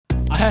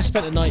have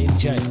spent a night in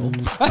jail.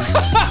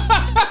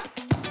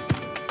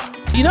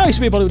 You know, I used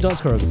to be a Bollywood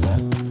dance choreographer.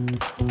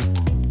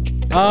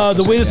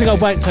 The weirdest thing I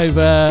wanked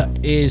over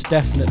is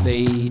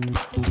definitely.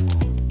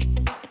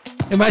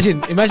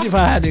 Imagine if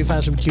I hadn't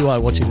found some QI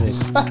watching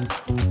this.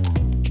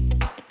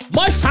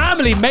 My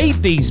family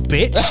made these,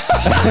 bitch.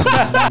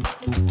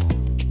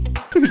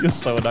 You're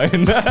so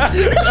annoying.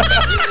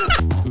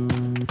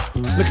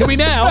 Look at me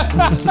now.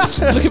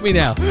 Look at me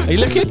now. Are you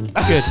looking?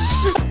 Good.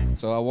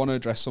 So I want to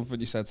address something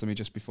you said to me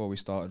just before we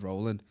started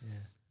rolling. Yeah.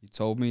 You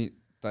told me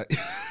that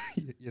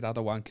you'd had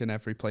a wank in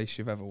every place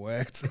you've ever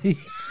worked.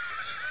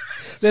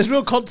 There's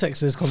real context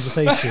to this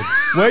conversation.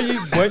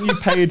 weren't you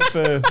paid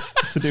to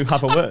do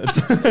have a word?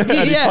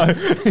 Yeah. I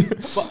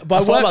thought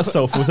that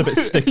sofa was a bit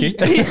sticky.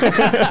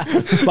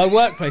 By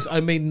workplace,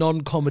 I mean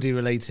non-comedy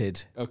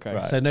related. Okay.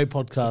 Right. So no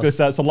podcast. Because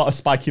that's a lot of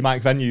spiky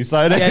mic venues,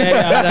 so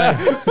Yeah,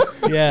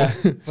 I know. Yeah.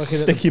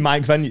 Sticky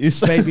mic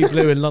venues. Baby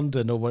Blue in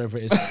London or whatever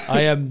it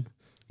is.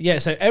 Yeah,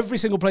 so every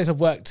single place I've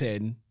worked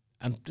in,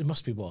 and it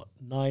must be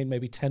 9,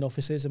 maybe 10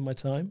 offices in my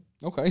time.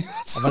 Okay.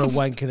 I've had a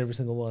wank in every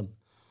single one.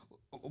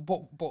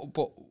 But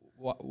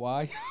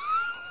why?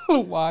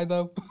 Why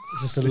though?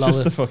 It's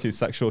just the fucking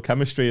sexual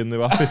chemistry in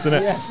the office,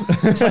 isn't it?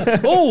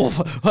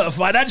 Yeah.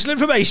 Financial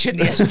information,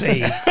 yes,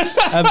 please.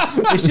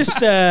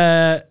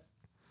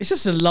 It's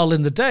just a lull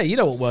in the day. You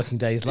know what working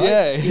day is like.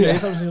 Yeah, you know,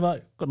 something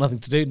like got nothing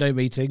to do, no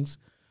meetings,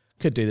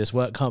 could do this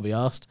work, can't be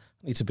asked.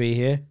 Need to be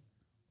here.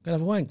 Gonna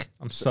have a wank.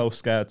 I'm so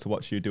scared to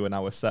watch you do an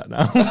hour set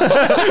now.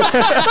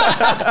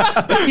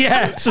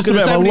 Yeah, it's just a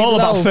bit of a lull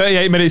about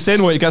 38 minutes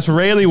in where it gets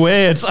really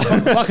weird.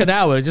 Fuck an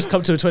hour, just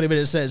come to a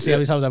 20-minute set and see how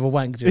many times I have a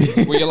wank.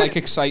 Were you like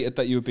excited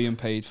that you were being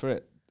paid for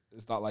it?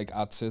 Is that like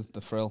add to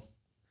the thrill?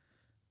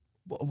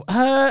 Do you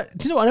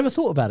know what? I never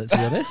thought about it, to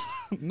be honest.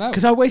 No.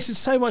 Because I wasted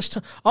so much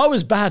time. I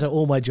was bad at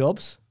all my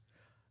jobs.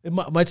 In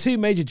my 2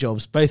 major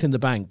jobs, both in the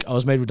bank, I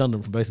was made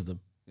redundant from both of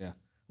them. Yeah.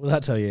 What does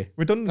that tell you?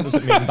 Redundant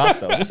doesn't mean bad,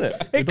 though, does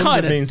it? It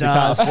kind of means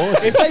does. You can't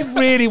afford it. If they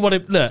really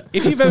wanted... Look,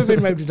 if you've ever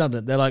been made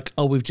redundant, they're like,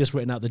 oh, we've just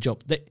written out the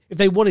job. If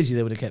they wanted you,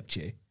 they would have kept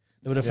you.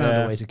 They would have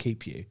found a way to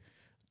keep you.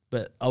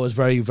 But I was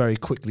very, very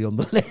quickly on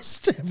the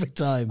list every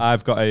time.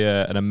 I've got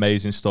an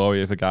amazing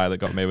story of a guy that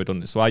got made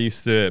redundant. So I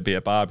used to be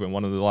a barber, and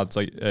one of the lads,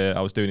 I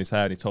was doing his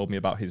hair, and he told me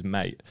about his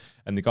mate.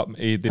 And they How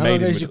made long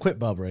ago him... did you quit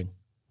barbering?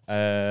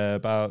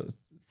 About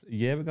a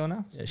year ago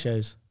now. Yeah, it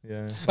shows.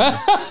 Yeah.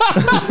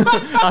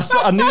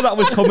 I knew that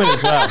was coming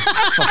as well.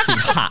 Fucking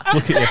hack.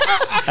 Look at you.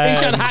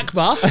 Eshaan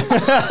Akbar.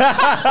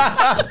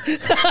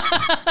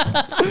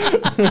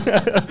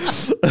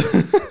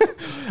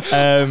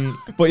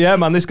 But yeah,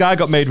 man, this guy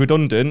got made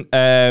redundant.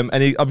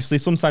 And he obviously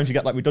sometimes you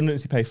get like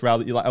redundancy pay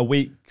for you like a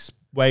week's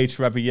wage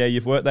for every year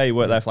you've worked there. You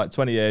worked there for like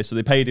 20 years, so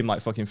they paid him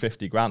like fucking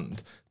 50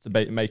 grand to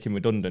make him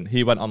redundant.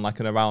 He went on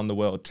like an around the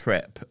world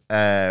trip.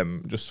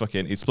 Just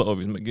fucking, he split up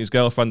his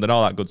girlfriend and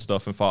all that good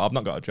stuff, and thought, I've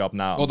not got a job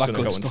now. I'm just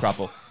gonna go and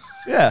travel.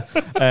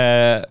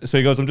 Yeah. So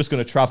he goes, I'm just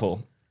gonna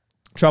travel.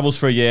 Travels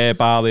for a year,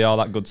 Bali, all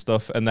that good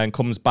stuff, and then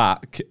comes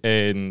back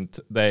and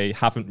they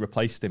haven't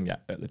replaced him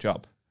yet at the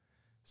job.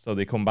 So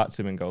they come back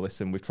to him and go,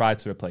 listen, we've tried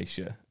to replace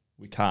you.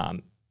 We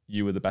can't.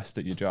 You were the best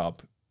at your job.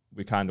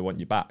 We kind of want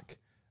you back.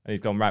 And he's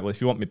gone, right, well,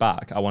 if you want me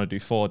back, I want to do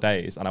 4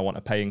 days and I want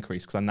a pay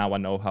increase because now I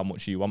know how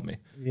much you want me.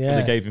 Yeah. So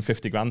they gave him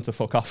 50 grand to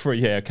fuck off for a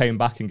year, came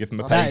back and give him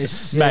a pay. That is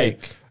sick.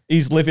 Mate,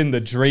 he's living the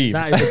dream.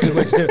 That is a good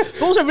way to do it.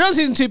 But also,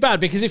 redundancy isn't too bad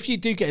because if you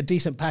do get a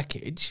decent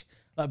package,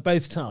 like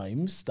both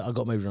times that I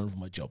got made redundant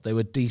from my job, they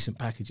were decent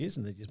packages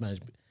and they just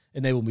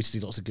enabled me to do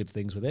lots of good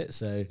things with it.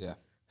 So yeah,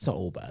 it's not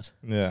all bad.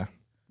 Yeah.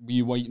 Were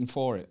you waiting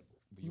for it?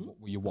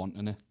 Were you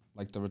wanting it?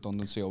 Like the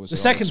redundancy always? The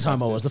second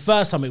time I was. The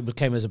first time it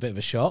came as a bit of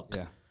a shock.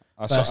 Yeah.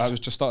 I was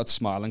just started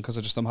smiling because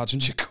I just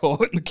imagined you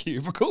caught in the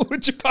cubicle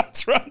with your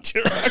pants around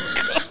your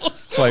ankles.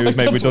 So he was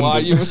made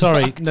redundant.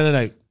 Sorry, no.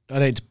 I don't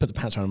need to put the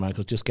pants around my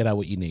ankles. Just get out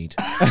what you need.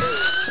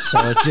 So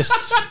I just...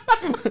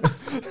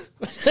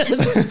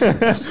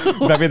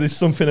 Maybe there's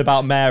something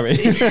about Mary.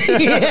 Just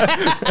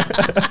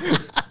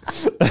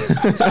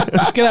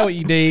get out what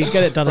you need.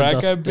 Get it done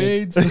and dusted.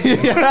 Beads.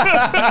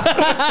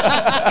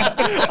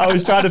 I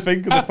was trying to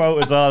think of the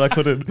quote as well. I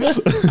couldn't.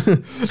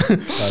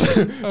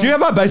 Do you have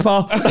my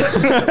baseball?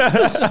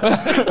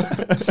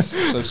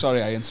 So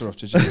sorry I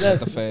interrupted you. You said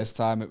the first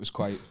time it was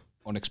quite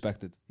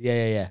unexpected.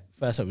 Yeah.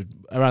 First time,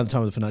 around the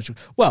time of the financial...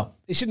 Well,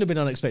 it shouldn't have been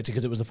unexpected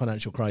because it was the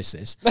financial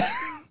crisis.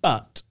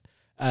 But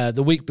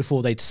the week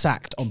before, they'd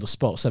sacked on the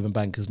spot 7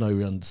 bankers, no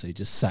redundancy,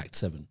 just sacked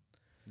 7.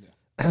 Yeah.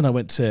 And I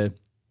went to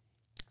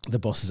the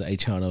bosses at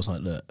HR and I was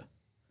like, look,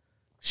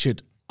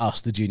 should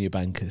us, the junior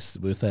bankers,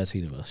 there were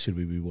 13 of us, should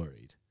we be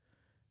worried?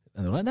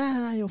 And they're like,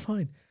 no, you're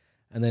fine.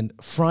 And then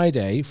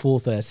Friday,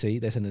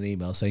 4:30, they send an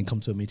email saying, come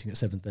to a meeting at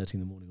 7:30 in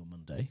the morning on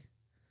Monday.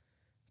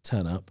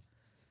 Turn up,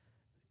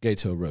 go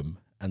to a room,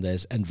 and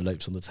there's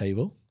envelopes on the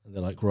table. And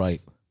they're like,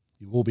 right,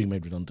 you've all been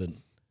made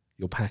redundant.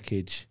 Your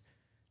package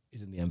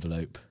is in the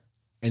envelope.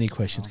 Any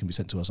questions can be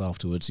sent to us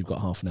afterwards. You've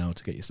got half an hour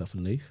to get your stuff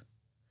and leave.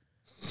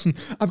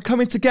 I'm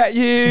coming to get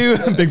you,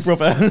 Big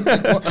Brother.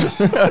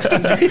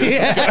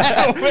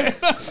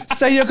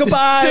 Say your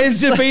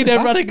goodbyes. Just being there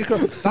running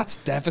across. That's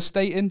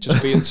devastating.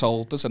 Just being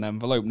told there's an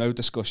envelope, no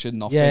discussion,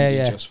 nothing. Yeah, You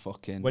yeah. just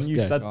fucking. When you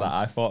Yeah. said that,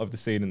 I thought of the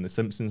scene in the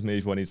Simpsons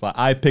movie when he's like,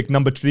 I picked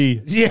number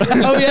 3. Yeah.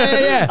 Oh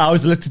yeah. I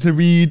was elected to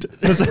read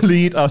as a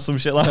lead or some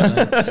shit like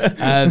that.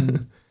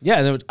 Yeah.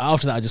 And then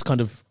after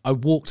that, I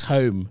walked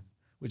home,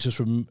 which was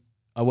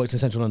I worked in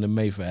Central London,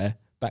 Mayfair,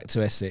 back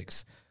to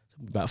Essex,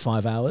 about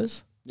 5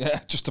 hours. Yeah,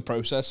 just a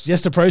process.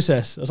 Just a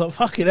process. I was like,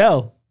 fucking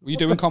hell. Were you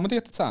doing comedy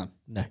at the time?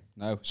 No.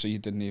 No, so you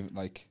didn't even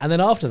like. And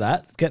then after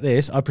that, get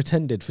this, I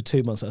pretended for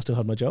 2 months that I still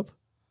had my job.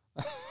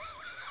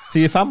 To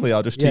your family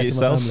or just to Yeah, to my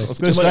yourself? family. I was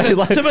going to To say,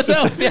 my- to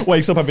myself, just yeah.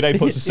 wakes up every day,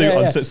 puts a suit Yeah,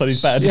 on, yeah. sits on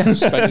his bed. Yeah.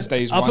 Spend his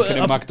days I put- wanking I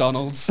in put-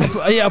 McDonald's.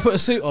 I put a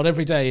suit on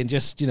every day and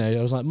just, I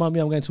was like, Mum,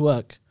 yeah, I'm going to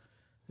work.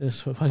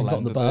 Just fucking got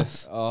on the Blended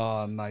bus. it.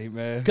 Oh,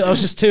 nightmare. 'Cause I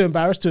was just too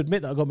embarrassed to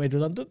admit that I got made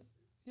redundant.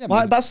 Yeah,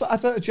 Well, man.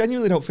 I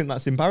genuinely don't think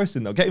that's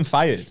embarrassing though. Getting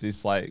fired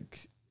is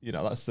like,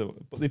 that's the.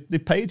 But they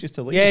paid you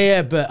to leave.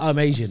 Yeah, but I'm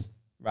Asian.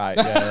 Right.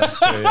 Yeah, that's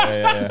true.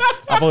 Yeah.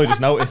 I've only just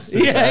noticed.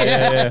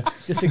 Yeah.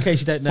 Just in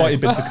case you don't know. Thought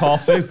you'd been to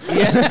Corfu.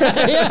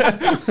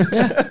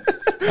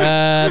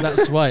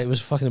 That's why it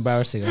was fucking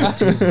embarrassing. I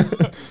was like, Jesus.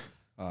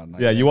 Oh,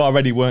 nightmare. Yeah, you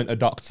already weren't a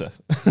doctor.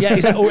 Yeah,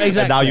 exactly.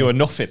 And now you are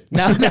nothing.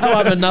 Now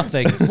I'm a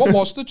nothing. What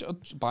was the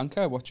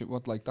banker? What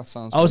like that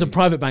sounds. I was a very-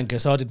 private banker,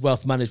 so I did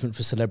wealth management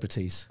for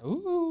celebrities.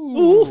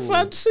 Ooh,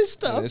 Fancy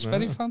stuff. It's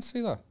very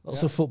fancy that.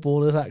 Lots of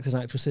footballers, actors,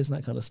 actresses, and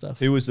that kind of stuff.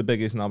 Who was the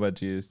biggest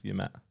knobhead you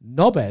met?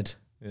 Knobhead,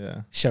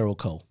 Yeah. Cheryl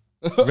Cole.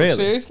 Really?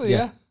 Seriously,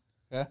 Yeah.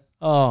 yeah.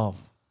 Oh,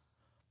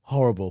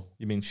 horrible.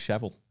 You mean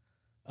Cheryl?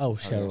 Oh,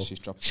 Yeah, Cheryl. she's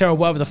dropped. Cheryl,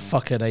 whatever the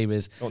fuck her name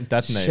is. Don't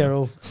dead name.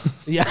 Cheryl.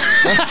 Yeah.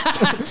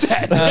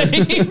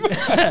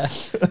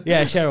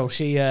 Yeah,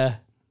 Cheryl.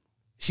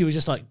 She was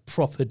just like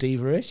proper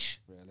diva-ish.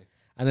 Really?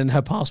 And then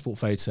her passport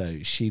photo,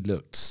 she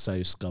looked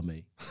so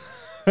scummy.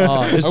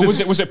 Oh, it Oh,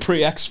 was it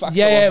pre X Factor?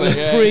 yeah, it was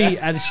Yeah, pre,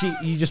 yeah. and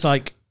you just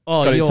like,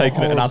 oh, Got it you're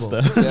taken at an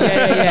horrible. Asda.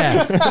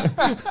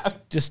 Yeah.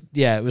 Just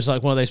it was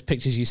like one of those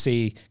pictures you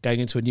see going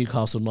into a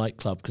Newcastle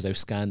nightclub because they've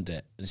scanned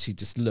it, and she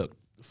just looked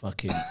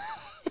fucking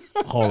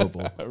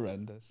horrible.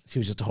 Horrendous. She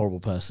was just a horrible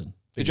person.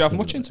 Did you have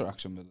much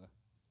interaction with her?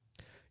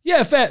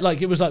 Yeah, fair.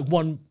 Like it was like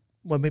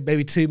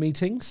maybe 2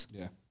 meetings,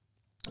 Yeah.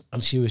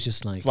 and she was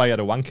just like, That's why you had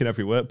a wank in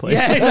every workplace.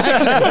 yeah,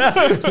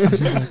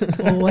 exactly.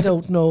 Oh, I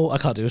don't know. I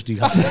can't do it.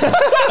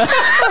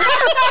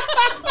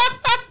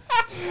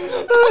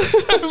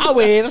 Oh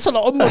wait, that's a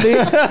lot of money.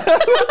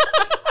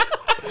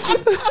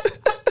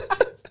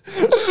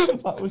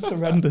 That was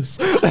horrendous.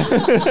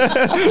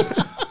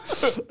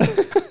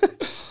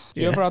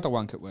 You ever had a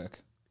wank at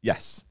work?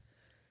 Yes.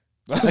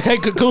 Okay,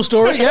 cool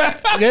story. Yeah,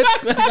 good.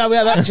 Now we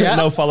had that chat.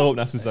 No follow-up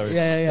necessary.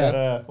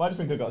 Yeah. Why do you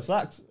think I got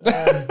sacked?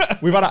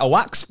 We ran out of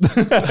wax.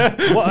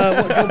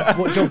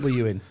 What job were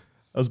you in?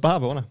 I was a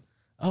barber, wasn't I?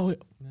 Oh,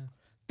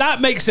 that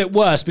makes it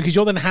worse because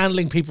you're then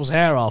handling people's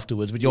hair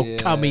afterwards with your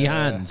cummy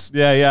hands.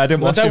 Yeah, I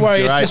didn't Well, wash don't him, worry,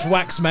 you're it's right. just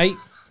wax, mate.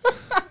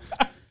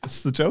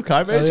 It's the joke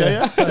I made, Oh, yeah.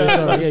 yeah. Oh,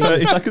 sorry, yeah,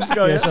 30 seconds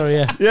ago, yeah. Sorry,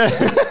 yeah. Yeah.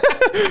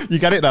 You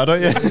get it now,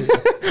 don't you?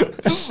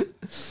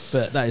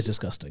 But that is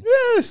disgusting.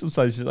 Yeah,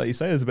 sometimes, like you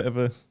say, it's a bit of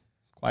a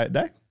quiet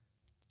day.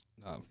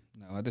 No,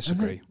 I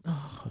disagree.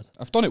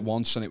 I've done it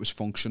once and it was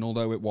functional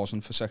though. It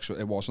wasn't for sexual.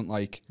 It wasn't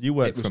like You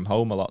work it was- from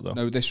home a lot, though.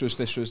 No, this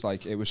was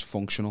like it was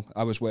functional.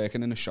 I was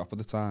working in a shop at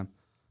the time,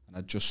 and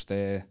I just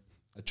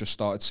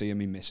started seeing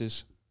me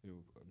missus, who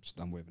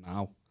I'm with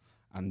now,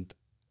 and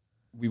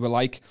we were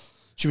like,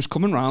 she was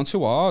coming round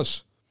to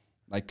ours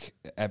like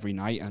every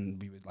night, and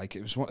we would like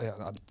it was. I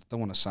don't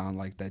want to sound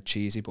like dead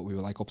cheesy, but we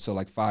were like up till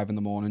like 5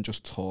 a.m.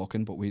 just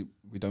talking, but we'd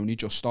only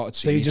just started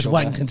So seeing. you each just other.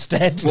 wanked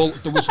instead. Well,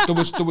 there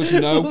was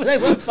no. They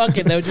weren't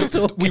fucking. They were just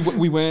talking.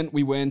 We weren't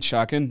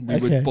shagging.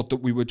 Okay.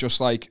 We were just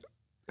like,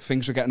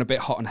 things were getting a bit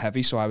hot and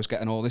heavy, so I was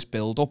getting all this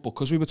build up. But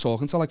because we were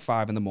talking till like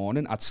 5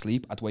 a.m, I'd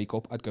sleep, I'd wake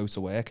up, I'd go to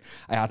work.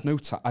 I had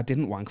I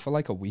didn't wank for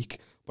like a week,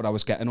 but I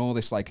was getting all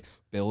this like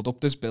build up.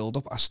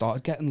 I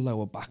started getting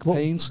lower back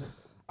pains.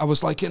 I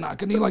was like in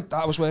agony like that.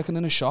 I was working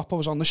in a shop. I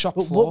was on the shop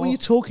But floor. what were you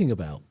talking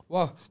about?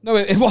 Well, no,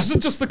 it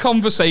wasn't just the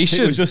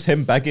conversation. It was just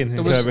him begging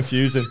and was- her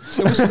refusing.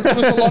 there was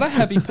a lot of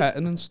heavy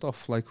petting and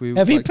stuff. Like we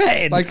Heavy like,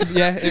 petting? Like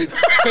yeah.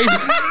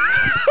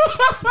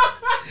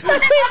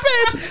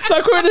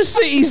 Like we're in a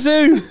city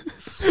zoo.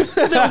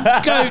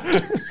 Little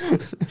goat.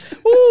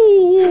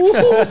 Ooh.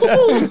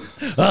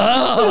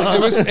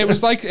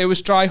 It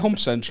was dry hump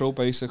central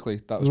basically.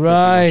 That was pretty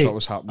Right. much what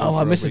was happening. Oh,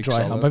 I for miss a week dry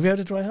solid. hump. Have you had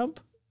a dry hump?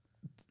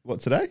 What,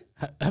 today?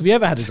 Have you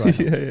ever had a dry hump?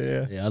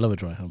 Yeah. Yeah, I love a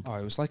dry hump. Oh,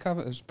 it was like it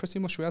was pretty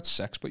much we had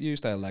sex, but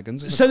used their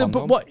leggings as a So, condom.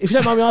 but what? If you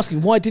don't mind me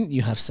asking, why didn't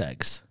you have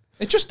sex?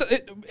 I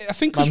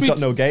think because Man's we got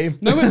no game.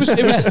 No,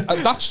 it was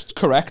that's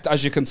correct,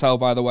 as you can tell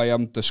by the way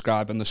I'm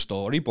describing the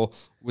story. But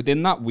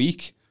within that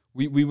week,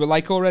 we were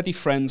like already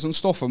friends and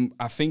stuff, and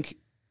I think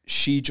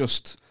she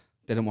just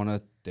didn't want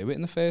to do it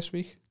in the first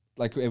week.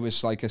 Like it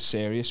was like a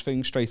serious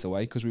thing straight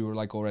away because we were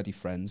like already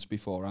friends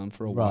beforehand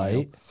for a while.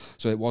 Right.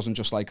 So it wasn't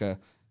just like a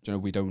you know,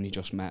 we'd only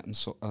just met and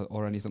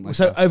or anything like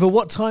So that. over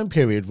what time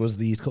period were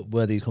these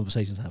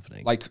conversations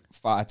happening? Like,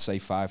 I'd say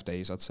 5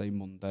 days. I'd say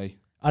Monday.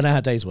 I know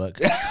how days work.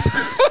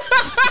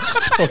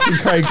 Fucking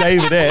Craig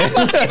David here.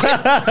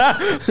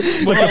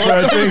 Looking for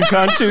a drink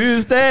on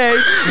Tuesday.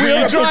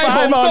 We'll drive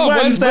home on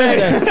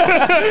Wednesday.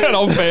 And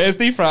on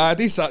Thursday,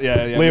 Friday,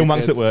 yeah. Liam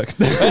wanks at work.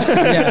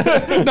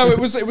 No, it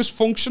was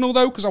functional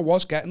though, because I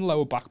was getting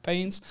lower back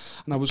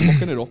pains, and I was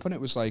looking it up, and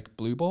it was like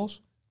blue balls.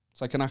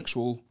 It's like an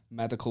actual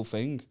medical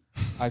thing.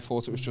 I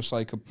thought it was just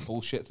like a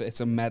bullshit.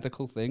 It's a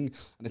medical thing,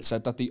 and it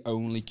said that the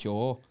only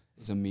cure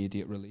is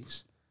immediate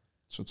release.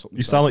 So it took me.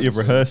 You sound like you've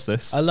rehearsed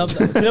this. I love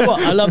that. You know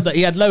what? I love that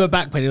he had lower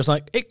back pain. He was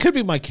like, it could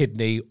be my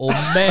kidney, or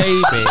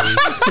maybe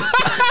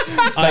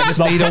I just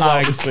need a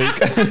wank. This week.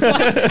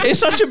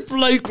 It's such a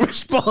bloke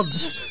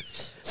response.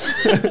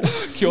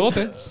 Cured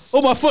it.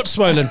 Oh, my foot's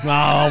swollen. Oh,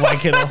 I'll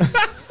wank it off.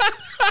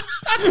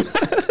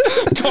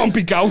 Can't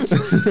be gout.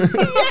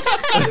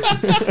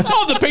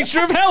 Oh, the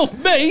picture of health.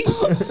 Me.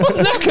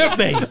 Look at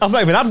me. I've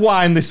not even had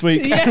wine this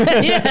week.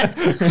 Yeah.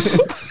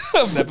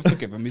 I've never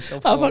forgiven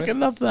myself. I for fucking it.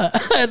 love that.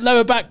 I had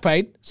lower back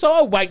pain, so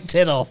I wanked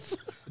it off.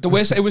 The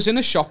worst, it was in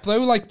a shop though,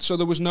 like, so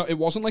there was no, it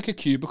wasn't like a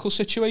cubicle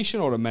situation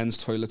or a men's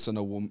toilet and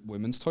a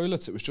women's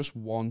toilet. It was just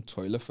one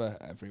toilet for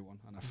everyone,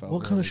 and I felt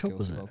What kind of really shop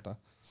was guilty it? about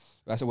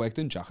that. I worked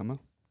in Giacomo.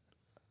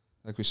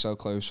 Like, we sell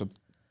clothes for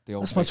the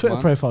old. That's my Twitter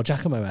profile,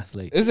 Giacomo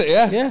Athlete. Is it?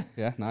 Yeah. Yeah.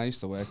 Yeah. No, I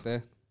used to work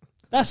there.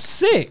 That's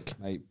sick.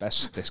 Mate,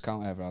 best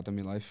discount I ever had in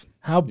my life.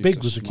 How Used big to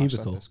was the smash that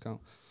cubicle? discount.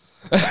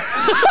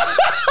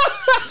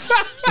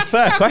 It's a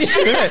fair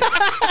question, isn't it?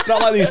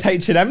 Not like these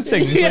H&M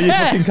things where you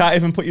fucking can't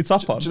even put your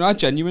top on. Do you know, I'd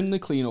genuinely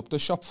clean up the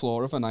shop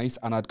floor of a night,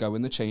 and I'd go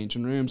in the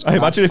changing rooms. I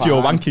imagine if you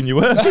were wanking, you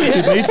were.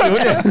 You'd need to,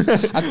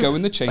 wouldn't you? I'd go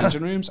in the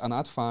changing rooms, and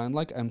I'd find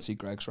like empty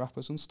Greggs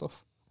wrappers and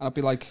stuff, and I'd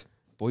be like,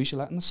 "Boys, you're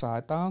letting the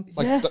side down.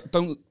 Like, Yeah.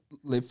 don't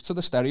live to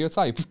the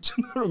stereotype." Do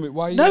you know what I mean?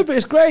 Why? Are No, you, but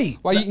it's great.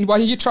 why are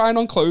you trying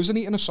on clothes and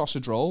eating a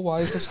sausage roll? Why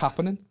is this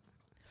happening?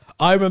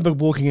 I remember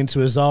walking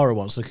into a Zara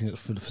once looking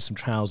for some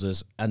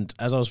trousers, and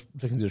as I was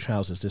looking through the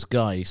trousers, this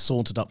guy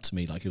sauntered up to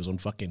me like he was on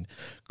fucking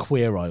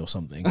Queer Eye or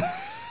something, and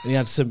he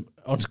had some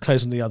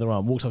clothes on the other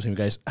arm, walked up to me and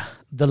goes,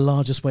 "The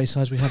largest waist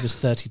size we have is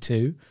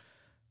 32,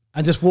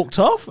 and just walked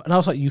off, and I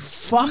was like, you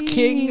fucking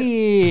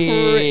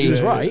prick. He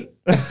was right.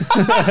 But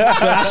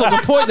that's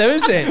not the point though,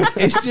 is it?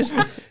 It's just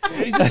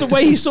the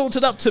way he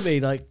sauntered up to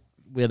me, like,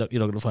 you're not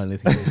going to find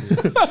anything.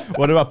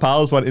 One of our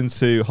pals went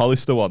into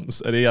Hollister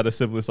once, and he had a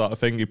similar sort of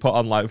thing. He put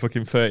on like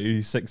fucking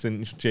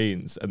 36-inch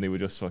jeans, and they were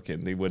just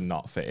fucking, they were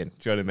not fitting.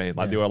 Do you know what I mean?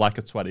 Like, they were like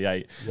a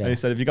 28. Yeah. And he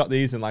said, "Have you got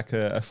these in like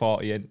a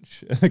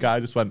 40-inch?" And the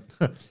guy just went,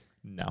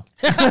 "No."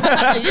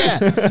 Yeah.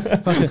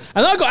 Fucking-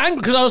 and I got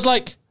angry because I was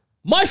like,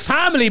 my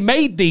family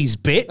made these,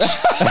 bitch.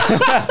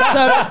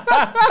 So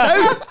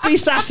don't be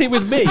sassy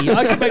with me.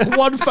 I can make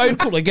one phone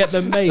call and get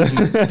them made, you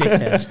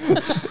dickhead.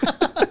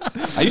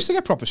 I used to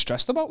get proper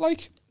stressed about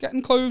like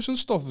getting clothes and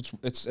stuff.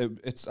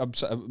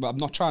 I'm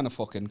not trying to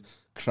fucking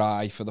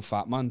cry for the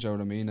fat man. Do you know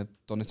what I mean? I've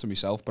done it to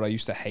myself, but I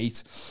used to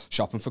hate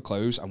shopping for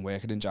clothes, and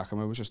working in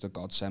Giacomo was just a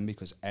godsend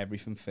because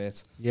everything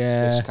fit.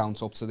 Yeah.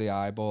 Discounts up to the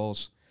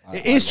eyeballs.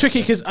 It is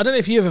tricky because I don't know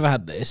if you've ever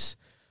had this,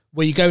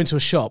 where you go into a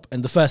shop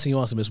and the first thing you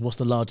ask them is, what's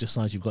the largest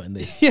size you've got in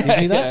this? You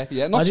do that?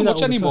 Yeah. I Not do so that much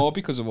all the anymore time.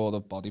 because of all the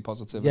body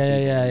positivity.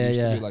 Yeah, It used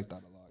yeah. to be like that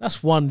a lot.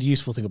 That's one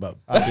useful thing about.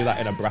 I do that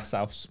in a brass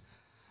house.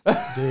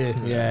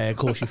 Yeah, of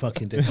course you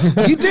fucking do.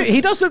 You do.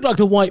 He does look like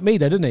the white me,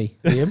 though, doesn't he,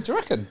 Liam? Do you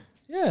reckon?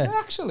 Yeah.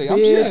 Actually, I'm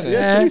Beard, saying it.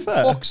 Yeah, to be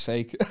fair. Fuck's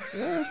sake.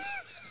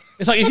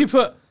 It's like if you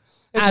put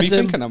It's me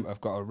Adam, thinking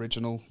I've got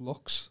original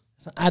looks.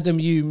 Adam,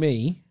 you,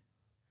 me.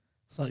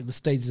 It's like the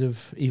stages of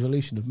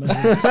evolution of man.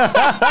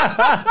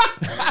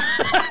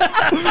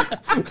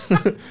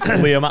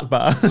 Liam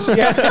Akbar.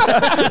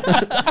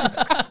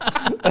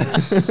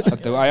 I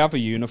do. I have a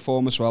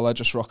uniform as well. I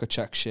just rock a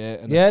check shirt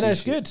and Yeah, a no,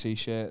 it's t-shirt, good.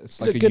 T-shirt.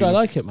 It's Look like a good, I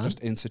like it, man. Just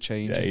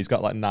interchange. Yeah, he's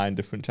got like 9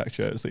 different check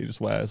shirts that he just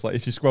wears. Like,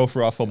 if you scroll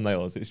through our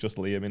thumbnails, it's just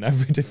Liam in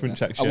every different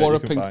check shirt. I wore you a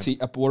can pink find.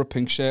 I wore a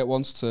pink shirt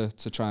once to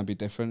try and be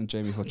different, and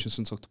Jamie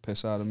Hutchinson took the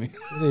piss out of me.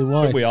 Really,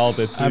 why? We all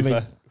did, to be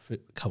fair.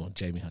 Come on,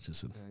 Jamie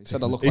Hutchinson. He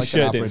said I look His like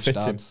shirt an didn't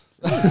average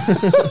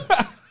fit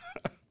dad.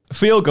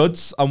 Feel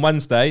Goods on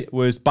Wednesday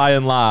was by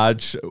and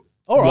large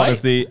All one right.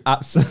 of the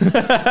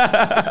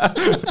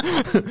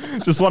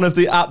just one of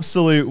the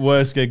absolute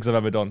worst gigs I've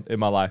ever done in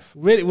my life.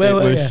 Really? Where it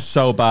were was you?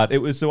 so bad. It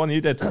was the one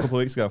you did a couple of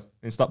weeks ago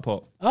in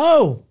Stockport.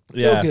 Oh,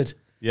 Yeah. feel good.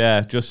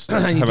 Yeah, just You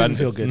didn't horrendous.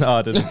 feel good? No,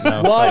 I didn't.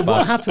 No, Why? felt bad.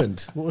 What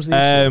happened? What was the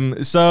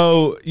issue?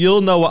 So you'll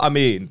know what I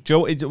mean.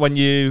 Joe, when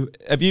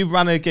have you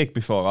ran a gig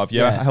before? Have you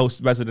Yeah.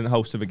 resident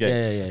host of a gig?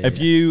 Yeah, Have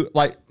you,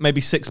 like,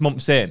 maybe 6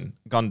 months in,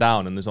 gone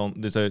down and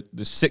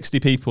there's 60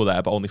 people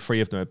there, but only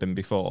 3 of them have been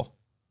before?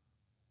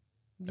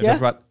 Have you Yeah.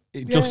 ever had-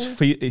 It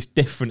just it's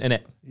different,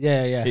 innit?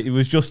 Yeah. It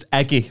was just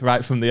eggy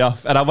right from the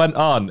off, and I went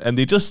on, and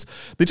they just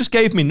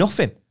gave me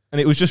nothing. And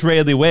it was just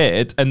really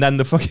weird. And then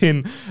there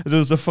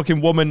was a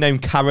fucking woman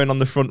named Karen on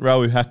the front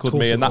row who heckled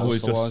me, and that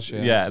was just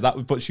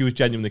but she was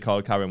genuinely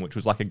called Karen, which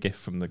was like a gift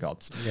from the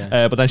gods.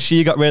 Yeah. But then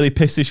she got really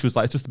pissy. She was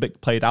like, it's just a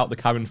bit played out, the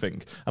Karen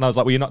thing. And I was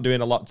like, well, you're not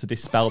doing a lot to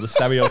dispel the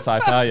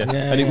stereotype, are you?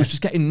 And it was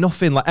just getting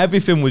nothing. Like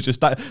everything was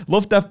just that.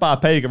 Love Death Bar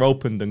Pega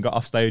opened and got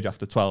off stage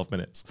after 12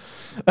 minutes.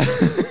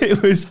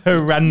 It was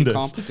horrendous.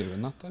 You can't be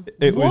doing that though.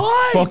 It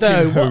was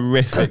fucking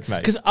horrific, mate.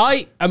 Because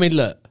I mean,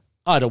 look,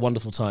 I had a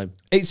wonderful time.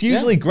 It's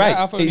usually great.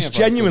 Yeah, it's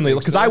genuinely,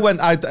 because I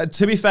went,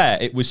 to be fair,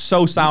 it was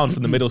so sound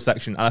from the middle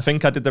section. And I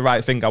think I did the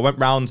right thing. I went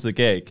round to the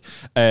gig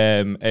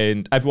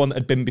and everyone that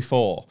had been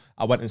before,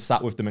 I went and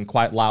sat with them and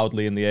quite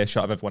loudly in the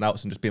earshot of everyone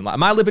else and just being like,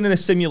 am I living in a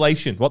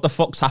simulation? What the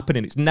fuck's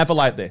happening? It's never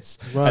like this.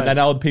 Right. And then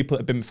all the people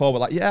that had been before were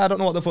like, yeah, I don't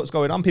know what the fuck's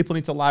going on. People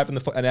need to liven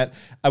the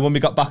and when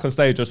we got back on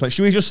stage, I just went,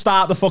 should we just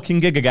start the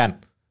fucking gig again?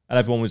 And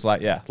everyone was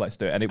like, yeah, let's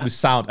do it. And it was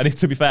sound. And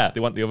to be fair, they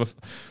went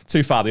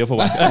too far the other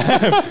way.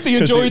 They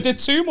enjoyed it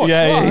too much.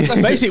 Yeah.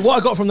 Basically, what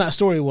I got from that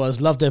story was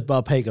Love Death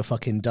Bar Pega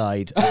fucking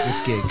died at this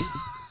gig.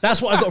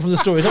 That's what I got from the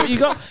story. Is that what you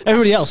got?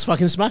 Everybody else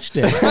fucking smashed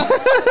it.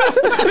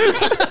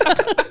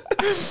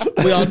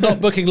 We are not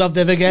booking Love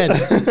Dev again.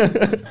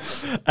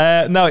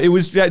 No, it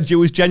was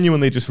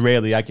genuinely just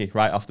really eggy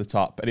right off the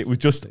top, and it was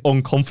just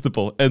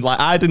uncomfortable. And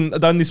like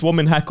then this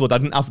woman heckled, I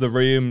didn't have the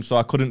room, so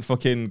I couldn't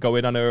fucking go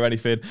in on her or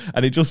anything,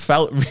 and it just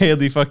felt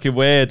really fucking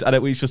weird. And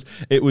it was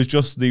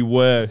just the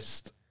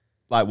worst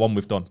like one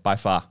we've done by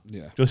far.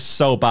 Yeah, just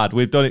so bad.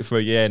 We've done it for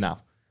a year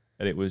now,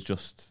 and it was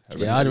just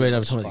horrific. Yeah, I really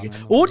love time.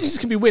 Audiences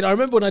can be weird. I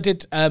remember when I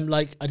did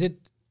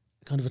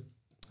kind of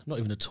not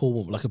even a tour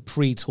warm, like a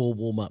pre-tour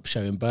warm-up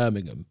show in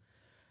Birmingham,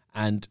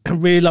 and a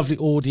really lovely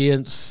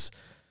audience,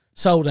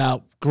 sold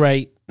out,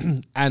 great.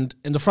 And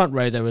in the front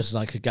row there was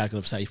like a gaggle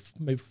of say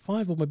maybe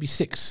 5 or maybe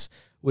 6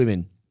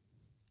 women,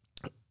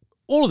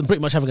 all of them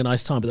pretty much having a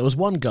nice time, but there was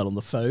one girl on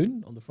the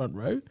phone on the front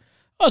row.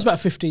 I was about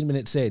 15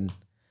 minutes in,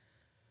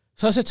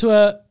 so I said to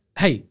her,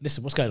 hey,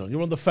 listen, what's going on?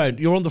 You're on the phone,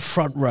 you're on the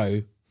front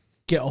row,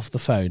 get off the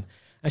phone.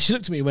 And she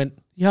looked at me and went,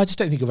 yeah, I just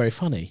don't think you're very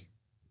funny.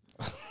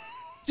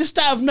 Just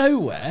out of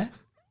nowhere.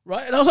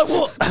 Right, and I was like,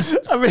 "What?"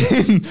 I mean, do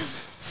you know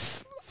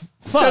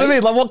what I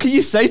mean? Like, what can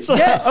you say to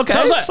her? Okay, so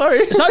I was like,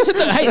 sorry. So I said,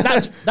 "Look, hey,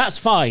 that's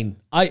fine.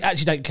 I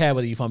actually don't care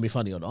whether you find me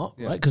funny or not,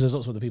 right? Because there's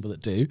lots of other people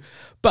that do.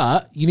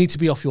 But you need to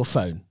be off your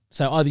phone.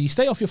 So either you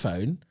stay off your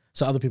phone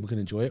so other people can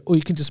enjoy it, or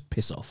you can just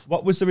piss off."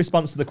 What was the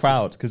response to the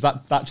crowd? Because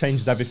that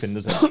changes everything,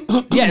 doesn't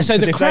it? Yeah, so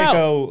the if crowd... they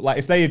go, like,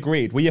 if they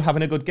agreed, were you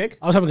having a good gig?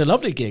 I was having a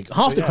lovely gig.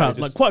 Half the crowd,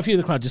 like quite a few of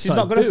the crowd just She's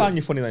started not going to booing. find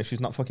you funny then, she's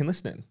not fucking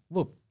listening.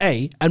 Well,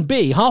 A, and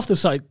B, half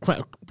the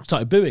crowd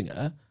started booing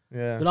her.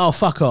 Yeah. But I'll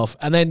fuck off.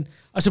 And then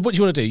I said, what do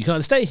you want to do? You can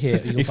either stay here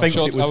or you can He fuck thinks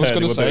off. it was I was her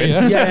going to they were say,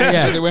 booing.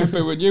 Yeah. They weren't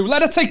booing you.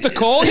 Let her take the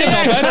call, you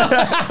know.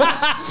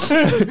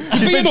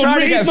 She's been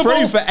trying to get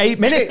through for 8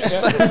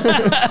 minutes.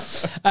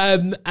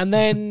 And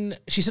then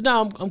she said,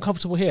 no, I'm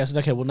comfortable here. I said,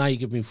 okay, well, now you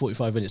give me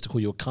 45 minutes to call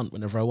you a cunt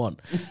whenever I want.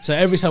 So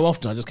every so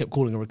often, I just kept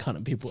calling her a cunt,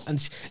 and people,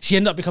 and she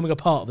ended up becoming a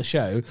part of the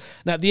show.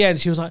 And at the end,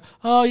 she was like,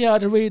 oh, yeah, I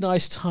had a really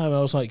nice time.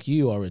 I was like,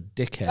 you are a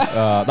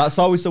dickhead. That's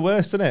always the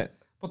worst, isn't it?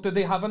 But did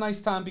they have a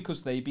nice time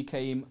because they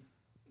became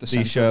the The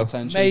centre show. of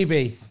attention?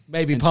 Maybe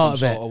in part of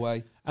some it. sort of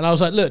way. And I was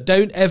like, look,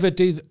 don't ever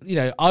do,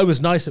 I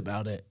was nice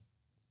about it.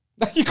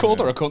 You called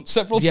her a cunt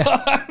several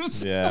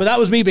times. Yeah. But that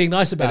was me being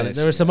nice about it.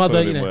 There are some Could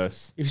other, have been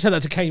worse. if you said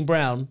that to Kane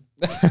Brown,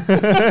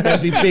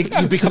 it'd be big,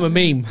 you'd become a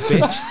meme,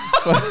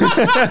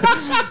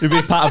 bitch. You'd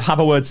be part of Have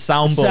a Word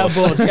soundboard.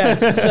 Soundboard,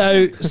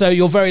 yeah. So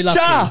you're very lucky.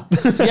 Ja!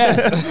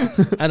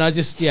 Yes. And I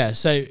just,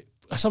 so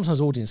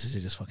sometimes audiences are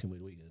just fucking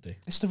weird. What are you going to do?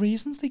 It's the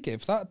reasons they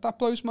give. That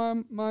blows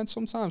my mind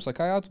sometimes. Like,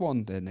 I had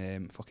one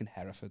in fucking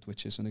Hereford,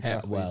 which isn't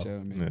exactly, well, do you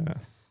know what I mean? Yeah.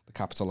 The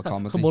capital of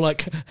comedy. More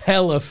like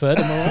Hellaford,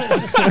 am I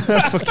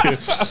right?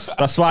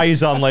 That's why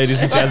he's on,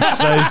 ladies and gents.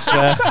 So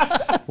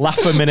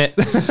laugh a minute.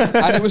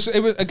 And it was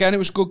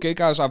a good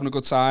gig. I was having a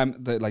good time.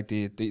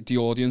 The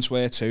audience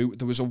were too.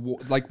 There was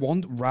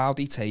one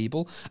rowdy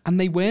table, and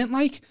they weren't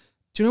like,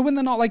 do you know when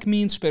they're not like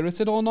mean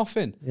spirited or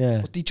nothing?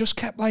 Yeah. But they just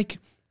kept like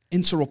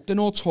interrupting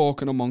or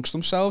talking amongst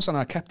themselves, and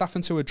I kept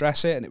having to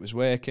address it, and it was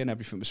working.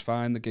 Everything was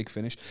fine. The gig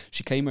finished.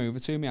 She came over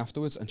to me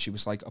afterwards, and she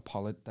was like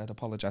dead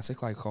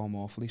apologetic, like, oh, I'm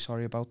awfully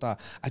sorry about that.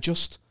 I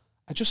just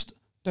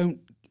don't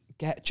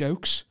get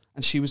jokes,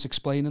 and she was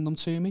explaining them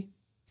to me.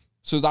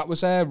 So that was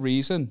her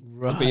reason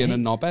for being a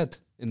knobhead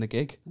in the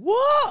gig.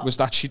 What? Was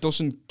that she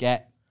doesn't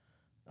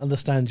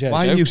Understand jokes.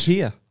 Why are you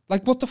here?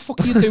 Like, what the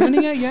fuck are you doing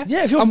here? Yeah.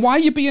 Yeah, if you're and why are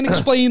you being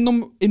explaining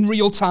them in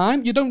real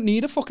time? You don't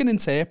need a fucking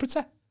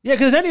interpreter. Yeah,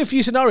 because there's only a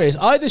few scenarios.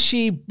 Either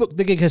she booked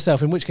the gig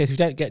herself, in which case, if you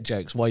don't get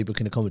jokes, why are you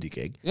booking a comedy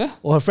gig? Yeah.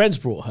 Or her friends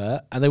brought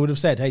her, and they would have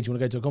said, hey, do you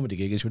want to go to a comedy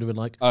gig? And she would have been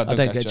like, I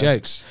don't get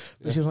jokes.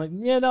 But she was like,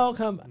 yeah, no, I'll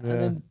come. And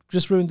then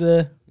just ruined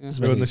the...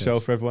 Ruined the show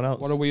for everyone else.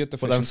 What a weird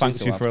deficiency. But then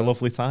thanks you for a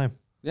lovely time.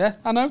 Yeah,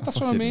 I know.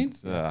 That's what I mean.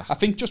 Yeah. I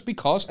think just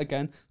because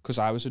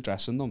I was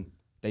addressing them,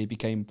 they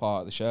became part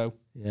of the show.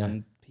 Yeah.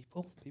 And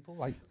People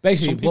like.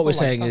 Basically, some people what we're like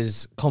saying that.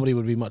 is comedy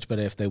would be much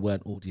better if there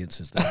weren't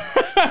audiences there.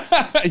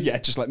 Yeah,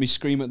 just let me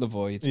scream at the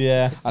void.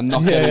 Yeah. And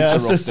not get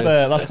interrupted.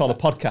 That's called a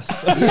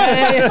podcast.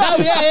 yeah. Oh,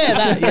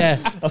 yeah.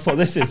 That's what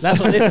this is. That's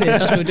what this is.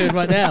 That's what we're doing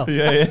right now.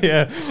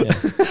 Yeah.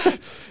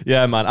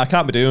 Yeah, man. I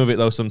can't be doing with it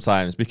though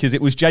sometimes because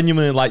it was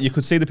genuinely like you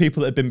could see the people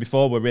that had been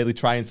before were really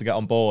trying to get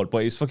on board,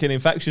 but it's fucking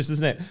infectious,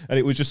 isn't it? And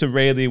it was just a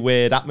really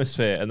weird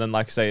atmosphere. And then,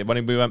 like I say,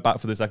 when we went back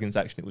for the second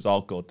section, it was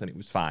all good and it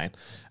was fine,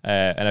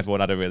 and everyone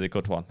had a really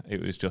good one. It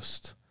was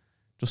just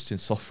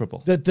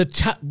insufferable.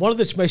 One of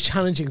the most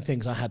challenging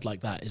things I had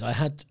like that is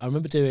I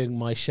remember doing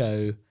my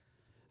show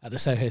at the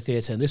Soho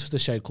Theatre, and this was the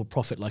show called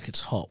Profit Like It's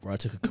Hot, where I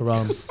took a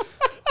Quran.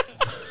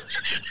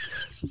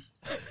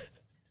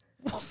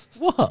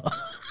 What?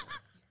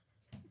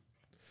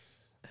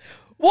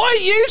 Why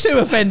are you two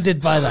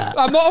offended by that?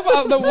 I'm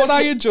not. No, what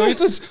I enjoyed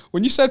was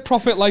when you said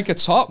profit like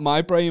it's hot,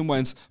 my brain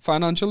went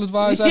financial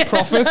advisor,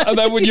 profit, and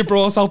then when you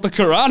brought out the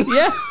Quran.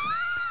 Yeah.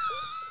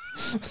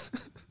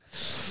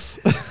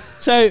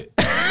 So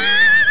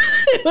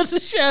it was a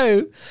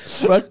show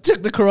where I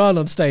took the Quran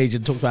on stage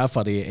and talked about how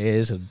funny it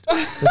is, and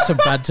there's some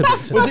banter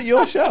bits. Was it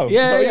your show? Yeah, Is that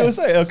yeah. what you were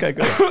saying? Okay,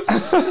 good.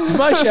 It's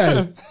my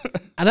show.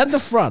 And at the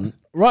front,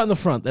 right in the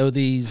front, there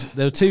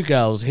were two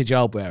girls,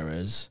 hijab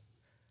wearers,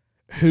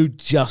 who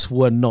just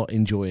were not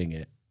enjoying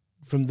it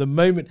from the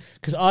moment.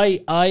 Because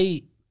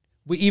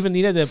we even,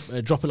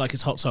 the Drop It Like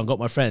It's Hot song, got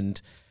my friend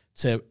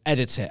to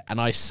edit it, and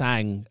I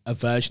sang a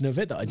version of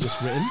it that I'd just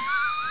written.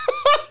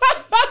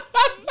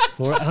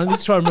 For it. And I need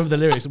to try and remember the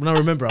lyrics. When I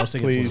remember, I'll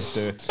sing it for you. Please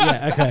do it.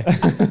 Yeah, okay.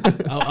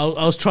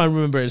 I'll try and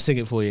remember it and sing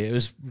it for you. It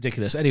was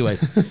ridiculous. Anyway,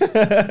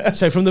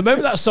 so from the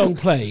moment that song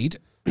played,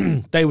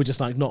 they were just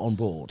like not on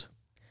board.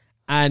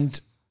 And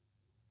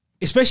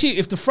especially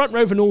if the front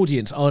row of an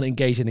audience aren't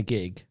engaged in a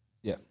gig,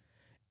 Yeah.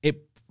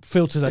 it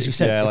filters, as you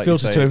said, Yeah, it like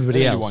filters you to say. everybody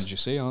They're the else. ones you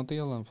see, aren't they?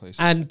 A lot of places.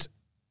 And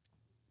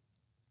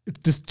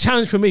the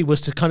challenge for me was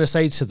to kind of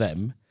say to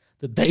them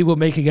that they were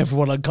making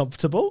everyone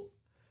uncomfortable.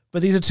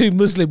 But these are two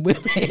Muslim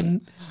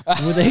women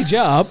with a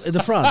hijab in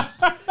the front.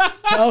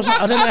 So I was like,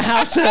 I don't know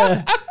how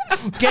to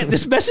get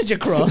this message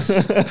across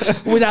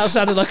without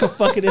sounding like a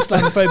fucking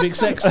Islamophobic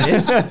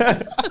sexist.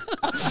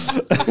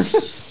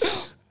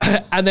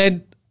 And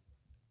then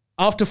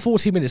after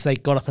 40 minutes, they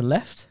got up and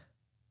left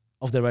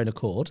of their own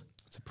accord.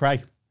 To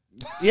pray.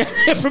 Yeah,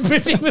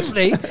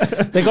 presumably.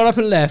 They got up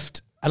and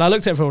left. And I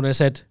looked at everyone and I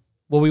said,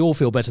 well, we all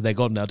feel better they're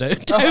gone now, don't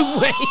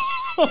we?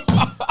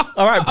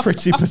 All right,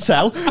 Pretty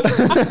Patel.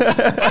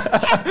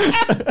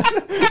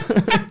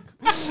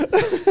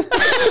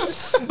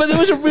 But there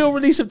was a real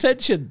release of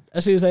tension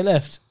as soon as they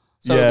left.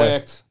 So Yeah. it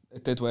worked.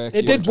 It did work.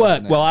 It You did were work.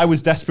 addressing it. Well, I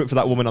was desperate for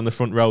that woman on the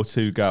front row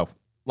to go.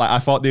 Like, I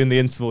thought in the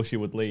interval she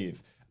would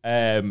leave.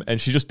 And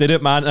she just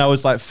didn't, man. And I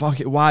was like, fuck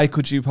it, why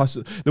could you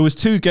possibly... There was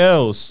two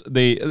girls.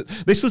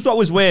 This was what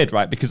was weird,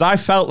 right? Because I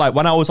felt like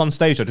when I was on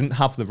stage, I didn't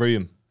have the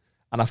room.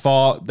 And I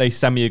thought they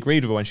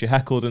semi-agreed with her when she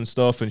heckled and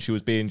stuff and she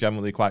was being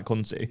generally quite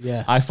cunty.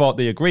 Yeah. I thought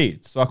they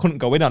agreed, so I couldn't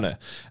go in on her.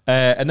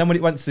 And then when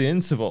it went to the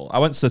interval, I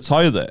went to the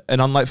toilet and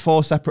on like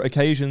 4 separate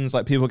occasions,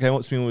 like people came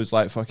up to me and was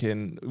like,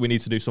 fucking, we need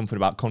to do something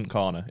about cunt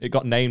corner. It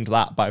got named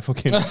that by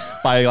fucking,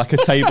 by like a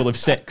table of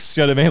 6.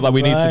 Do you know what I mean? Like,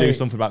 we need to do Right.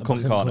 something about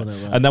cunt corner.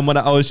 Right. And then when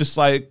I was just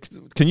like,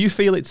 can you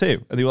feel it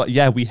too? And they were like,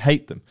 yeah, we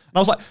hate them. And I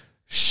was like,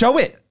 show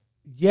it.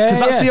 Yeah,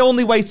 Because that's the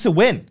only way to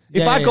win.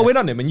 If Yeah, I go yeah. in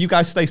on him and you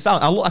guys stay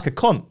silent, I look like a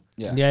cunt.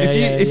 Yeah. Yeah,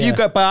 If you yeah.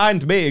 go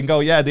behind me and go,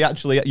 yeah,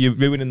 you're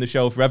ruining the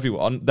show for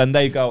everyone, then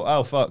they go,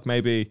 oh fuck,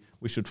 maybe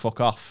we should fuck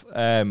off.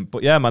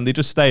 But yeah, man, they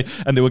just stayed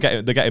and they're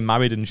getting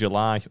married in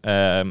July.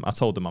 I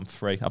told them I'm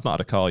free. I've not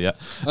had a call yet.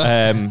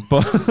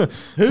 But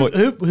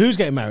Who's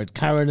getting married?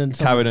 Karen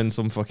and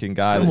some fucking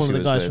guy One that of she the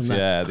was guys with. from that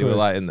Yeah, they crew. were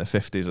like in their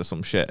 50s or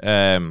some shit.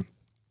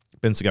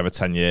 Been together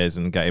 10 years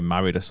and getting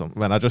married or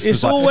something. And I just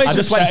It's was always like, I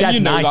just just went saying dead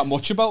you know nice. that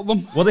much about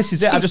them. Well, this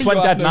is it. I just went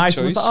You dead had no nice.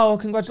 I was choice. like, oh,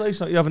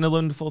 congratulations, you're having a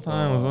wonderful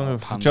time.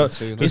 Pander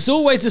to them. It's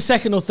always the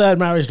second or third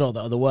marriage lot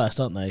that are the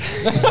worst, aren't they?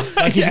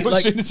 Like, Yeah, if, as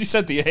like, soon as he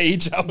said the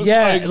age, I was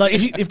yeah, like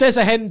if there's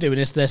a hen do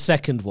and it's their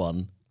second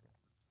one,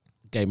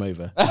 game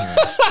over.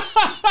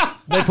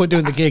 No point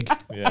doing the gig.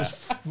 Yeah.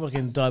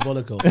 Fucking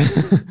diabolical.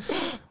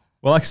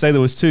 Well, like I say, there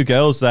was 2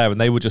 girls there,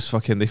 and they were just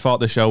fucking. They thought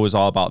the show was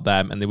all about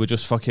them, and they were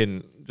just fucking,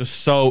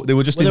 they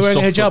were just. Were they wearing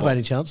a hijab insufferable. by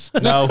any chance?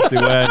 No, they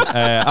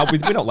weren't. We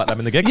don't let them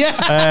in the gig. Yeah.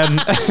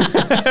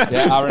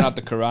 Yeah, Aaron had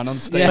the Quran on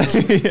stage.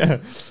 Yeah.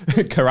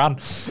 Quran.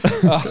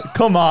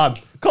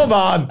 Come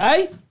on.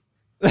 Hey?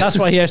 That's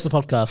why he hosts the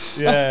podcast.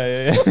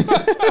 Yeah.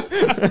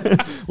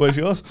 Where's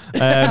yours?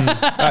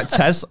 Right,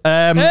 Tez.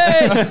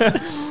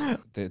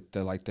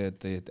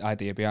 The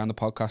idea behind the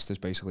podcast is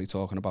basically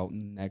talking about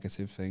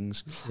negative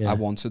things. Yeah. I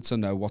wanted to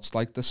know what's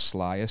like the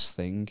slyest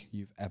thing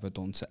you've ever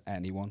done to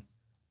anyone.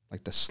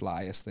 Like the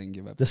slyest thing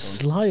you've ever The done.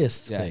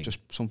 slyest Yeah, thing. just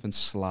something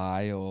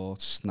sly or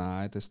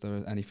snide. Is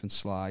there anything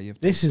sly you've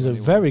done This to is a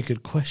anyone? very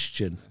good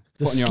question.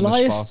 The Putting you on the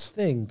slyest spot.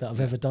 thing that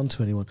I've ever done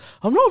to anyone.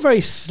 I'm not a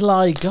very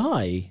sly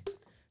guy.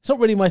 It's not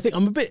really my thing.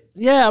 I'm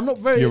not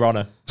very... Your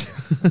Honour.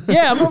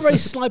 Yeah, I'm not a very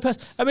sly person.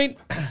 I mean...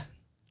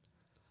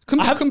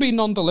 Can be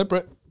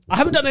non-deliberate. I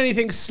haven't done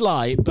anything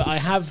sly, but I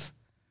have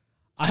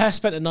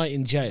spent a night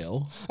in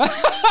jail.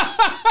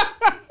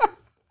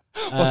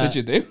 What did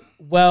you do?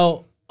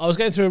 Well, I was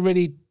going through a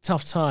really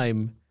tough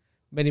time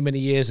many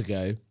years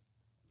ago.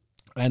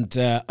 And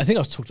I think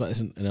I've talked about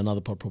this in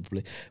another pod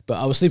probably, but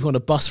I was sleeping on a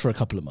bus for a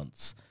couple of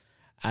months.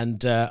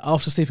 And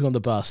after sleeping on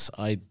the bus,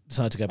 I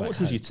decided to go back home.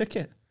 How much was your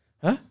ticket?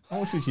 Huh? How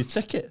much was your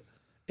ticket?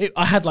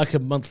 I had like a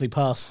monthly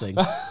pass thing.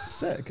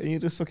 Sick. And you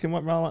just fucking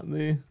went round like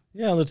the...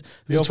 Yeah,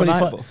 the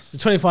overnight 25 bus? The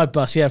 25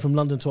 bus, yeah, from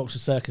London to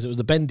Oxford Circus. It was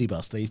the bendy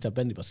bus. They used to have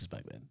bendy buses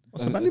back then.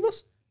 What's a bendy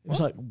bus? It was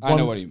like I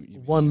know what you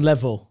mean. one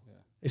level. Yeah.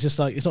 It's just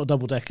like, it's not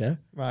double decker.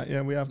 Right,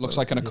 yeah, we have. Looks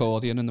like an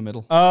accordion in the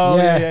middle. Oh,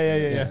 Yeah.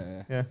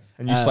 yeah.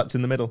 And you slept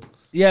in the middle.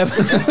 Yeah,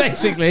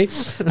 basically.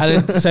 And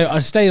then, so I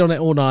stayed on it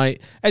all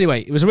night.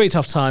 Anyway, it was a really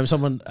tough time.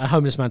 A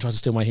homeless man tried to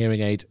steal my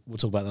hearing aid. We'll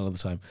talk about that another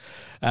time.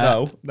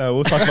 No,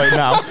 we'll talk about it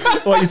now.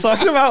 What are you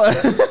talking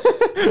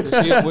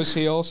about? Was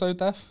he also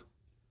deaf?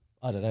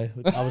 I don't know.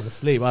 I was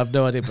asleep. I have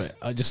no idea, but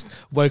I just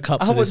woke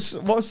up to this.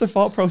 What's the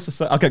thought process?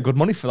 I'll get good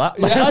money for that.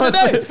 Yeah, I don't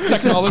know.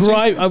 Technology.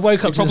 I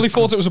woke up You to probably this,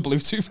 thought it was a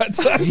Bluetooth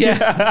headset.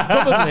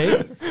 yeah,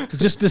 probably.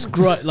 Just this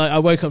I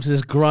woke up to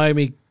this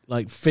grimy,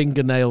 like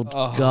fingernailed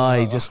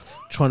guy just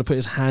trying to put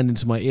his hand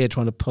into my ear,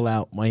 trying to pull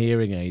out my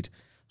hearing aid.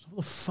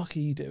 What the fuck are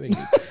you doing?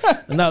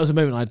 And that was the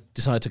moment I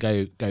decided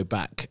to go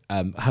back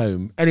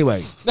home.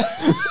 Anyway.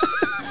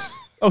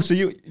 Oh, so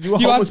you were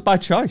homeless by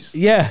choice?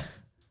 Yeah.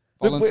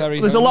 Voluntary.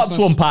 There's a lot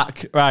to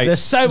unpack, right?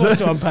 There's so much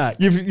to unpack.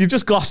 You've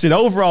just glossed it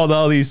over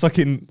all these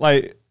fucking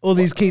like all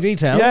these key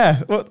details.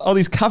 Yeah, all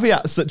these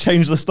caveats that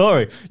change the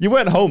story. You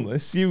weren't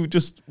homeless. You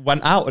just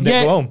went out and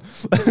didn't go home.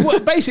 Well,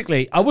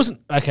 basically, I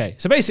wasn't okay.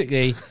 So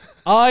basically,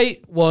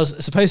 I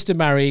was supposed to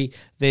marry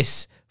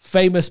this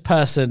famous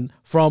person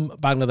from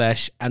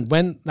Bangladesh, and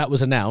when that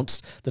was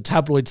announced, the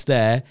tabloids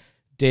there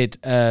did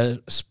a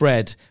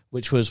spread,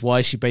 which was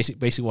why she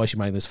basically why she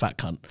married this fat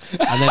cunt,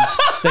 and then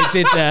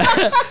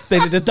they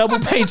did a double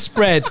page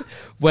spread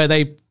where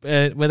they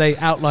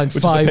outlined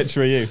Which 5 is a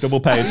picture of you, double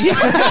page.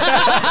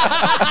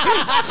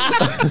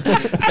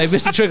 They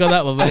missed a trick on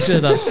that one, but they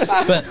should have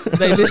done. But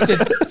they listed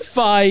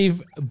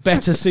 5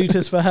 better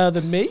suitors for her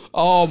than me.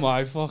 Oh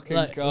my fucking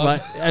God.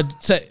 Right, and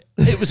so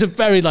it was a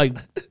very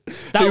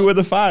Who were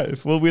the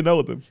 5? Will we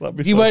know them?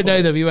 You won't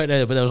know them.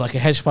 But there was like a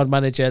hedge fund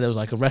manager. There was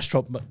like a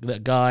restaurant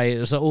guy.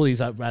 There was like all these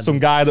like random. Some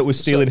guy that was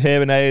stealing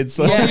hearing aids.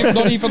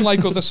 Not even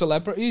like other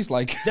celebrities.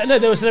 Like no,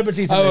 there were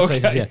celebrities. In those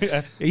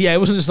places, yeah. It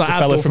wasn't just like the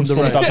fella from the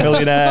road. Slumdog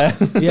Millionaire.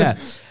 Yeah,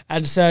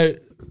 and so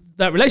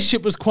that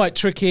relationship was quite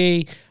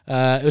tricky.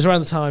 It was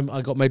around the time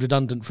I got made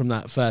redundant from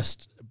that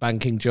first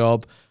banking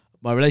job.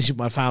 My relationship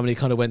with my family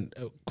kind of went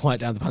quite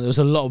down the pan. There was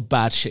a lot of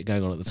bad shit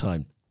going on at the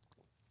time.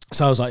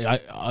 So I was like,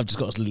 I've just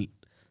got to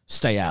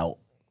stay out.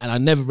 And I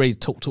never really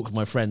talked to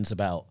my friends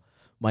about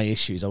my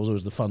issues. I was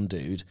always the fun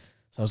dude.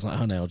 So I was like,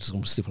 oh no, I'm just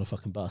going to sleep on a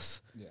fucking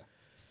bus. Yeah.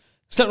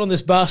 Slept on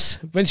this bus.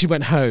 Eventually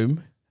went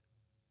home.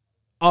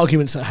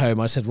 Arguments at home.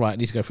 I said, right, I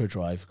need to go for a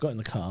drive. Got in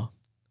the car.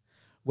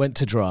 Went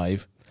to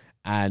drive.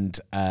 And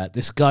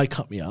this guy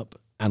cut me up.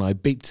 And I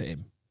beeped at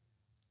him.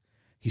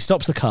 He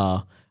stops the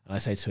car. And I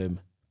say to him,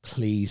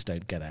 please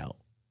don't get out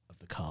of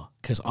the car.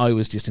 Because I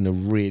was just in a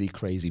really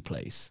crazy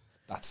place.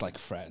 That's like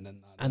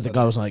threatening. And the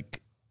guy was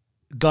like,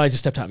 guy just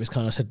stepped out of his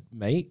car and I said,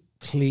 mate,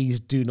 please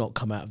do not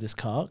come out of this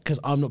car because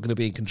I'm not going to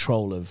be in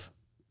control of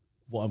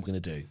what I'm going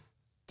to do.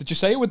 Did you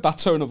say it with that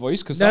tone of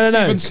voice? Because No, that's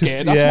no. even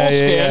scary. That's more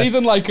scary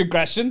than like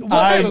aggression.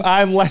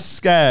 I'm less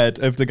scared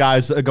of the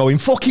guys that are going,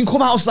 fucking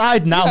come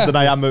outside now than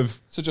I am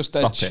of... So just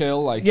dead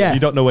chill. Like, yeah.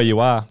 You don't know where you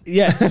are.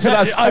 Yeah. So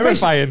that's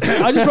terrifying.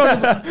 I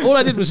just all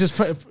I did was just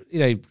put,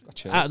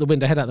 out the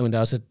window, head out the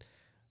window.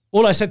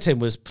 All I said to him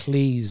was,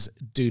 please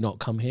do not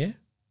come here.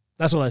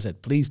 That's all I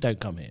said. Please don't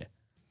come here.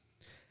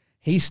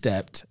 He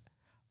stepped.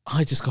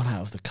 I just got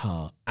out of the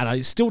car. And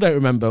I still don't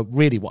remember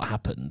really what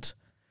happened.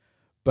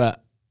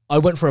 But I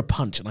went for a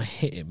punch and I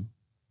hit him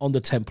on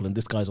the temple and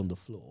this guy's on the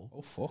floor.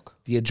 Oh, fuck.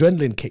 The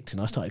adrenaline kicked in.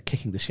 I started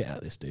kicking the shit out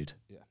of this dude.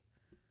 Yeah.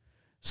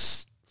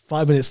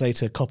 5 minutes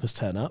later, coppers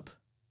turn up.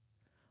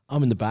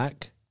 I'm in the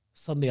back.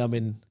 Suddenly I'm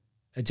in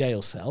a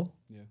jail cell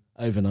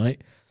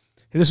overnight.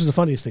 And this was the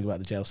funniest thing about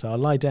the jail cell. I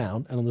lie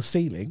down and on the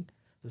ceiling,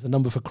 there's a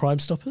number for Crime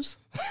Stoppers.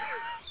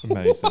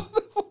 Amazing.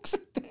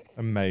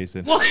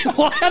 Amazing. Why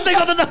have they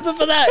got the number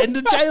for that in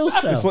the jail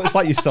cell? It's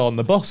like you're still on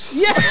the bus.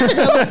 Yeah.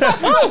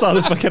 It's like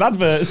the fucking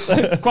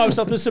adverts. Crime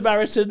Stoppers,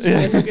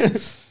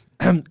 Samaritans.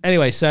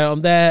 Anyway, so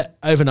I'm there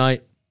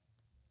overnight.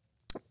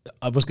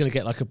 I was going to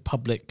get like a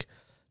public...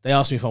 They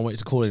asked me if I wanted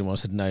to call anyone. I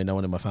said, no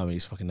one in my family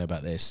is fucking know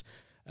about this.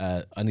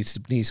 I need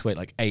to wait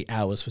like 8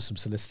 hours for some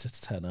solicitor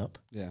to turn up.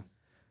 Yeah.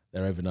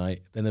 There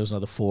overnight. Then there was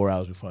another 4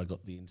 hours before I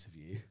got the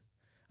interview.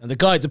 And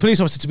the police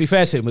officer, to be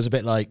fair to him, was a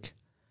bit like,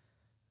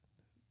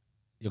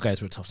 you're going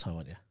through a tough time,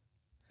 aren't you?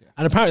 Yeah.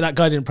 And apparently that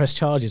guy didn't press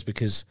charges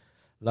because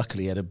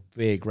luckily he had a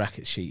big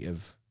racket sheet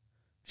of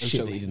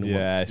shit that he didn't want.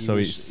 Yeah, so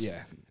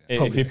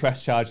if he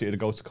pressed charges, it'd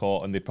go to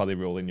court and they'd probably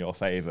rule in your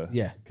favour.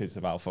 Yeah. Because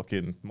of how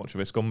fucking much of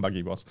a scumbag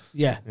he was.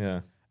 Yeah. Yeah.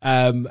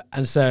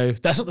 And so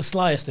that's not the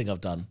slyest thing I've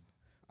done.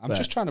 I'm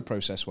just trying to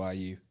process why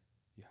you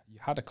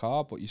had a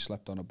car, but you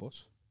slept on a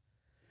bus.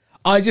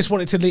 I just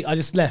wanted to leave. I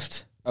just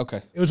left.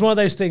 Okay. It was one of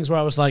those things where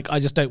I was like, I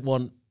just don't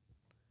want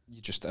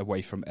You're just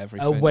away from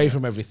everything. away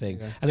from everything.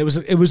 Yeah. And it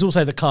was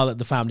also the car that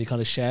the family kind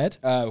of shared.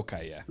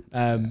 Okay,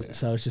 yeah.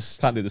 So I was just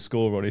Can't do the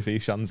school run if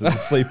Eshaan's and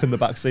sleep in the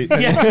back seat.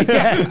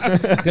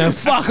 yeah. Go,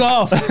 fuck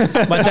off.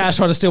 My dad's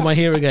trying to steal my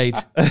hearing aid.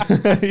 yeah.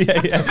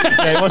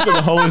 It wasn't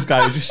the hose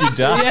guy, it was just your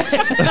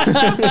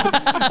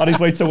dad. On his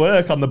way to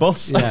work on the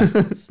bus.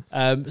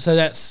 Yeah. So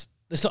that's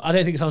not, I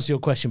don't think it's answered your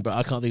question, but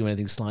I can't think of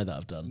anything sly that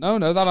I've done. No,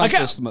 that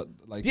answers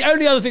like The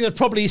only other thing that's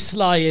probably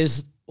sly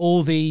is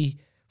all the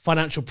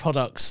financial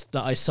products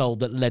that I sold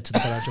that led to the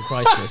financial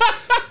crisis.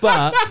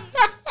 But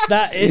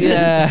that is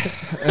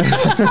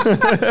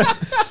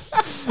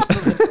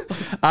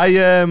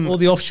all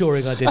the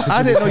offshoring I did.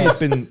 I didn't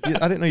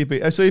know you'd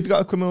been. So you've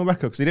got a criminal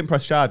record because you didn't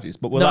press charges,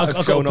 but will I that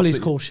have got shown a police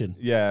up caution.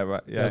 Yeah,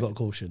 right. Yeah, I got a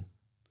caution.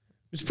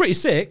 It's pretty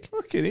sick.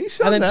 Fucking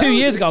Eshaan. And then 2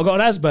 years ago, I got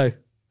an ASBO.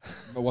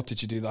 But what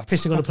did you do that?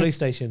 Pissing on a police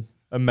station.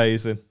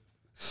 Amazing.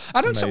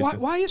 I don't say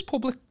why is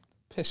public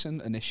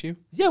pissing an issue?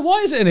 Yeah,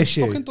 why is it an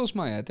issue? Fucking does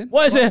my head in.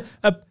 Why is it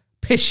a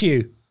piss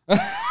you? It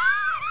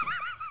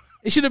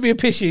shouldn't be a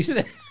piss you, should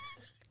it?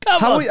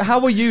 Come on. How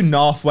are you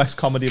Northwest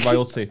comedy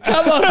royalty?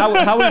 Come on.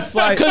 How is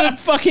like Couldn't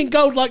fucking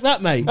gold like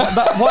that, mate.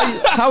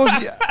 how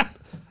have you?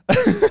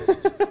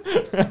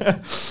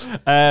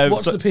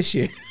 What's the piss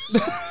you?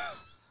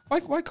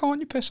 Why can't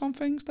you piss on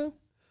things though?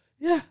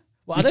 Yeah.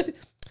 Well, I don't think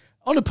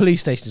on a police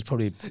station is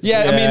probably.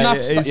 Yeah, I mean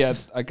that's it is. yeah,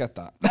 I get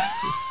that.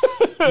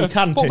 You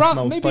can But piss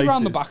most maybe places.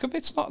 around the back of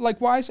it's not like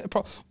why is it?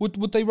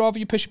 Would they rather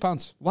you piss your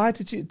pants? Why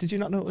did you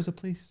not know it was a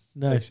police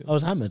station? I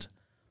was hammered.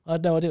 I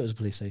had no idea it was a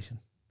police station.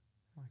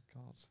 Oh my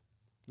God.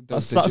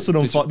 That's an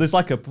unfortunate. There's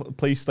like a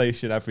police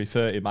station every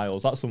 30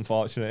 miles. That's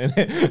unfortunate,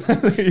 isn't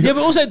it? Yeah,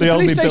 but also the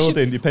only police station.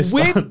 building you pissed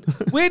on.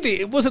 Weirdly,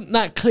 it wasn't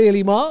that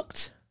clearly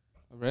marked.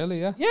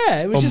 Really? Yeah.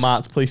 Yeah, it was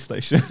Unmarked police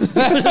station. just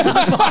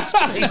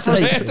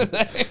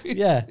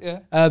yeah. Yeah,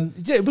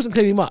 it wasn't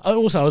clearly marked.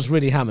 Also, I was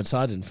really hammered, so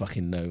I didn't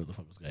fucking know what the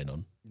fuck was going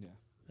on. Yeah.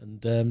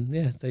 And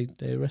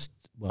they arrested.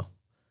 Well,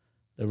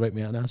 they wrote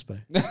me out an ASBO.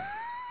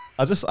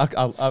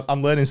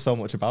 I'm learning so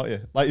much about you.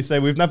 Like you say,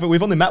 we've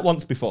only met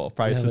once before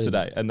prior to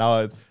today, and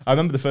now I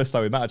remember the first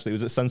time we met. Actually, it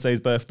was at Sensei's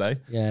birthday.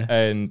 Yeah.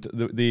 And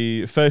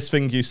the first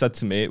thing you said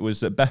to me was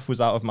that Beth was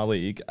out of my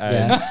league.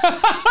 And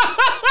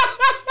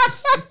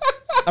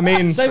I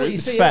mean,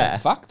 it's fair.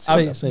 Facts.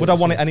 Would I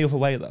want it any other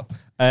way though?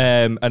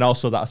 And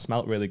also that I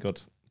smelt really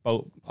good.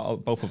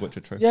 Both of which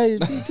are true. Yeah, you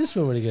do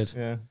smell really good.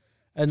 Yeah.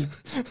 And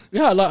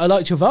yeah, I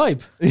liked your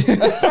vibe.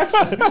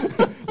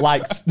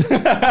 Liked.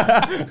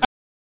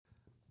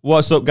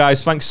 What's up,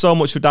 guys? Thanks so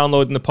much for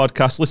downloading the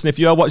podcast. Listen, if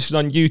you are watching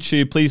on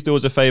YouTube, please do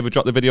us a favour,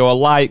 drop the video a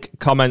like,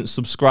 comment,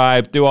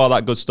 subscribe, do all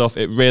that good stuff.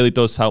 It really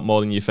does help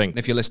more than you think. And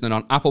if you're listening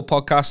on Apple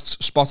Podcasts,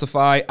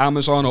 Spotify,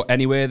 Amazon, or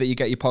anywhere that you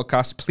get your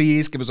podcasts,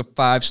 please give us a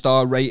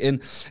 5-star rating.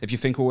 If you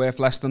think we're worth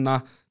less than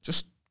that,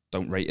 just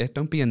don't rate it.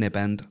 Don't be a nib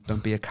end.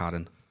 Don't be a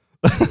Karen.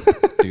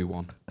 Do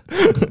one.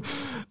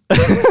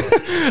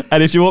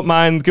 And if you wouldn't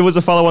mind, give us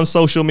a follow on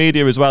social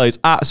media as well. It's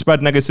at Spread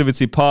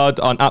Negativity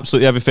Pod on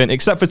absolutely everything,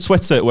 except for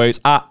Twitter, where it's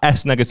at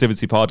S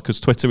Negativity Pod, because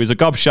Twitter is a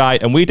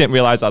gobshite, and we didn't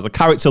realise that has a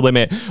character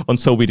limit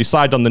until we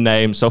decided on the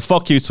name. So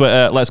fuck you,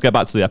 Twitter. Let's get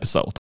back to the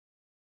episode.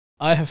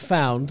 I have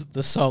found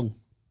the song.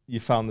 You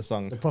found the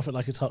song. The Prophet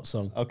Like It's Hot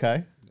song. Okay.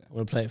 I'm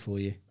going to play it for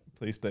you.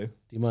 Please do. Do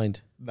you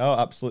mind? No,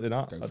 absolutely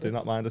not. I do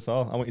not mind at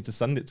all. I want you to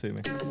send it to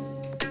me.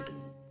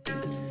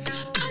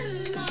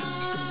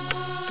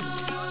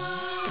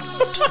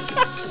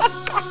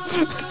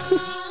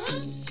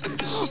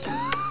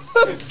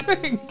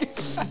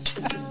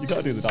 You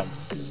gotta do the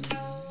dance.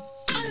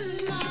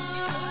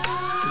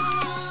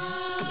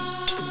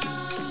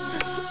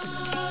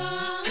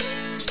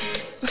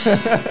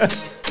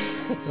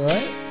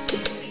 Alright?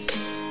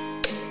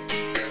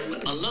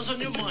 Allah's on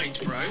your mind,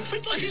 bro.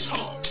 Profit like it's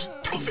hot.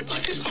 Profit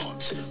like it's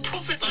hot.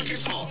 Profit like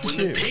it's hot. When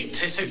the pig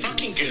tastes so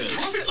fucking good.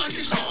 Profit like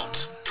it's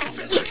hot.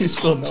 Profit like it's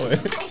still hot. know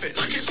it. Profit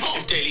like it's hot.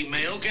 If Daily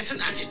Mail gets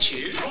an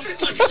attitude.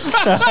 Profit like it's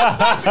hot.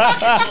 Profit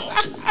like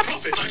it's hot.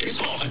 Profit like it's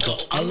hot. I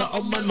got Allah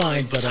on my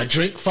mind, but I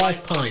drink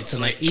 5 pints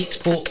and I eat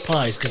pork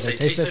pies because they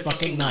taste so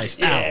fucking nice.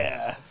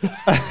 Yeah.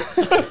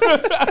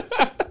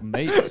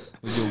 Mate.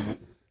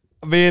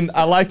 I mean,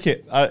 I like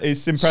it.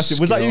 It's impressive.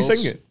 Was that you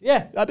Skills. singing?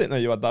 Yeah. I didn't know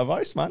you had that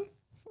voice, man.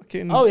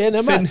 Fucking Oh, yeah,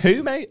 no, Finn man.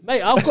 who, mate?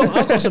 Mate, I've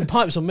got some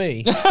pipes on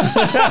me.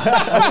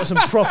 I've got some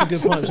proper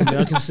good pipes on me.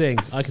 I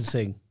can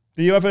sing.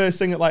 Do you ever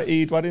sing at like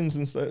Eid weddings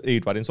and stuff?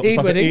 Eid weddings.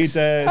 Eid weddings.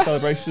 Eid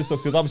celebrations and stuff.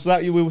 Because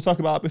obviously we were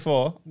talking about that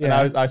before.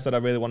 Yeah. And I said I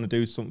really want to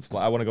do something.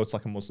 Like, I want to go to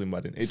like a Muslim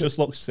wedding. It just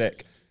looks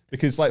sick.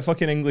 Because like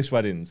fucking English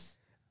weddings.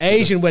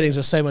 Asian weddings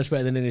are so much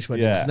better than English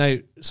weddings. Yeah. No,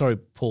 sorry,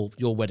 Paul,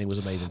 your wedding was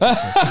amazing.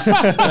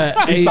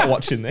 He's not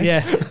watching this.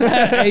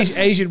 Yeah,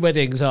 Asian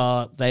weddings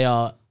are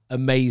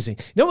amazing.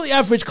 You know what the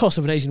average cost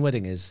of an Asian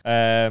wedding is?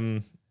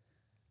 30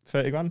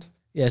 grand.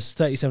 Yes,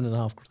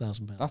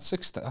 £37,500.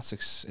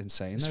 That's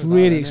insane. It's though,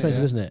 really that, expensive,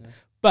 yeah. isn't it?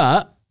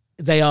 But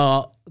they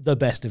are the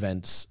best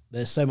events.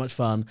 They're so much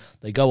fun.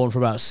 They go on for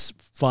about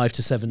 5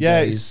 to 7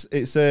 Yeah, days.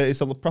 it's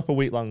a proper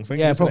week-long thing.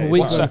 Yeah, isn't proper it?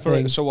 week-long It's like-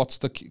 thing. So what's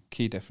the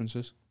key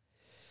differences?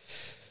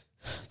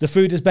 The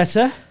food is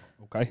better.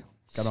 Okay,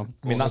 get on.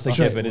 I mean, that's a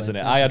Straight given, away. isn't it?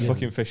 That's I a had given.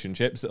 fucking fish and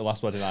chips at the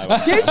last wedding I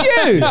went. Did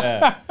you?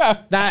 Yeah.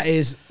 That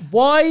is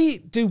why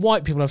do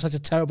white people have such a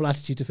terrible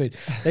attitude to food?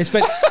 They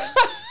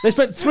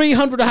spent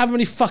 300 or however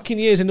many fucking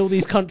years in all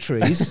these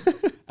countries,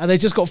 and they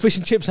just got fish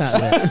and chips out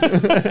of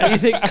it. And you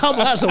think, come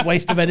on, that's a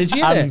waste of energy,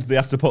 isn't And it? they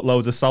have to put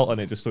loads of salt on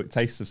it just so it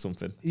tastes of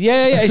something.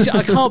 Yeah.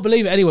 I can't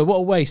believe it. Anyway, what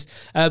a waste.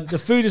 The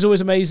food is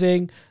always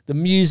amazing. The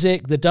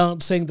music, the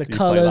dancing, the Do you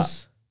play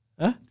colours.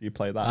 Do you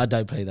play that? I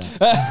don't play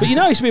that. But you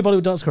know, I used to be a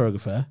Bollywood dance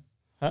choreographer.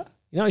 Huh?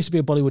 You know, I used to be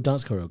a Bollywood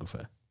dance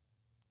choreographer. Are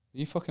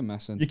you fucking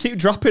messing? You keep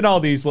dropping all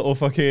these little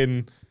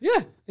fucking... Yeah.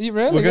 Are you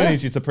really? We're going to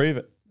need you to prove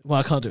it. Well,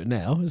 I can't do it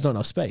now. There's not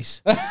enough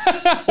space.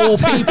 Or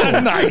people.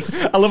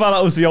 Nice. I love how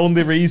that was the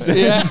only reason.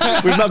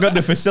 Yeah. We've not got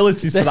the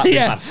facilities for that. big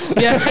Yeah.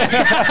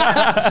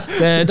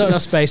 man. Not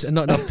enough space and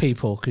not enough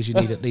people because you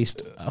need at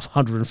least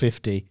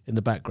 150 in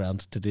the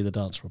background to do the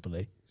dance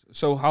properly.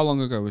 So how long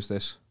ago was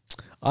this?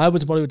 I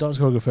was a Bollywood dance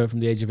choreographer from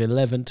the age of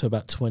 11 to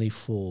about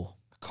 24.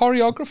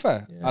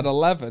 Choreographer at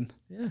 11.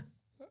 Yeah.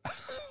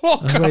 Oh,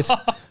 I'm very,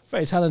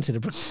 very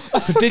talented.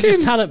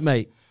 Prodigious talent,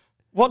 mate.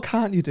 What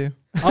can't you do?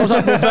 I was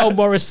like Ravel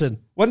Morrison.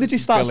 When did you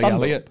start Billy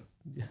stand-up? Elliot.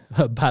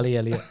 Bally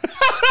Elliot.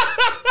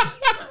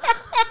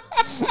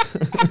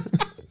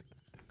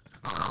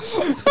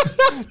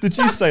 Did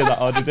you say that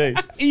or did he?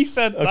 He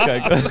said Okay,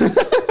 good.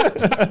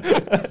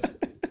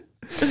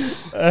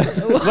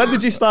 When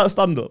did you start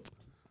stand-up?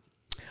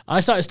 I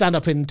started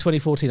stand-up in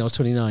 2014. I was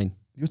 29.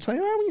 You were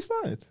 29 when you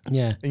started?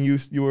 Yeah. And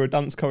you were a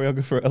dance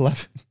choreographer at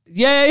 11.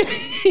 Yeah.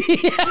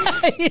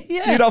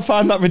 Do you not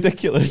find that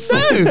ridiculous?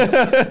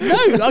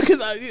 No,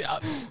 because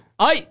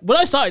when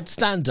I started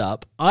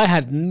stand-up, I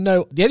had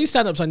the only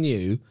stand-ups I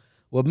knew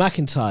were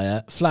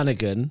McIntyre,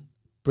 Flanagan,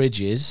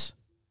 Bridges,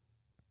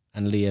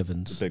 and Lee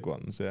Evans. The big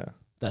ones, yeah.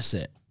 That's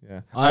it.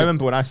 Yeah. I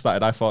remember when I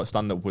started, I thought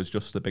stand-up was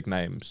just the big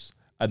names.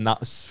 And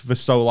that's for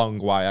so long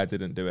why I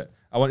didn't do it.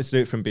 I wanted to do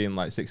it from being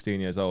like 16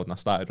 years old, and I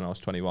started when I was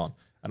 21.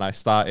 And I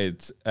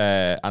started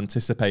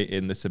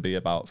anticipating there to be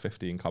about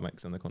 15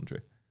 comics in the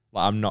country.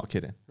 Like, I'm not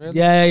kidding. Really?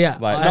 Yeah.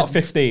 Like, not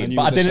 15, and you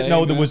but were I the didn't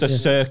know same, there was a yeah.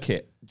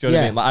 circuit. Do you know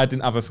what I Yeah. mean?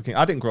 Like,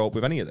 I didn't grow up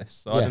with any of this.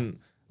 So Yeah.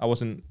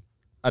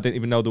 I didn't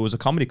even know there was a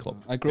comedy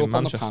club. I grew in up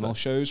on the Manchester. panel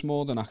shows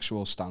more than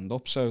actual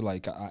stand-up, so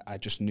like I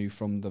just knew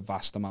from the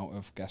vast amount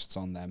of guests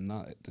on them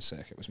that the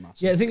circuit was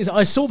massive. Yeah, the thing is,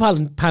 I saw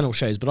panel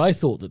shows, but I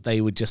thought that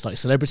they were just like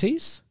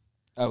celebrities.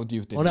 Oh,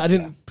 you did. I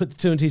didn't put the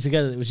two and two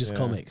together. It was just Yeah.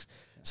 comics.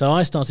 So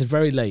I started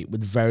very late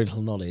with very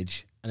little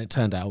knowledge, and it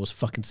turned out I was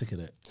fucking sick of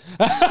it.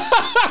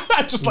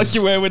 just like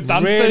you were with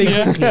dancing. Really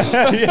yeah.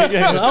 quickly.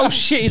 yeah. I'm like, oh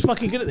shit, he's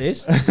fucking good at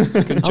this.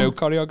 Good joke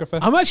choreographer.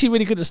 I'm actually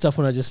really good at stuff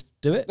when I just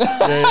do it.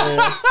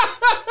 Yeah.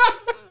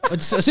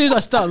 As soon as I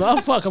start, I'm like,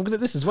 oh fuck, I'm good at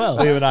this as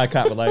well. You and I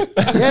can't relate.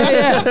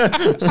 Yeah.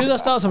 As soon as I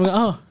start something, I'm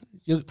like, oh,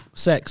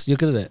 you're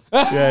good at it.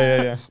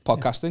 Yeah.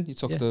 Podcasting. You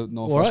took Yeah. the All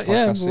Northwest right, yeah,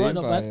 podcast all right, scene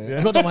not by, bad.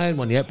 I've not done my own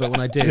one yet, but when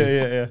I do,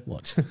 Yeah.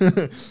 watch.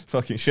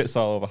 Fucking shit's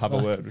all over. Have a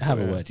word.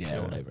 Have a word, yeah,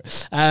 all over it.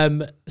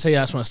 So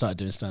yeah, that's when I started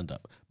doing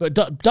stand-up. But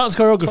dance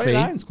choreography,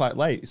 29's quite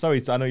late.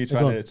 Sorry, I know you're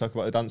trying to talk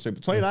about the dance room,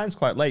 but 29's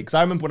quite late. Because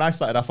I remember when I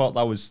started, I thought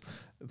that was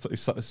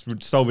it's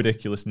so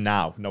ridiculous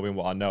now, knowing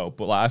what I know.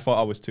 But like, I thought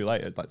I was too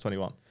late at like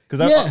 21.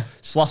 Because Yeah.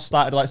 Sloss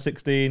started at like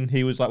 16.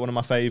 He was like one of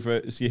my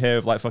favourites. You hear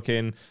of like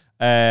fucking...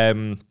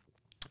 he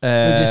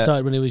just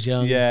started when he was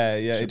young. Yeah.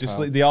 It just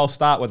they all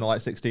start when they're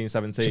like 16,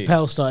 17.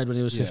 Chappelle started when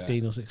he was Yeah.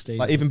 15 or 16.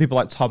 Like even people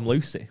like Tom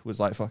Lucy was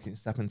like fucking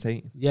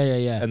 17.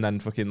 Yeah. And then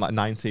fucking like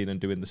 19 and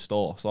doing the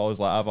store. So I was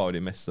like, I've already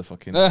missed the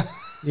fucking...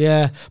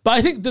 Yeah. But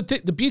I think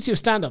the beauty of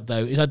stand-up,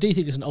 though, is I do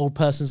think it's an old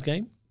person's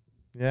game.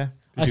 Yeah.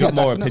 I You've got think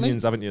more definitely.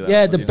 opinions, haven't you?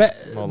 Yeah, Then? the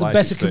More better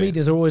life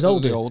comedians experience. are always the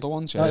older. older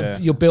ones. Yeah.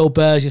 Like your Bill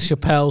Burrs, your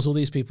Chappelles, all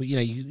these people,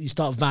 you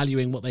start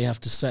valuing what they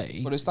have to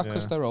say. But is that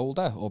because they're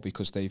older or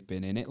because they've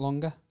been in it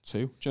longer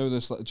too? Joe,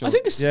 there's like, Joe, I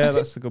think it's Yeah,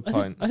 that's a good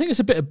point. I think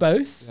it's a bit of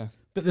both. Yeah.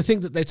 But the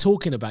thing that they're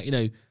talking about,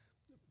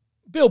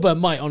 Bill Burr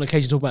might on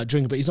occasion talk about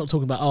drinking, but he's not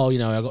talking about,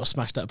 I got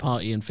smashed at a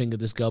party and fingered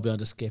this girl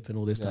behind a skip and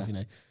all this stuff,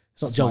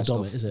 It's not That's Joel my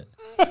Dommett, stuff. is it?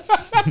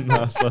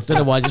 No, it's less- Don't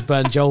know why I just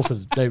burned Joel for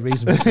no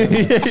reason.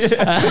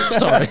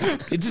 Sorry.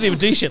 He didn't even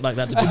do shit like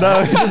that to me.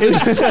 No,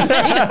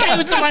 It came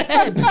into my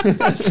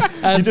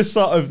head. you just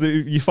thought of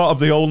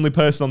the only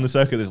person on the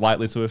circuit that's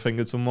likely to have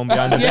fingered someone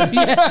behind him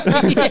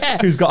Yeah.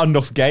 who's got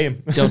enough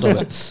game. Joel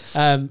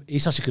Dommett.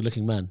 He's such a good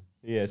looking man.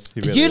 He is.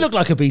 He really You is. look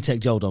like a BTEC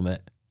Joel Dommett.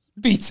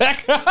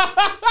 B-Tech.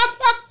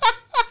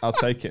 I'll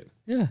take it.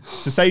 Yeah.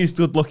 To say he's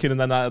good looking and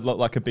then that look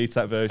like a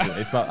B-Tech version,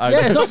 it's not.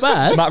 Yeah, it's not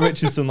bad. Matt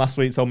Richardson last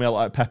week told me I look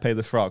like Pepe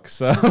the Frog.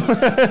 So,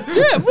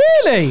 Yeah,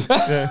 really?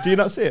 yeah. Do you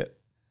not see it?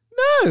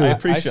 No. I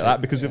appreciate see that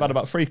it, because we've yeah. had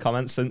about 3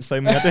 comments since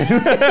saying we had it.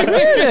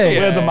 Really?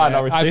 We're the I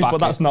minority, back but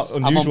that's it. not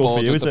I'm on unusual for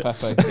board you, with is the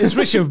it? Pepe. It's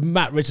rich of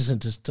Matt Richardson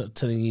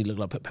telling you look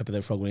like Pepper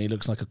the Frog when he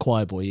looks like a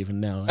choir boy even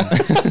now.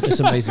 It's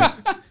amazing.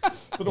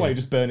 don't know why you're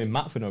just burning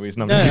Matt for no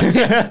reason.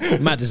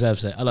 Matt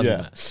deserves it. I love you,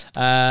 Matt.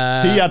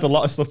 He had a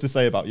lot of stuff to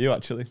say about you,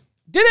 actually.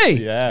 Did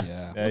he?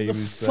 Yeah. What he the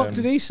was, fuck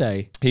did he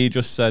say? He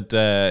just said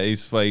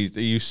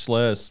he used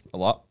slurs a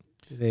lot.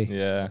 Did he?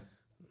 Yeah.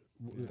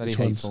 Very Which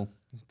ones? hateful.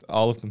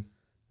 All of them.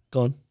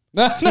 Go on.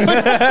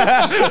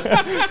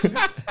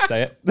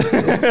 Say it.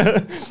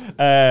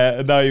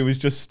 No, he was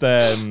just...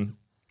 nothing.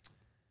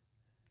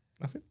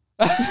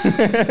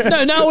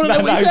 No, now I want to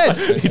know what he said.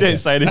 He didn't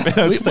say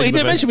anything. He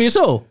didn't mention me at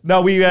all.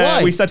 No, we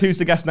Why? said who's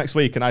the guest next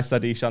week, and I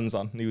said Eshaan's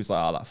on. And he was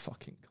like, "Oh, that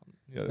fucking cunt."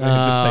 You know, just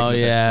Oh taking the piss,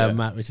 yeah,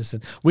 Matt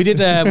Richardson. We did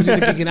a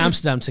gig in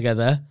Amsterdam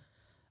together,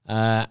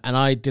 and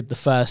I did the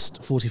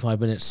first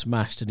 45 minutes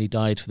smashed, and he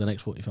died for the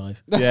next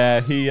 45.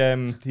 Yeah,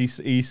 he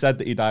said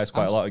that he dies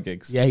quite a lot of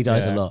gigs. Yeah, he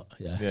dies a lot.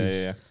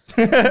 Yeah,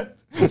 Yeah.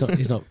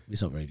 He's not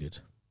very good.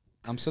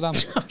 Amsterdam.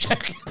 I'm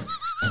joking.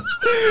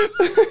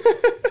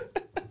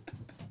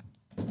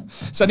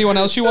 Is anyone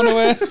else you want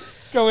to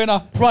go in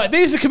on? Right,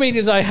 these are the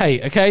comedians I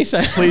hate. Okay,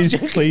 so Please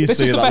This do is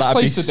the that. best That'd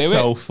place be to do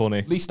so it.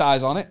 funny. Least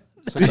eyes on it.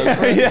 So go for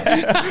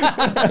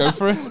it. Go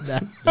for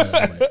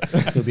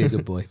it. he'll be a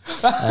good boy.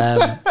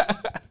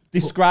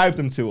 Describe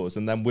them to us,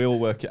 and then we'll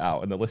work it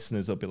out, and the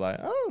listeners will be like,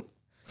 "Oh."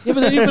 Yeah,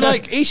 but then you'd be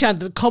like, Eshaan,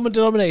 the common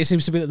denominator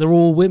seems to be that they're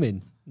all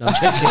women. No, I'm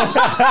joking.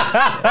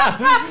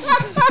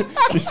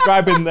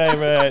 Describing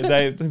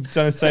their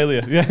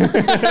genitalia. Yeah.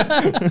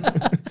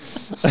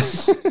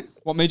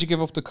 What made you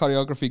give up the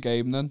choreography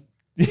game then?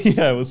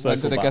 Yeah, we'll When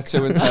circle did it back. get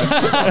too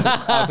intense?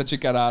 How did you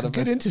get out of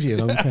Good it?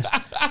 interview. I'm impressed.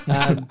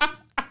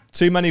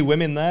 Too many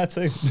women there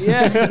too.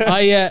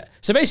 Yeah,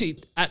 so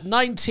basically, at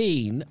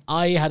 19,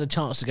 I had a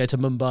chance to go to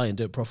Mumbai and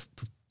do it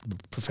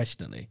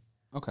professionally.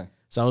 Okay.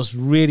 So I was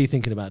really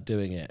thinking about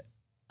doing it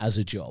as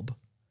a job.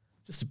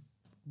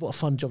 What a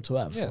fun job to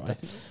have, Yeah, right?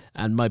 definitely.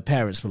 And my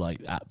parents were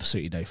like,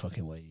 absolutely no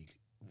fucking way.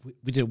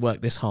 We didn't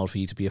work this hard for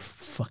you to be a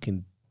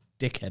fucking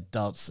dickhead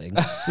dancing.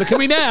 Look at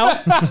me now.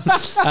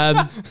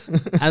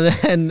 And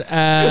then...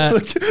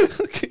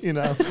 Look at you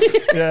now.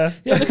 Yeah.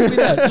 Yeah, look at me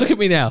now. Look at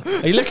me now.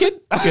 Are you looking?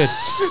 Good.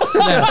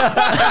 Now.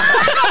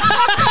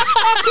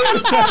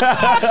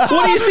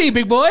 What do you see,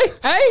 big boy?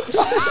 Hey?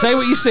 Say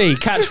what you see.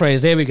 Catchphrase.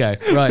 There we go.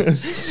 Right.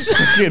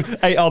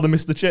 Ate all the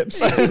Mr.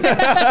 Chips.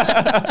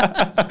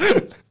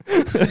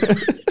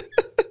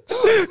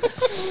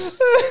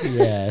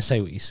 Yeah,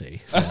 say what you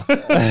see.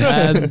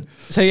 Yeah.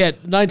 So yeah,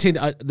 19.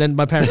 Then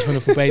my parents kind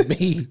of forbade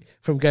me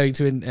from going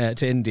to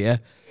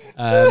India.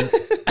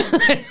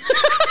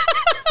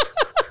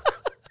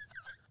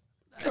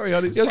 Carry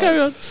on. It's You'll fine. carry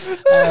on.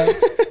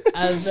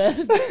 And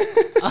then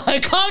I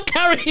can't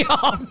carry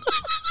on.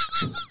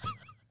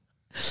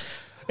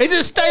 Is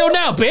it stale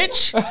now,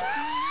 bitch?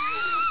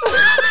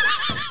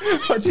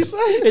 What'd you say?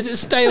 Is it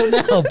stale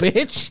now,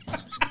 bitch?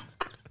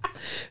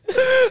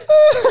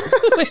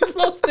 We've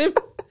lost him.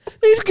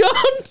 He's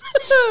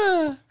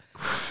gone.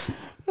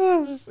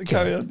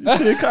 Carry on. You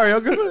see a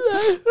choreographer?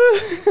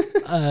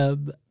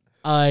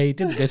 I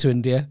didn't go to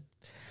India,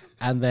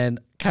 and then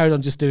carried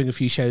on just doing a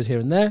few shows here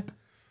and there.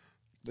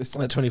 Is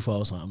At 24, I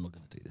was like, I'm not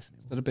going to do this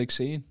anymore. that a big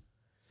scene?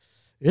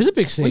 It is a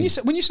big scene.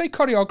 When you say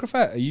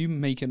choreographer, are you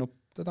making up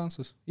the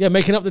dances? Yeah,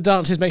 making up the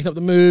dances, making up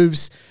the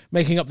moves,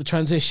 making up the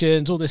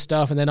transitions, all this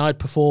stuff, and then I'd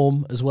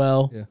perform as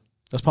well. Yeah.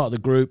 As part of the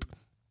group.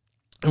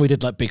 And we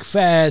did like big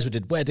fairs, we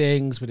did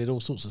weddings, we did all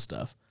sorts of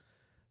stuff.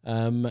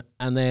 And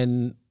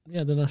then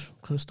I kind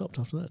of stopped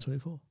after that,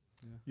 24.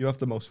 You have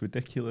the most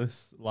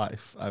ridiculous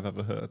life I've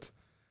ever heard.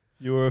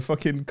 You were a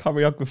fucking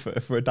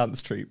choreographer for a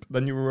dance troupe.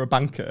 Then you were a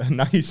banker, and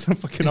now you're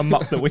fucking on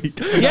Map the Week.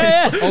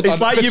 Yeah. Hold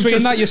It's on. like you've Between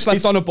just- that, you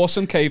slept on a bus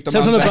and caved a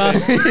Slept on a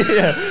man's head. bus.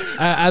 Yeah.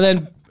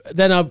 And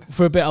then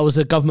for a bit, I was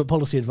a government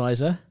policy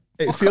advisor.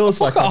 It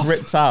feels like off. I've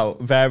ripped out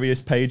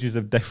various pages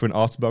of different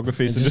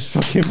autobiographies and just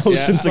fucking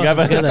pushed them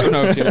together. I don't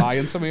know if you're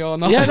lying to me or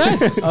not. Yeah, no.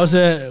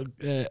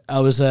 I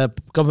was a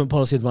government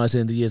policy advisor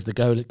in the years of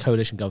the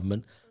coalition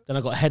government. Then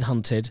I got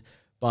headhunted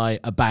by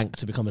a bank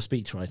to become a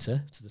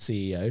speechwriter to the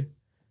CEO.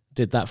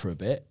 Did that for a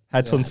bit.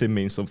 Headhunting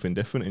means something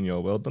different in your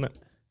world, doesn't it?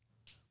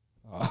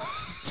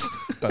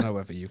 Don't know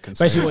whether you can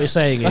say Basically, what you're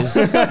saying is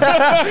I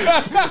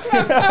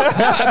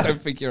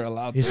don't think you're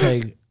allowed you're to.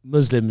 saying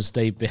Muslims,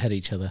 they behead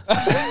each other.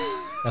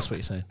 That's what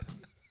you're saying.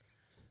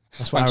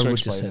 That's what Thanks for Aaron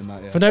would just say. explaining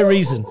that, yeah. For no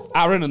reason.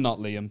 Aaron and not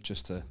Liam,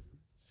 just to...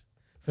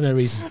 For no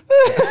reason.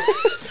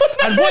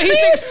 And what he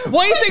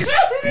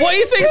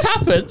thinks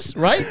happens,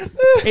 right,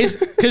 is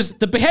because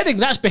the beheading,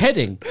 that's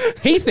beheading.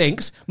 He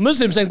thinks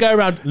Muslims then go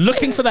around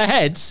looking for their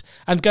heads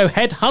and go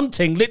head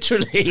hunting,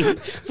 literally,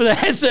 for the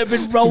heads that have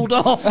been rolled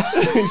off.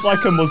 It's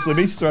like a Muslim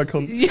Easter egg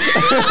hunt.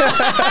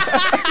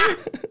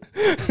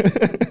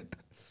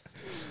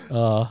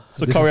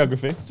 So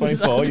choreography,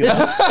 24.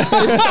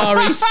 This is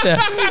our Easter.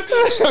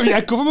 So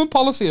yeah, government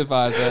policy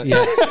advisor.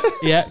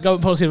 Yeah,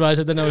 government policy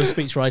advisor, then I was a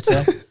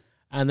speechwriter,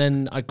 and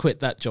then I quit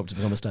that job to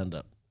become a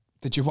stand-up.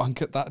 Did you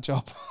wank at that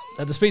job?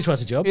 At the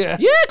speechwriter job? Yeah.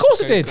 Yeah, of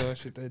course I did. Of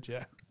course you did,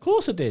 yeah. Of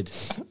course I did.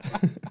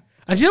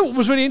 And you know what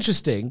was really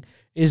interesting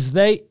is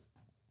they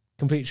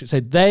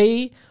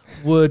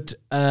would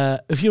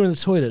if you were in the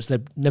toilets,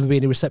 there'd never be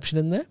any reception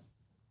in there.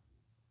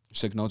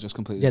 Signal just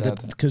completely dead.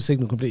 the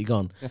signal completely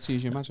gone. You have to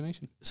use your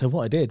imagination. So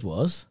what I did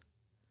was,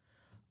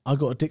 I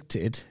got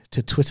addicted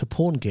to Twitter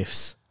porn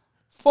gifs.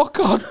 Fuck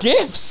our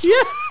gifs.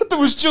 Yeah. There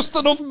was just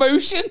enough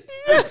motion.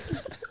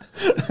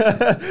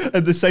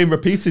 And the same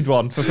repeated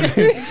one. For No.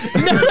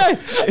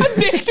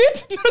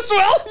 Addicted as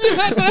well. You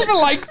never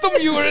liked them.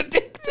 You were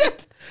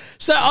addicted.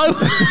 So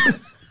I.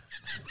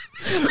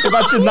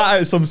 Imagine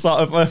that at some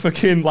sort of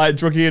fucking like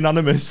druggy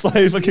anonymous,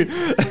 like fucking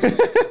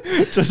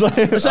just like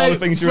all the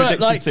things you're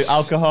addicted to: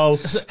 alcohol,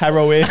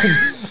 heroin.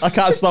 I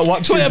can't stop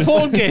watching Twitter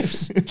porn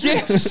gifs.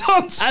 Gifs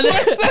on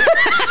Twitter.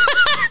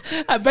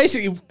 And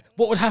basically,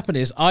 what would happen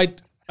is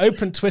I'd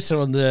open Twitter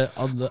on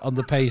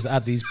the page that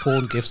had these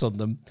porn gifs on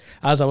them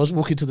as I was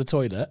walking to the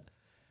toilet,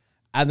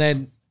 and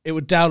then it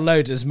would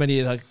download as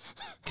many as I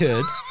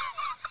could,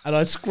 and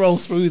I'd scroll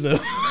through them.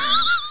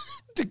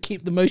 To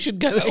keep the motion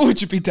going.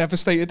 Would you be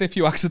devastated if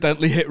you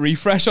accidentally hit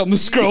refresh on the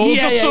scroll?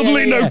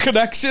 Suddenly no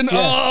connection. Yeah.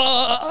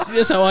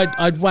 Oh. So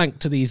I'd wank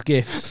to these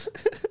gifs.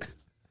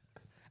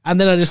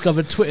 And then I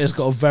discovered Twitter's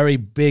got a very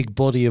big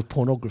body of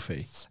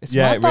pornography. It's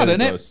mad, really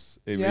isn't it? does.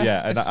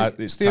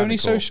 It's the only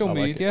cool. social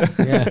media.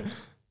 Yeah.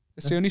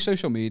 It's the only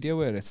social media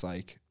where it's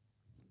like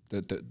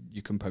that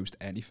you can post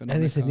anything.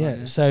 Anything, on it,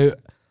 yeah. So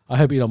I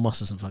hope Elon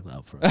Musk doesn't fuck that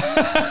up for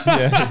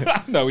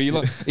us. No,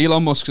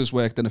 Elon Musk has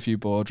worked in a few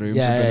boardrooms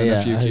and been in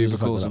a few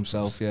cubicles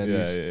himself.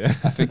 Yeah.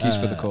 I think he's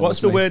for the cause.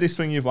 What's the weirdest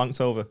thing you've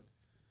wanked over?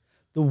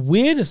 The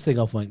weirdest thing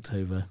I've wanked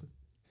over.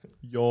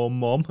 Your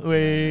mum.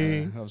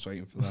 I was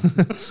waiting for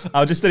that.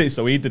 I just did it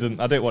so he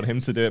didn't. I didn't want him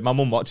to do it. My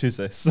mum watches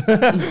this.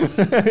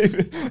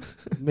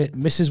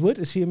 Mrs. Wood?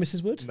 Is she a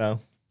Mrs. Wood? No.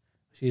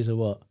 She is a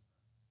what?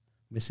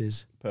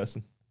 Mrs.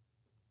 Person.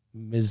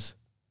 Ms.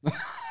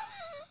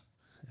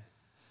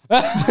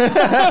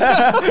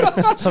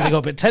 Something got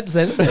a bit tense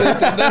then.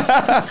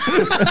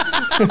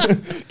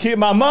 Keep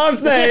my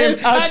mum's name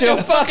out your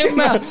fucking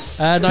mouth.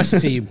 Nice to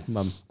see you,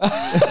 Mum.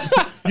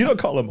 You don't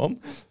call her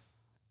mum.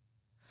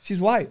 She's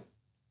white.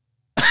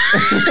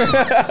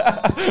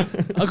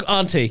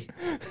 Auntie.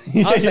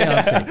 I'd say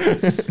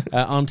Auntie.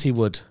 Auntie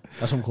Wood.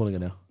 That's what I'm calling her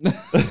now.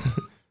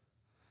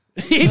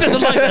 He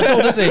doesn't like that at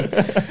all, does he?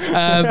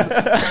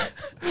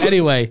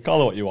 Anyway. Call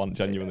her what you want,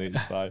 genuinely,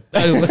 it's fine.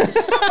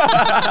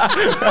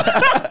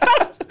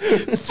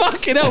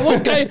 Fucking hell,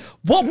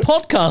 what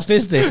podcast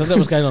is this? I don't know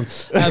what's going on.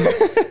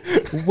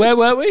 Where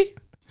were we?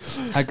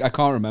 I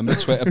can't remember.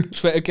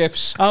 Twitter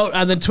gifs. Oh,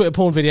 and then Twitter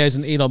porn videos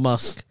and Elon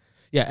Musk.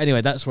 Yeah,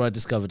 anyway, that's where I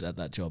discovered at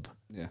that job.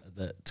 Yeah.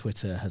 That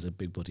Twitter has a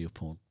big body of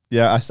porn.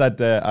 Yeah, I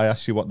said, I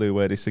asked you what the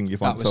weirdest thing you've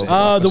wanked over.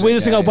 Oh, the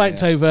weirdest thing I've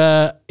wanked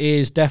over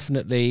is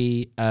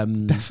definitely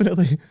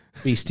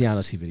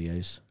bestiality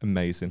videos.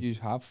 Amazing. You've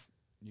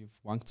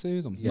wanked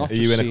to them. Yeah. Not Are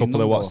just you in a seen couple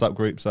them, of WhatsApp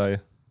groups, are you?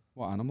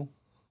 What animal?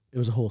 It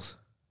was a horse.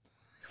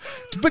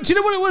 But do you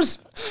know what it was?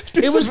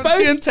 It was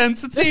both the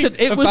intensity Listen,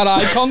 it of was that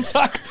eye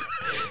contact.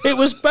 It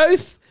was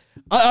both.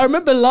 I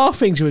remember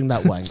laughing during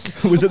that wank.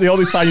 Was it the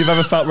only time you've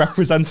ever felt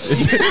represented?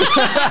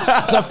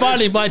 So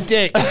finally, my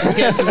dick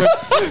gets to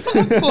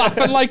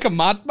Laughing like a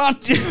madman.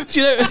 Do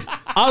you know?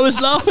 I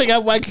was laughing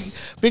at wanking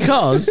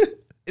because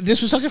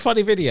this was such a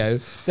funny video.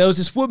 There was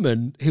this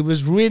woman who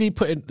was really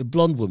the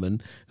blonde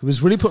woman who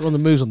was really putting on the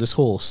moves on this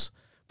horse,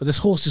 but this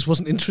horse just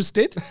wasn't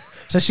interested.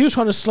 So she was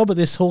trying to slobber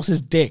this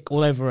horse's dick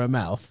all over her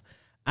mouth,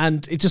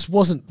 and it just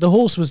wasn't.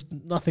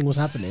 Nothing was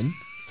happening.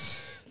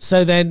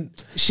 So then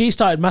she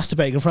started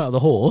masturbating in front of the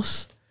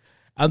horse,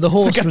 and the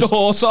horse to get the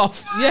horse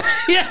off. Yeah.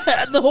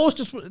 And the horse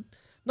just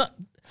not.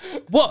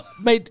 What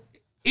made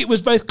it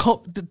was both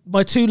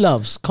my two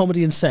loves,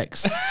 comedy and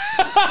sex.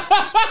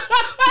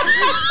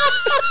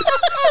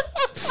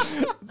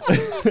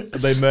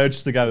 They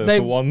merged together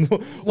for one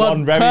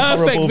very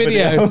perfect horrible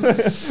video.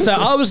 So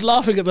I was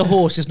laughing at the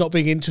horse just not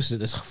being interested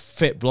in this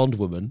fit blonde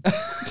woman,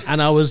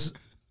 and I was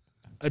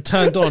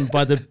turned on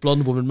by the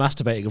blonde woman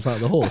masturbating in front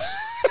of the horse.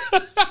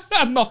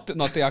 not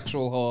the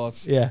actual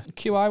horse. Yeah.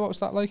 QI, what was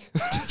that like?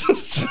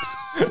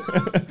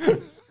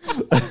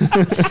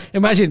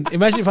 Imagine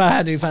if I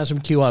had any fans from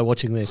QI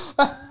watching this.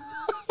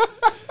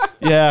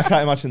 Yeah, I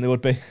can't imagine they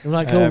would be. I'm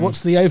like,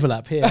 what's the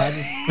overlap here?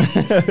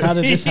 How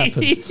did this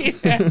happen?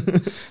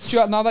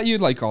 Yeah. Now that you're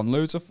like on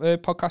loads of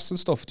podcasts and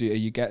stuff, are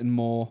you getting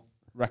more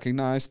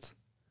recognised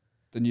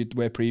than you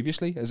were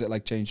previously? Has it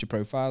like changed your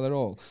profile at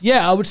all?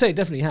 Yeah, I would say it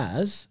definitely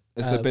has.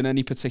 Has there been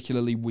any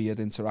particularly weird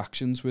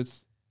interactions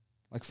with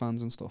like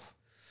fans and stuff?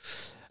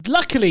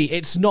 Luckily,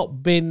 it's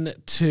not been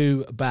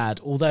too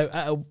bad.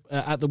 Although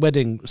at the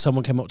wedding,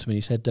 someone came up to me and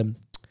he said,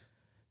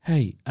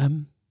 "Hey, has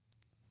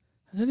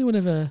anyone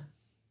ever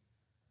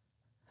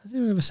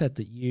said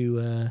that you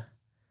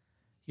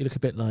look a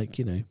bit like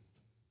you know?"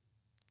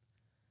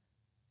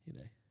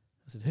 I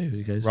said, "Who?"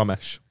 He goes,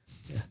 Ramesh.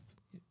 "Yeah,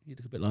 you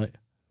look a bit like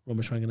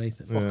Ramesh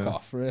Ranganathan." Fuck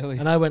off, really?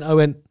 And I went,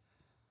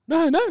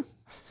 no.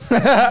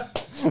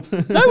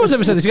 No one's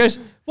ever said this. He goes,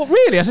 "What,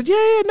 really?" I said,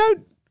 yeah, no.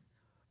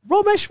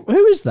 Ramesh,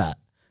 who is that?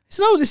 He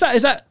said, "Oh, is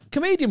that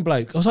comedian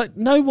bloke?" I was like,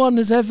 "No one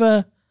has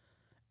ever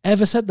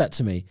said that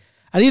to me."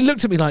 And he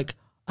looked at me like,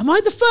 "Am I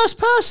the first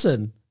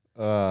person?"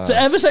 To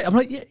ever say, I'm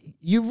like, yeah,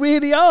 you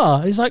really are.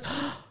 And he's like,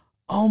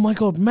 oh my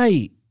God,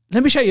 mate,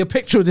 let me show you a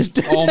picture of this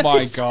dude. Oh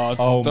my God.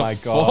 Oh my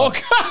God.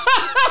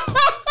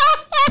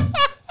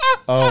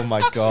 Oh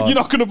my God. You're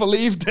not going to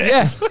believe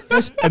this.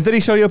 Yeah. And did he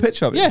show you a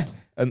picture of it? Yeah.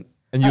 And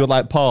you were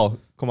like, Paul,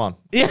 come on.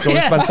 Yeah, Go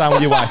and spend time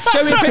with your wife.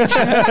 Show me a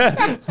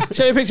picture.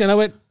 Show me a picture. And I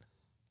went,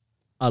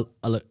 I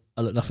look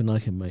nothing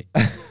like him, mate.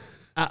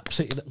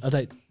 Absolutely. I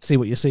don't see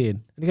what you're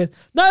seeing. And he goes,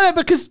 no,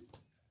 because...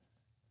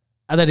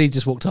 And then he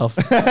just walked off.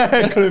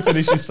 Couldn't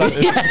finish his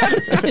sentence.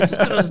 I just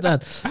couldn't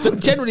understand. But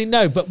generally,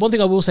 no. But one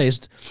thing I will say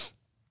is,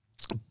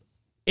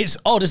 it's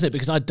odd, isn't it?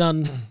 Because I'd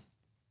done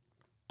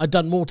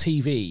more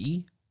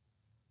TV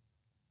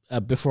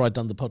before I'd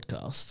done the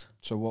podcast.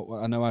 So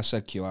what? I know I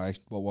said QI.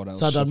 What else?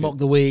 So I'd done have Mock you-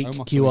 the Week,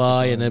 Mock the Week QI, as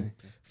well, and a yeah.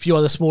 few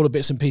other smaller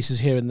bits and pieces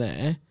here and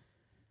there,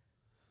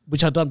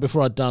 which I'd done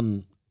before I'd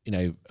done,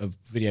 a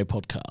video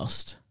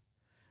podcast.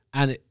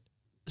 And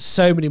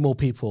so many more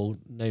people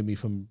know me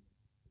from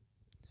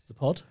the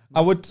pod.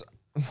 I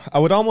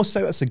would almost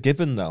say that's a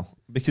given though,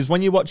 because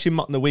when you're watching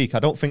Mock the Week, I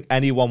don't think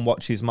anyone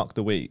watches Mock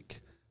the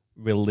Week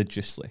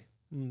religiously.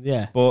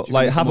 Yeah. But Do you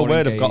like, think it's a have a more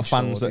word, I've got engaged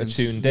fans that are audience?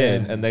 tuned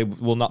in and they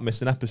will not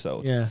miss an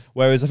episode. Yeah.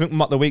 Whereas I think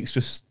Mock the Week's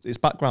just, it's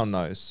background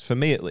noise for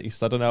me at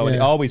least. I don't know, and it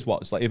Yeah. always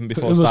was, like even It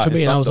before was for starting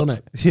me and I was on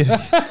stand-up. it. Yeah.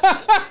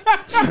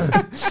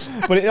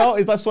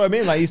 But that's what I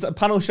mean. Like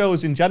panel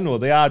shows in general,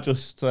 they are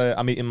just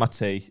I'm eating my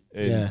tea.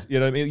 And, Yeah. You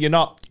know what I mean? You're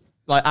not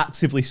like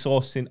actively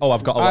sourcing. Oh,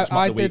 I've got to watch Mock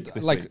I the Week did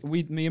this like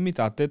week. me and my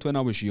dad did when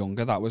I was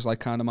younger. That was like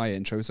kind of my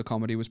intro to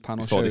comedy was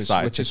panel Before they shows,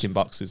 started which ticking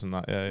boxes and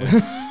that.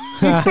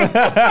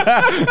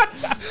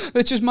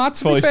 which is mad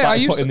to Before be they fair.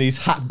 started putting these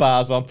hat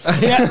bars on.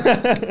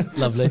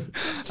 Lovely.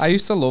 I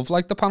used to love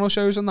like the panel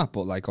shows and that,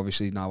 but like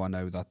obviously now I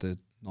know that they're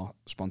not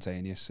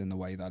spontaneous in the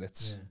way that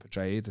it's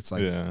portrayed. It's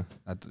like, Yeah.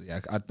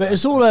 But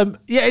it's all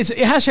it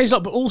has changed a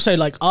lot. But also,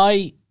 like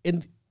I've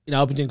been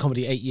doing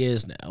comedy 8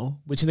 years now,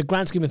 which in the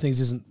grand scheme of things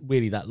isn't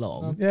really that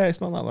long. Yeah, it's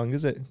not that long,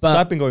 is it? But- 'Cause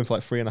I've been going for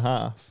like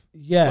 3.5.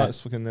 Yeah, So that's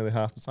fucking nearly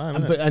half the time,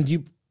 and, isn't it? and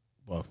you,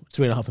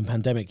 3.5 in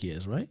pandemic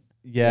years, right?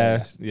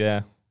 Yeah. So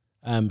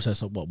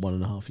it's like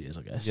 1.5 years,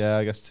 I guess. Yeah,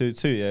 I guess 2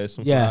 years,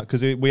 something Yeah. like that.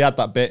 Because we had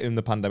that bit in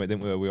the pandemic,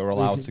 didn't we? Where we were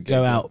allowed to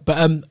go out. But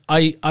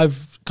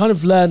I've kind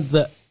of learned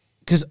that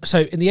so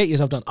in the 8 years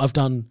I've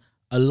done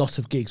a lot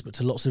of gigs, but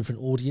to lots of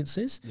different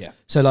audiences. Yeah.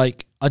 So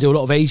like I do a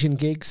lot of Asian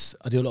gigs,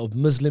 I do a lot of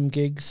Muslim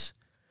gigs,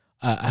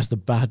 as the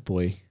bad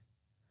boy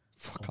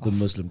of the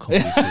Muslim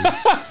comedy scene.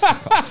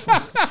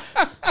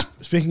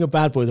 Speaking of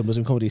bad boy of the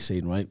Muslim comedy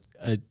scene, right?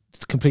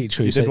 It's completely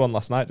true. You So did one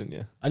last night, didn't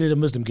you? I did a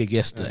Muslim gig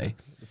yesterday.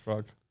 The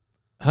Frog.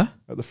 Huh?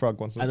 At the Frog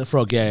once. At the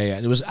Frog, yeah.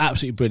 And it was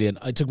absolutely brilliant.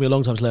 It took me a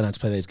long time to learn how to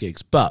play those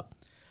gigs. But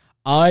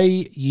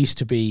I used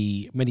to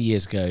be, many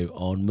years ago,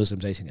 on Muslim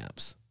dating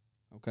apps.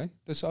 Okay.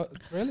 This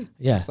really?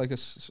 Yeah. It's like a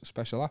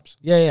special apps.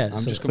 Yeah. I'm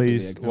So, just completely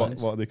Please,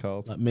 ignorant. what are they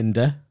called? like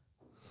Minder.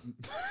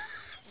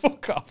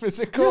 Fuck off. Is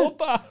it called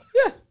that?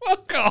 Yeah.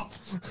 Fuck off.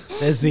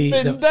 There's the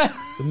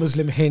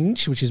Muslim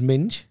Hinge, which is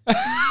Minge. No,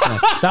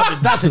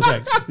 that's a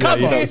joke. Yeah,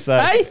 you don't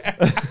say. Hey?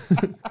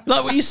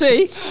 Like what you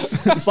see?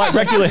 It's like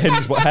regular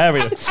Hinge, but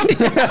hairier.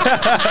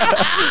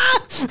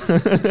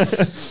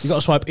 You got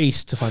to swipe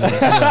east to find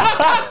out.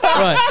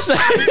 Right. So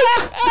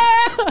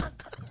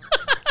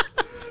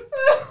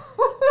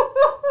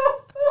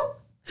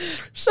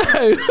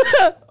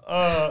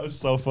Oh, it's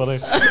so funny.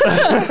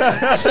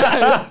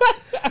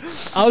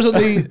 I was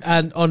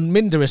on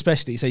Minder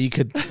especially, so you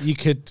could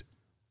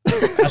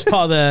as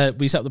part of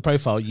we set up the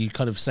profile, you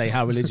kind of say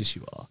how religious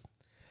you are.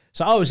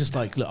 So I was just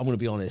like, look, I'm going to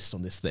be honest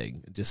on this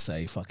thing and just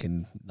say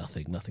fucking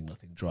nothing,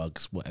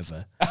 drugs,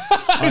 whatever.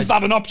 Is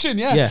that an option?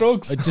 Yeah,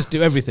 drugs. I just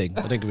do everything.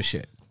 I don't give a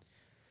shit.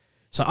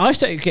 So I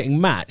started getting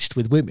matched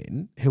with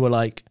women who were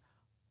like,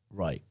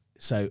 right,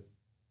 so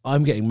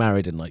I'm getting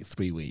married in like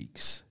 3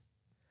 weeks,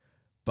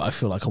 but I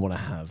feel like I want to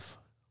have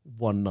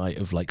one night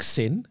of like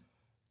sin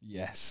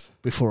Yes.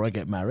 before I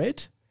get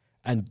married.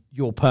 And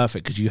you're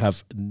perfect because you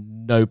have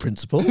no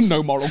principles.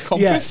 No moral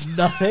compass. Yes,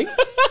 nothing.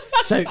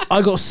 So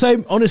I got so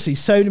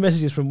many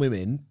messages from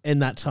women in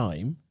that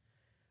time,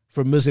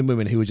 from Muslim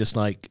women who were just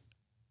like,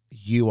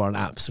 you are an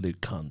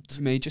absolute cunt.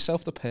 You made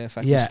yourself the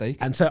perfect Yeah. mistake.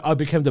 And so I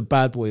became the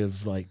bad boy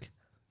of like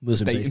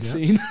Muslim Dating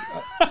dating scene.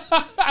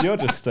 You're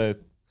just a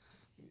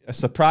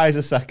surprise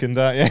a second,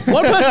 aren't you?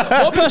 One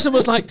person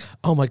was like,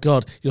 "Oh my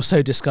god, you're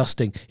so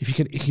disgusting. If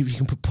you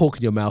can put pork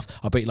in your mouth,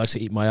 I bet you like to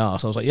eat my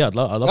ass." I was like, "Yeah, I'd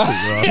love to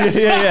eat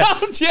your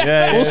ass."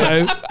 yeah.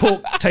 Also,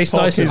 pork tastes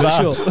Pork nicer is for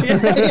ass. sure.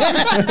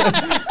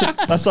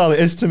 That's all it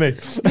is to me.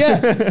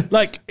 Yeah,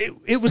 like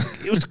it was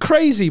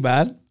crazy,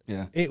 man.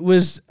 Yeah. It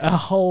was a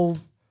whole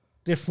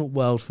different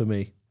world for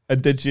me.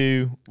 And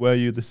were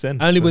you the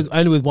sin? Only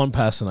with one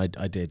person I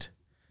did,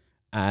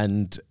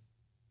 and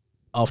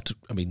after,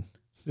 I mean,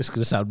 this is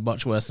going to sound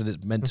much worse than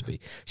it's meant to be.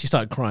 She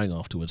started crying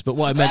afterwards, but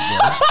what I meant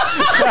was,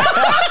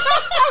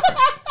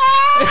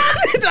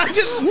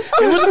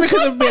 it wasn't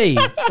because of me,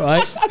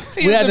 right?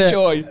 Tears of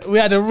joy. We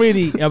had a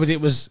really, I mean, it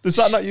was. Does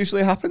that not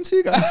usually happen to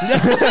you guys?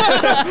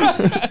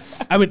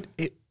 I mean,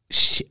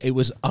 it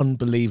was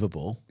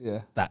unbelievable.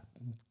 Yeah. That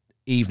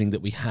evening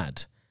that we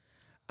had.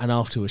 And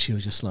afterwards, she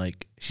was just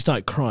like, she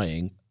started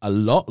crying a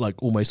lot,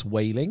 like almost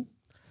wailing.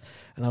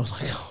 And I was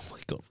like, oh my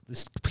God,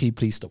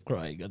 please stop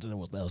crying. I don't know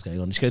what the hell's going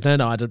on. And she goes,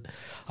 no, I don't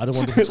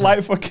want to.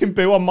 Like fucking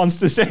Boo on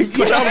Monsters Inc.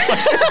 When all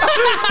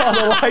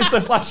the lights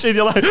are flashing,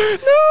 you're like,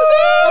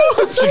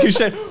 no! She can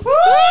shake.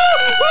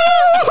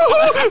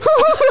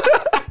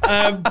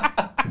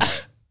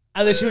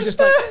 And then she was just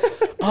like,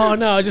 oh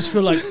no, I just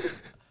feel like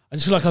I've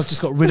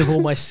just got rid of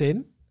all my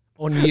sin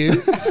on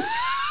you.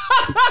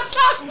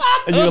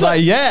 And you were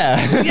like,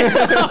 yeah.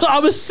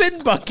 I'm a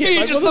sin bucket.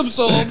 You just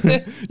absorbed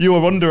it. You were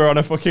under her on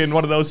a fucking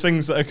one of those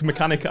things that a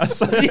mechanic has.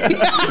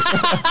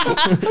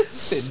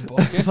 Sin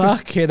bucket.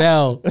 Fucking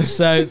hell.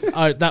 So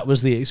that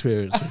was the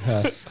experience with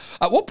her.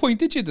 At what point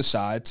did you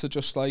decide to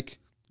just like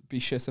be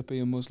shit at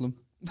being Muslim?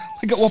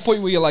 Like at what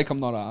point were you like, I'm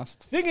not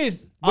asked? Thing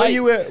is, were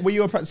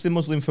you a practicing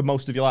Muslim for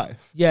most of your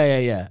life?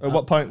 Yeah. At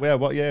what point? Yeah,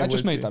 what year? I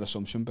just made you? that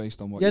assumption based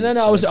on what. Yeah,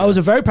 no. I was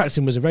a very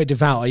practicing, was a very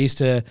devout. I used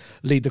to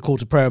lead the call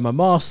to prayer in my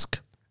mosque.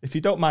 If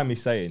you don't mind me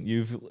saying,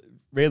 you've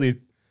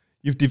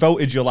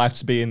devoted your life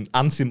to being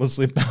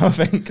anti-Muslim now, I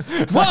think.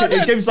 Well,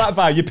 it gives that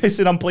vibe. You're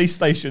pissing on police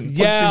stations.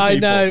 Yeah, I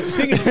punching people. know.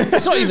 Thing is,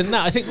 it's not even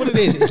that. I think what it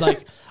is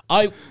like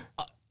I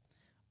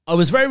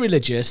was very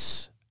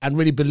religious and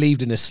really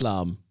believed in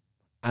Islam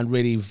and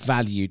really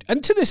valued.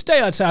 And to this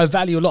day, I'd say I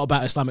value a lot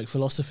about Islamic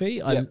philosophy.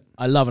 I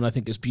love and I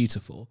think it's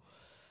beautiful.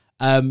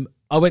 I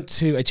went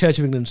to a Church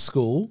of England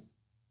school,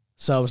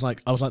 so I was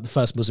like the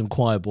first Muslim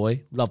choir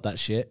boy. Loved that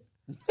shit.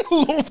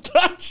 Love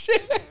that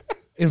shit.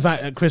 In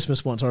fact, at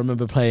Christmas once, I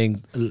remember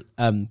playing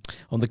on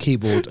the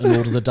keyboard an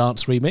Lord of the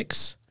Dance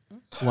remix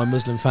for my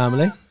Muslim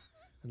family.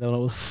 And they were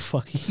like, what the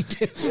fuck are you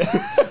doing?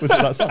 Was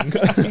it that song?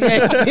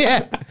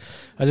 yeah.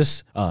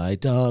 I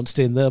danced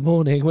in the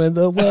morning when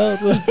the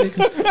world was big.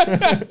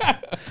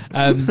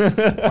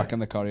 Back in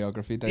the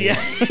choreography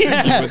days.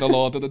 Yeah. With the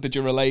Lord, did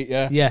you relate?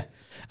 Yeah. Yeah.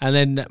 And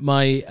then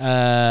my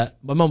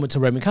mum went to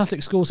Roman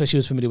Catholic school, so she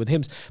was familiar with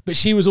hymns. But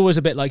she was always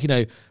a bit like,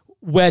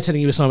 we're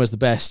telling you Islam is the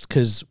best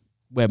because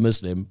we're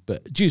Muslim,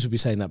 but Jews would be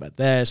saying that about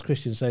theirs,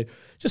 Christians. So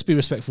just be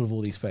respectful of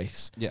all these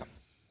faiths. Yeah.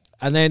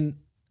 And then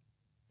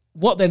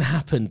what then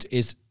happened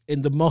is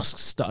in the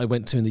mosques that I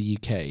went to in the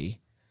UK,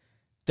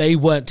 they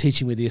weren't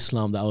teaching me the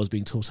Islam that I was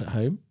being taught at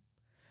home.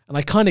 And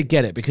I kind of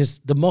get it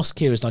because the mosque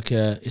here is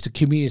it's a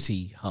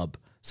community hub,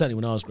 certainly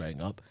when I was growing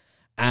up.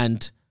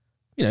 And,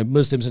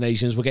 Muslims and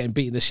Asians were getting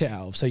beaten the shit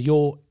out of. So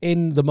you're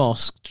in the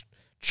mosque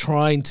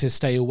trying to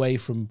stay away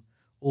from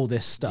all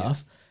this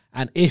stuff. Yeah.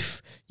 And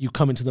if you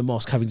come into the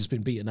mosque having just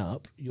been beaten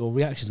up, your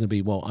reaction is going to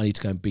be, well, I need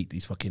to go and beat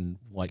these fucking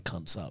white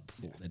cunts up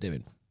for what they're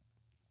doing.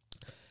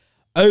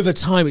 Over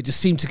time, it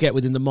just seemed to get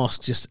within the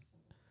mosque, just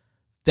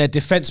their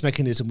defense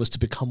mechanism was to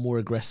become more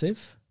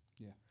aggressive.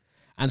 Yeah.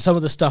 And some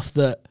of the stuff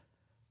that,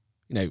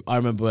 I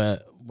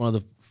remember one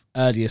of the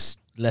earliest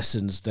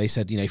lessons, they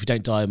said, if you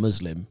don't die a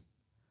Muslim,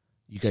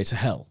 you go to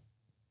hell.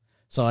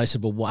 So I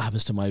said, well, what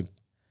happens to my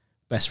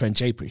best friend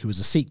Japri, who was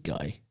a Sikh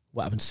guy?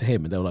 What happens to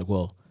him? And they were like,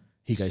 well,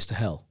 he goes to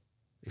hell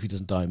if he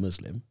doesn't die a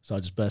Muslim. So I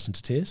just burst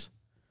into tears.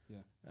 Yeah.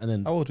 And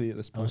then how old were you at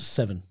this point? I was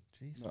 7.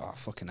 Jesus. Oh,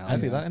 fucking hell.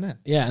 Heavy that, innit?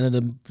 Yeah, and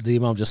then the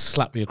imam just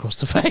slapped me across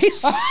the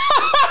face.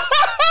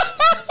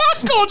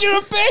 Called you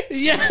a bitch.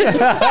 Yeah,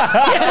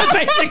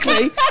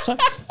 basically. So,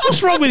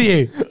 what's wrong with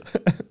you?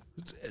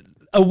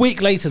 A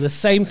week later, the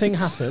same thing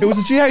happened. It was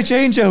a G.I.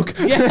 Jane joke.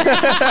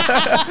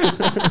 Yeah.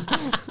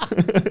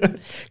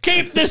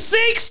 Keep the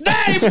Sikh's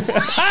name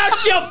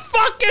out your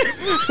fucking...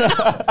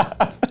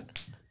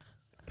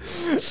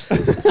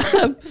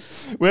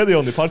 We're the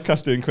only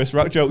podcast doing Chris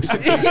Rock jokes.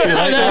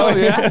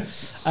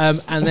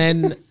 And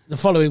then the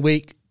following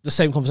week, the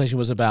same conversation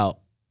was about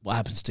what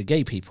happens to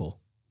gay people.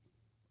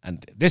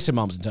 And this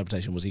imam's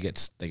interpretation was they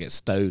get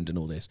stoned and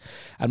all this.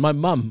 And my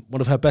mum, one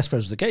of her best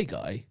friends was a gay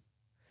guy.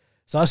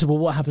 So I said, well,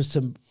 what happens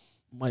to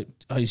I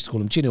used to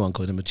call him Chinu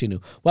Uncle, him a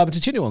Chinu. What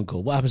happened to Chinu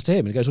Uncle? What happens to him?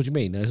 And he goes, what do you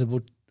mean? And I said,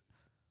 well,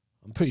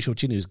 I'm pretty sure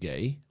Chinu's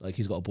gay. Like,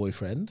 he's got a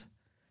boyfriend.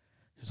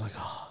 He was like,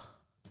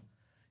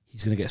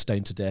 he's going to get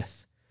stoned to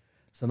death.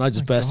 So then I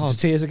just burst into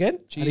tears again.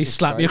 Jesus and he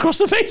slapped me across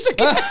the face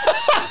again.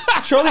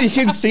 Surely you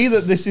can see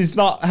that this is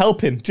not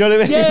helping. Do you know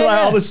what I mean?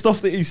 Yeah, all the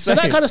stuff that he's saying.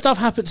 So that kind of stuff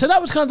happened. So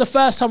that was kind of the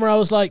first time where I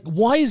was like,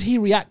 why is he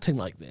reacting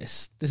like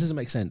this? This doesn't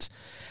make sense.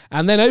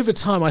 And then over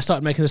time, I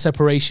started making a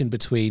separation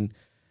between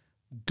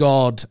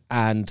God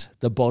and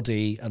the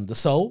body and the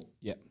soul.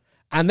 Yeah.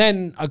 And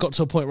then I got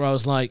to a point where I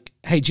was like,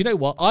 hey, do you know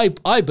what?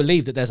 I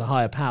believe that there's a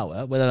higher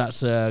power, whether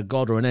that's a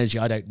God or an energy,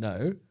 I don't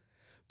know.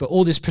 But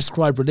all this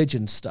prescribed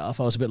religion stuff,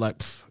 I was a bit like,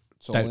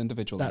 it's all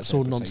individual. That's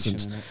all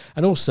nonsense.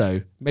 And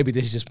also, maybe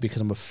this is just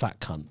because I'm a fat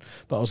cunt,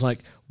 but I was like,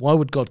 why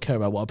would God care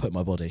about what I put in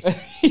my body?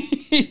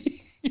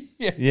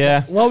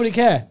 Yeah. Why would he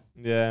care?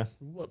 Yeah.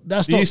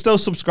 That's do you still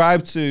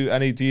subscribe to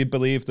any? Do you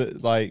believe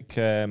that, like,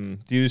 do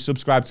you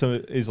subscribe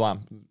to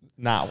Islam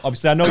now?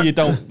 Obviously, I know you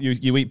don't.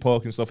 You eat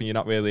pork and stuff, and you're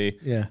not really.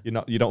 Yeah.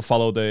 You don't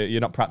follow you're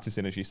not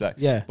practicing, as you say.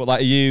 Yeah. But like,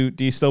 do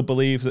you still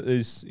believe that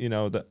there's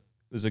that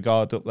there's a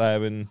God up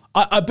there? And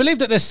I believe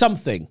that there's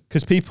something.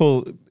 Because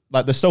people,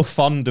 like they're so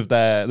proud of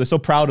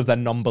their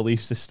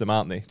non-belief system,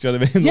 aren't they? Do you know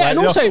what I mean? Yeah, like,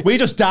 and also we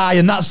just die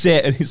and that's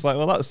it. And he's like,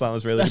 well, that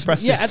sounds really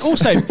depressing. Yeah, and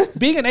also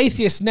being an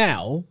atheist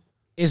now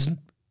is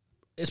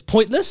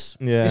pointless.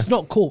 Yeah. It's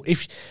not cool.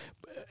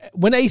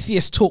 When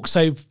atheists talk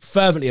so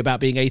fervently about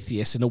being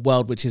atheists in a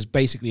world which is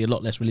basically a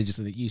lot less religious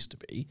than it used to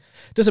be,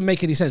 it doesn't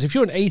make any sense. If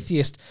you're an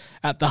atheist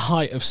at the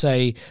height of,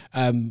 say,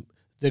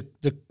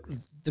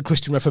 the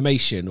Christian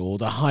Reformation or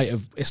the height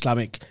of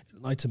Islamic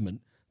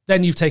Enlightenment,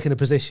 then you've taken a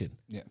position.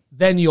 Yeah.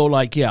 Then you're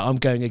like, yeah, I'm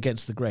going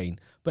against the grain.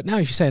 But now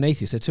if you say an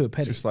atheist, they're two a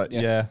penny. Just like,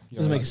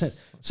 Doesn't make sense.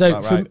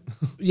 So right.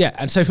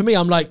 And so for me,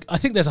 I'm like, I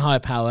think there's a higher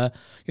power.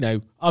 You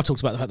know, I've talked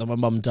about the fact that my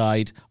mum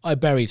died. I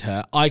buried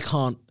her.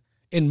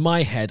 In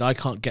my head, I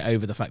can't get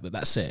over the fact that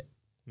that's it.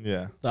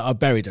 Yeah. That I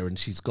buried her and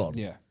she's gone.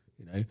 Yeah.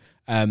 You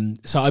know?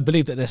 So I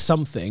believe that there's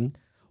something.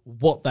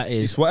 What that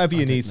is, it's whatever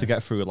you need to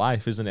get through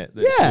life, isn't it?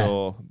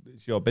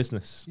 It's your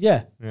business.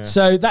 Yeah.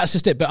 So that's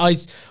just it.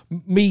 But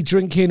me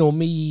drinking or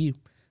me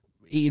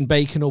eating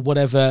bacon or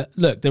whatever.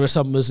 Look, there are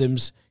some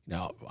Muslims. You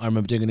know, I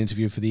remember doing an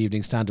interview for the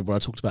Evening Standard where I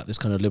talked about this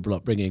kind of liberal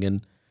upbringing,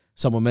 and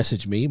someone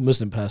messaged me,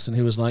 Muslim person,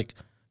 who was like,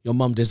 "Your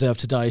mum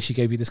deserved to die. She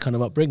gave you this kind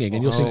of upbringing."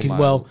 And you're thinking,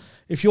 well,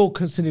 if you're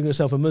considering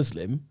yourself a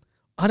Muslim,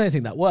 I don't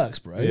think that works,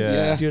 bro.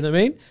 Yeah. Do you know what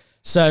I mean?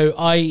 So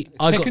I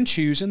pick and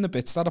choosing the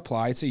bits that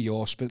apply to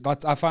your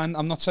I find,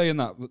 I'm not saying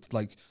that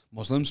like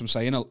Muslims, I'm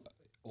saying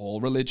all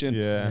religion.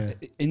 Yeah.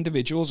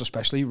 Individuals,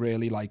 especially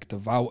really like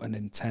devout and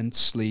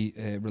intensely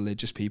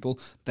religious people,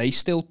 they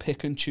still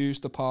pick and choose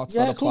the parts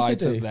that apply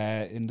to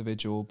their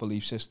individual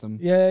belief system.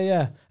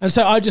 Yeah. And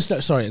so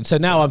and so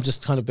now I'm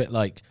just kind of a bit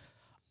like,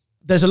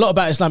 there's a lot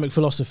about Islamic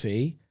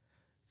philosophy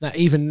that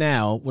even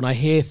now when I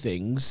hear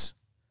things,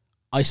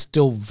 I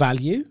still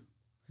value.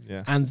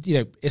 Yeah. And, you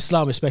know,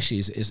 Islam especially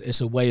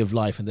is a way of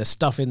life, and there's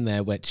stuff in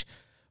there which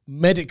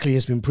medically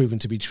has been proven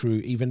to be true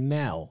even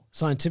now.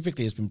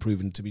 Scientifically has been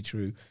proven to be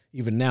true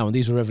even now. And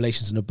these were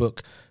revelations in a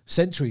book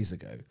centuries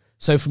ago.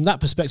 So from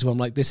that perspective, I'm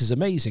like, this is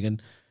amazing.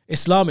 And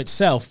Islam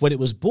itself, when it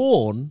was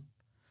born,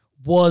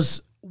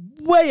 was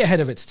way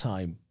ahead of its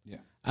time. Yeah.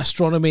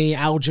 Astronomy,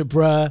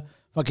 algebra,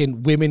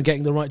 fucking women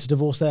getting the right to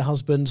divorce their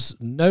husbands.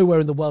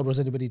 Nowhere in the world was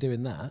anybody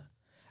doing that.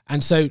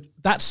 And so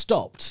that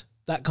stopped.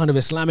 That kind of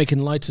Islamic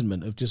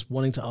enlightenment of just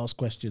wanting to ask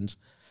questions.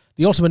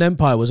 The Ottoman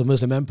Empire was a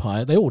Muslim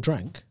empire. They all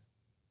drank.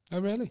 Oh,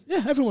 really?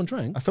 Yeah, everyone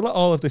drank. I feel like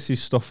all of this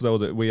is stuff, though,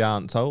 that we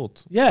aren't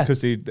told. Yeah.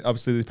 Because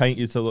obviously they paint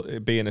you to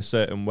be in a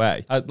certain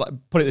way.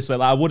 Put it this way,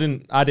 like,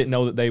 I didn't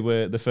know that they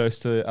were the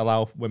first to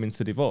allow women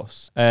to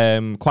divorce.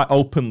 Quite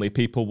openly,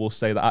 people will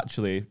say that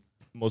actually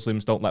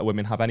Muslims don't let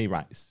women have any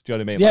rights. Do you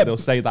know what I mean? Yeah. Like, they'll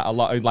say that a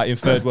lot, like in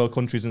third world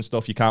countries and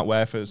stuff, you can't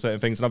wear for certain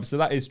things. And obviously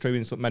that is true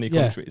in so many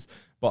countries.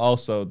 But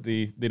also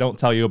they don't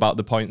tell you about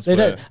the points They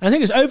where... don't. And I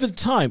think it's over the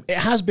time, it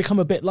has become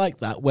a bit like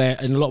that, where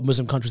in a lot of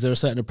Muslim countries there are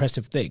certain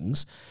oppressive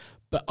things.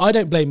 But I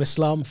don't blame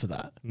Islam for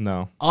that.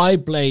 No. I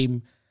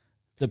blame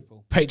the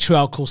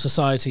patriarchal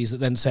societies that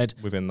then said...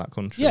 Within that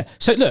country. Yeah.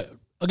 So look,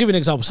 I'll give you an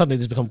example. Suddenly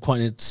this has become quite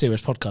a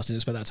serious podcast. I didn't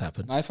expect that to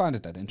happen. I find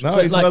it dead No,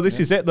 interesting. well,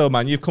 this is it, though,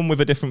 man. You've come with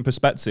a different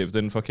perspective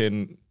than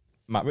fucking...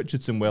 Matt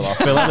Richardson will, I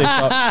feel like this. Do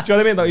you know what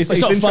I mean? Though, it's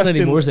not fun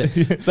anymore, is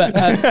it? But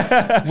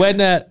when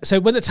the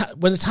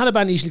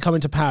Taliban usually come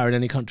into power in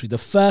any country, the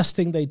first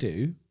thing they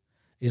do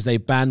is they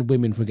ban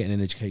women from getting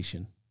an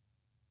education.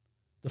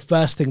 The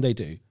first thing they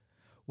do.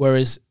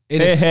 Whereas in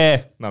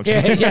No,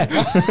 yeah.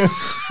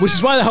 Which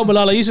is why the whole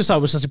Malala Yousafzai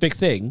was such a big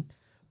thing.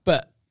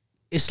 But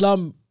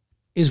Islam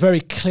is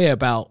very clear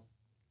about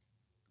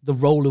the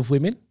role of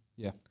women.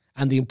 Yeah.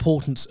 And the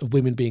importance of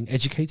women being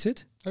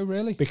educated. Oh,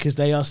 really? Because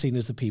they are seen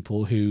as the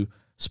people who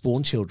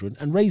spawn children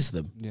and raise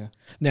them. Yeah.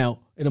 Now,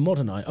 in a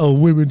modern eye,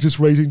 women just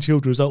raising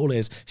children, is that all it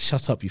is?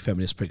 Shut up, you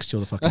feminist pricks,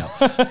 chill the fuck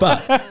out.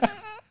 But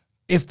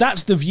if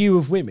that's the view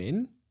of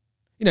women,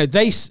 you know,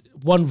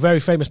 one very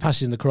famous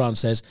passage in the Quran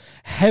says,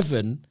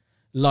 heaven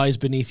lies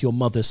beneath your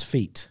mother's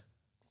feet.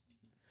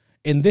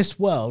 In this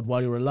world,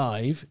 while you're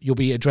alive, you'll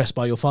be addressed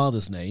by your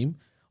father's name.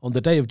 On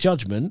the day of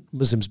judgment,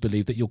 Muslims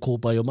believe that you're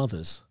called by your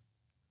mother's.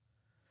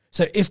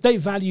 So if they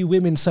value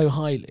women so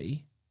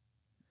highly,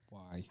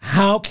 why?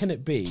 How can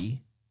it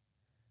be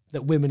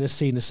that women are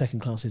seen as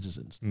second-class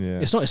citizens? Yeah.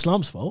 It's not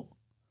Islam's fault.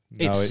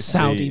 No, it's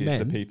Saudi it's men.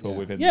 the people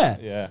within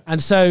Yeah.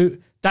 And so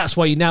that's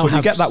why you now have...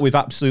 you get that with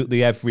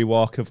absolutely every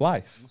walk of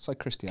life. It's like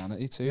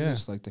Christianity too. Yeah.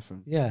 There's like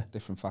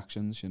different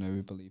factions, you know,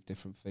 who believe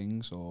different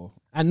things.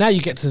 And now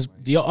you get to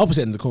the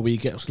opposite end of the coin where you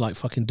get to like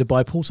fucking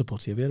Dubai porta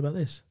potty. Have you heard about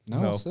this?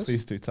 No, what's this?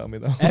 Please do tell me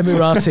though.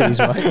 Emiratis,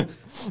 right?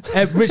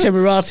 Rich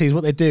Emiratis,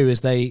 what they do is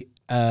they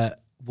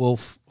will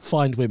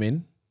find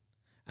women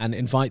and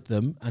invite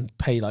them and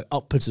pay like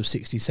upwards of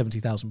 60,000,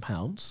 70,000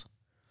 pounds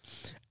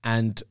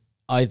and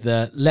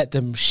either let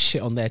them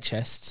shit on their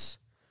chests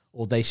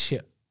or they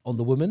shit on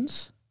the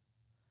women's.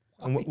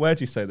 And where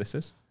do you say this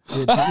is?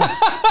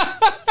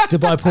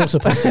 Dubai porta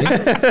potty.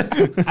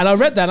 And I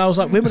read that and I was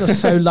like, women are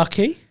so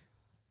lucky.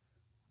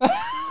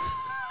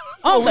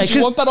 Aren't they? Do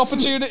you want that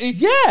opportunity?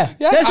 Yeah.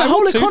 There's a I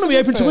whole would too, economy to be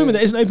open to fair. women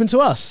that isn't open to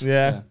us.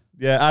 Yeah.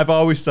 Yeah, I've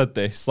always said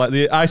this.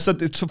 Funnily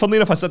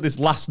enough, I said this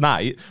last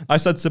night. I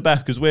said to Beth,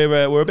 because we're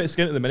a bit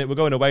skint at the minute. We're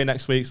going away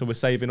next week, so we're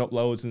saving up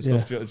loads and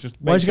stuff. Just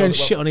Why'd you go and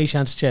shit on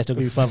Eshaan's chest? I'll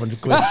give you 500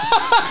 quid.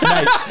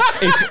 Mate,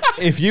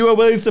 if you were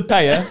willing to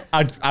pay her,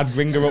 I'd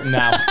ring her up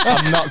now.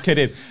 I'm not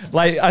kidding.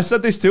 Like, I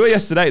said this to her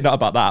yesterday, not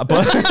about that,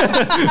 but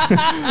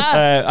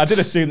I did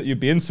assume that you'd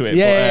be into it.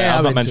 Yeah,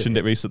 I've not mentioned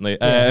it recently.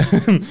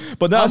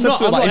 But then I said to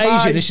her, I'm like,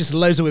 not Asian. It's just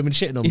loads of women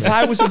shitting on me. if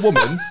I was a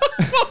woman.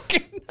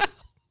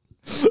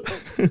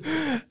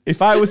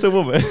 If I was a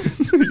woman,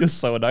 you're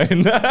so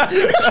annoying. You're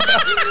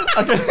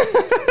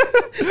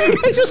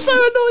so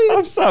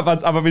annoying.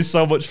 I'm having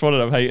so much fun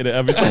and I'm hating it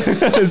every same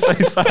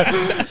time.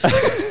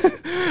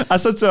 I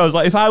said to her, I was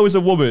like, if I was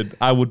a woman,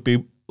 I would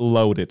be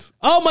loaded.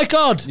 Oh my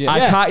God.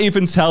 I can't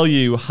even tell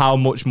you how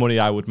much money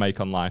I would make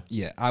online.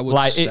 Yeah, I would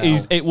Like,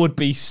 sell. it would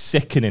be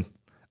sickening.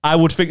 I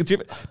would think, do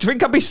you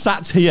think I'd be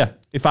sat here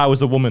if I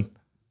was a woman?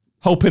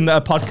 Hoping that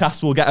a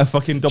podcast will get a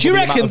fucking double. Do you the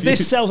amount reckon of views?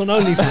 this sells on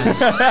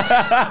OnlyFans?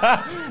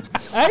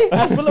 Hey,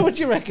 Asmilla, what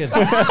do you reckon?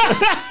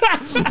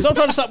 Stop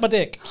trying to suck my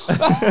dick.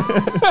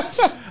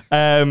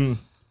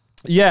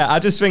 Yeah, I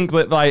just think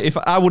that, like, if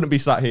I wouldn't be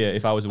sat here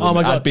if I was a woman,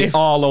 my God, I'd be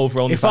all over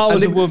OnlyFans. if I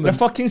was And a woman- the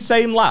fucking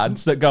same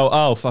lads that go,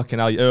 oh fucking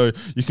hell, you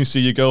can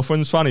see your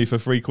girlfriend's fanny for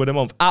 £3 a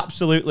month.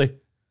 Absolutely,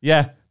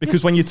 yeah.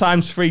 Because when you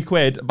times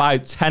 £3 by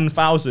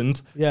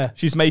 10,000,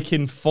 she's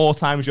making 4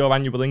 times your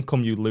annual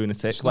income. You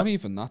lunatic. It's not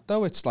even that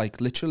though. It's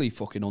like literally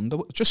fucking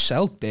underwear. Just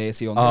sell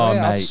dirty underwear.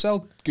 I'd mate.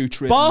 sell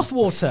Gucci. Bath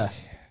water.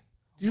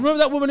 Do you remember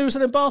that woman who was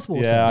selling bath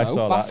water? Yeah, I No,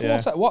 saw bath that. Yeah,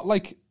 water. What,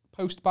 like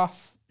post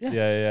bath?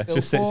 yeah.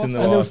 Just sits in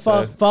the And there were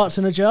water. farts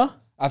in a jar?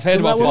 I've heard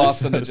about Remember that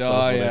farts in a That's so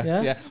jar. funny.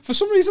 Yeah. For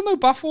some reason though,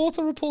 bath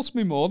water repulsed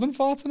me more than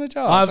farts in a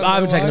jar. I don't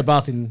haven't know taken why. a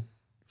bath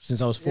since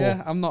I was 4.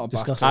 Yeah, I'm not a bath.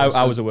 Disgusting.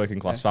 I was a working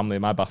class family.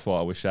 My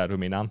bathwater was shared with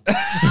me nan.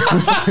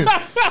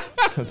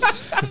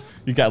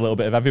 You get a little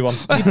bit of everyone.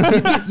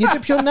 You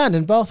dip your nan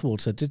in bath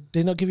water. Did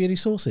they not give you any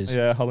sauces?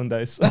 Yeah,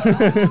 hollandaise.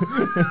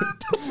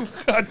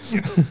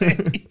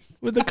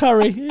 With the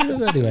curry.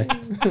 Anyway.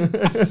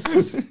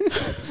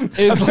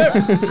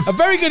 A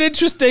very good,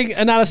 interesting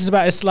analysis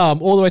about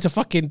Islam, all the way to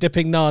fucking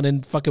dipping naan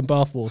in fucking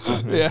bath water.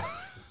 Yeah.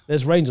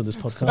 There's range on this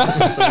podcast.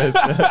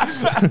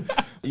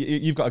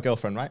 You've got a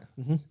girlfriend, right?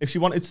 Mm-hmm. If she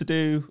wanted to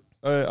do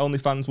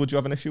OnlyFans, would you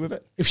have an issue with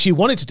it? If she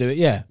wanted to do it,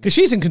 yeah. Because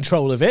she's in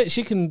control of it.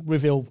 She can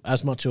reveal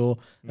as much or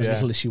as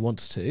little as she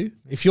wants to.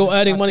 If you're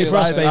earning money for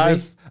us,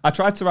 baby. I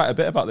tried to write a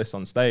bit about this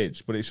on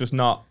stage, but it's just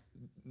not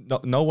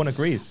no one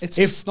agrees.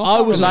 If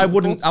I was, I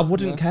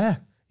wouldn't care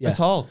at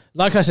all.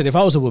 Like I said, if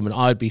I was a woman,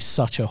 I'd be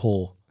such a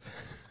whore.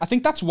 I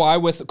think that's why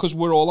because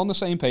we're all on the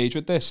same page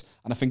with this,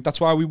 and I think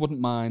that's why we wouldn't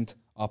mind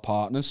our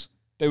partners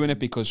doing it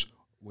because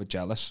we're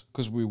jealous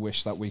because we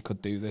wish that we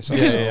could do this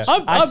ourselves.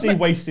 I see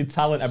wasted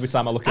talent every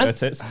time I look at her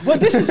tits. Well,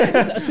 this is it.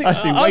 I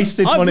see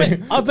wasted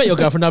money. I've met your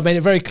girlfriend. I've made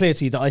it very clear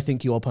to you that I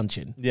think you are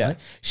punching. Yeah. Right?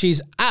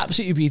 She's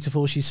absolutely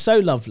beautiful. She's so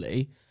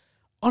lovely.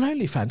 On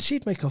OnlyFans,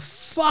 she'd make a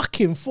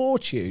fucking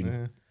fortune.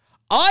 Yeah.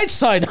 I'd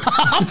sign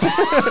up.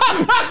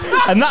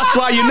 And that's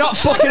why you're not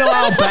fucking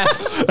allowed,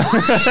 Beth.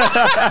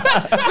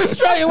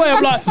 Straight away,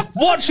 I'm like,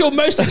 what's your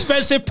most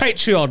expensive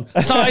Patreon?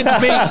 Sign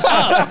me up.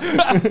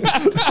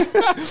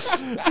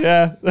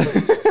 Yeah.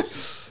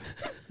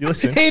 You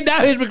listening?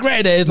 Now he's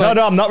regretting it. He's like,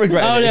 No, I'm not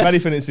regretting it. yeah. If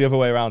anything, it's the other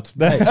way around.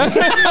 We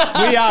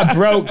are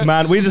broke,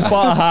 man. We just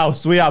bought a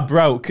house. We are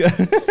broke.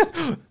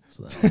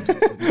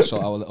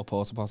 Sort our little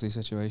porta potty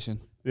situation.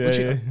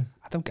 Yeah.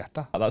 I don't get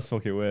that. That's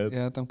fucking weird.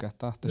 Yeah, I don't get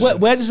that.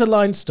 Where does the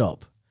line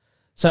stop?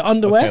 So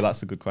underwear? Okay,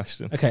 that's a good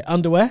question. Okay,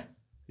 underwear?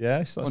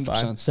 Yes, that's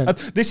 100%.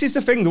 fine. This is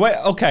the thing.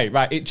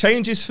 It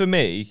changes for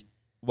me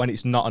when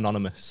it's not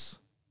anonymous.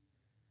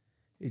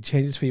 It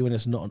changes for you when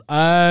it's not.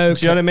 Oh,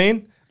 Do you know what I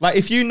mean? Like,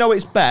 if you know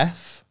it's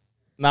Beth,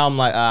 now I'm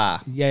like,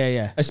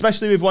 Yeah.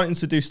 Especially with wanting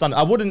to do stand-up.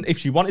 I wouldn't, if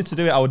she wanted to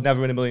do it, I would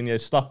never in a million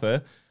years stop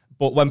her.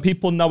 But when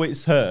people know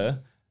it's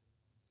her,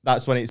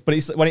 that's when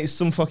when it's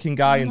some fucking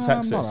guy in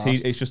Texas,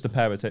 it's just a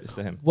pair of tits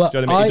to him. Well, do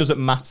you know what I mean? It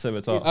doesn't matter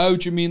at all. Oh,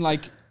 do you mean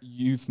like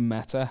you've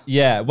met her?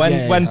 Yeah,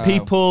 when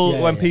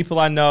people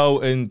I know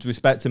and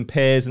respect and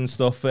peers and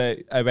stuff are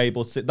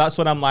able to, that's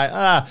when I'm like,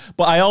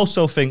 But I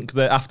also think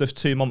that after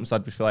 2 months,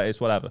 I'd be like,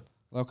 it's whatever.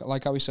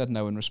 Like how he said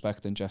no in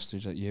respect and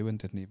gestures at you and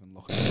didn't even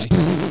look at me.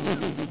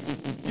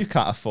 You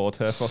can't afford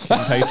her fucking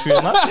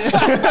Patreon.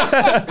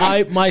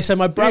 That.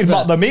 My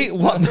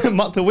brother,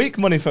 mock the week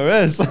money for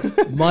us.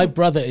 my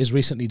brother is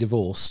recently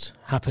divorced,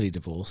 happily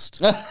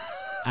divorced,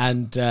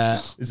 and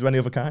Is there any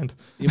other kind?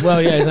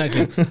 well, yeah,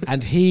 exactly.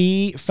 And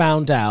he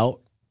found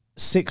out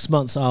 6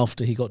 months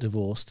after he got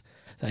divorced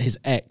that his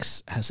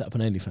ex has set up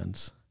an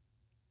OnlyFans.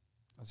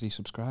 Has he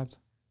subscribed?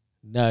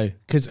 No,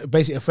 because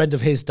basically a friend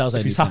of his does OnlyFans.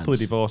 If he's happily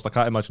divorced, I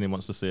can't imagine he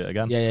wants to see it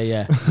again.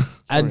 Yeah.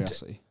 And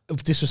Curiosity.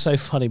 this was so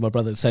funny. My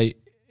brother,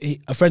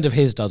 a friend of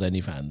his does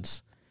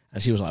OnlyFans,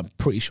 and she was like, "I'm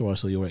pretty sure I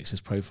saw your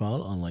ex's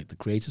profile on like the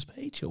creators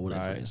page or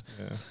whatever it is."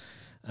 Yeah.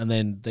 And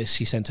then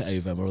she sent it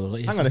over. And my brother was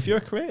like, Hang on, if you're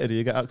a creator, do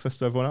you get access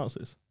to everyone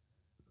else's?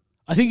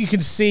 I think you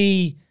can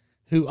see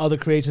who other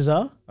creators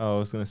are? Oh, I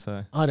was going to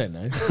say. I don't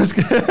know.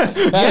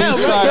 Yeah,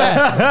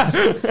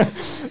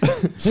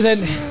 So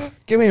then,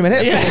 Give me a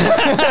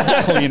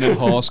minute. cleaning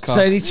horse car.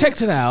 so he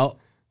checked it out,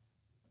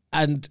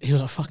 and he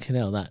was like, "Fucking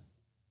hell,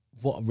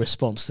 what a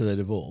response to the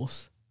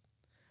divorce."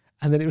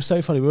 And then it was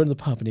so funny. We were in the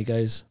pub, and he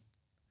goes,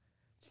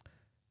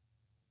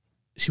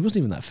 "She wasn't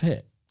even that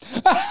fit."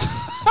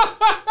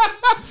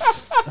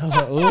 I was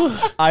like,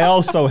 "Ooh." I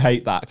also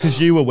hate that because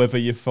you were with her,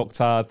 you fucked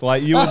hard.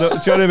 Like you were do you know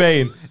what I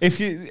mean? If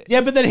you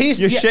Yeah, but then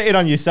you're shitting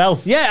on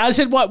yourself. Yeah, I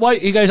said, "Why?"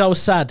 He goes, "I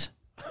was sad."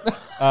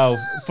 Oh,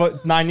 for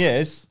 9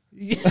 years.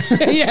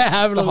 Yeah,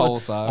 having The a whole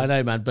time. I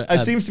know, man, but It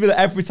seems to be that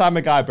every time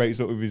a guy breaks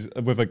up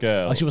with a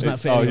girl, Oh, she wasn't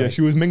it's, that fit Oh anyway. yeah,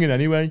 she was minging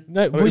anyway.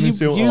 no, I don't well, even you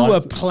see what I were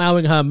liked.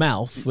 ploughing her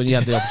mouth when you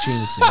had the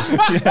opportunity.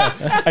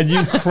 Yeah, and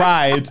you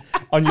cried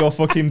on your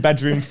fucking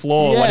bedroom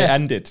floor when it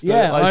ended.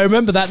 Yeah, Like, I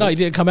remember that night. You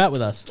didn't come out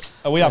with us.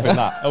 Are we having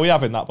that? Are we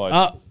having that, boys?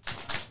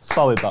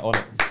 Solid that one.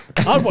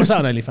 I'd watch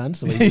that on OnlyFans.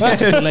 The way you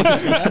lucky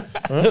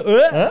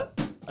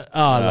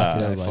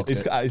everybody.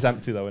 It's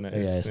empty though, isn't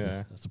it?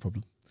 Yeah, that's the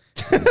problem.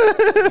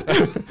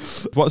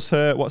 What's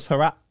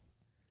her at?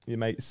 Your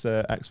mate's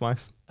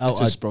ex-wife. It's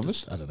his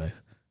brothers. I don't know.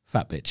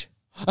 Fat bitch.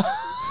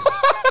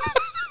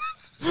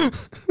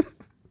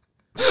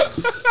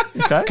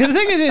 Okay. Because the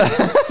thing is,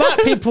 fat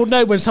people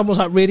know when someone's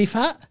like really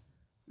fat.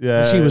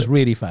 Yeah. She was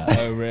really fat.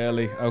 Oh,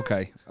 really?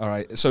 Okay. All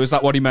right. So is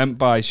that what he meant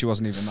by she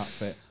wasn't even that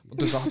fit? But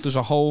there's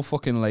a whole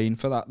fucking lane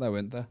for that, though,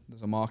 isn't there?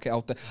 There's a market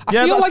out there. I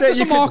feel that's like it. there's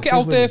You a can- market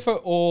out there for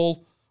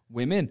all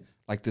women.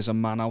 Like there's a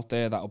man out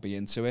there that'll be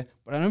into it.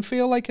 But I don't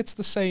feel like it's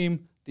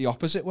the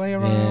opposite way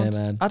around. Yeah,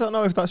 man. I don't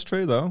know if that's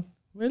true though.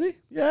 Really?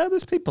 Yeah,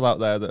 there's people out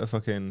there that are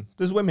fucking.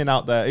 There's women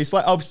out there. It's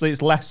like obviously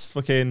it's less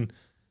fucking.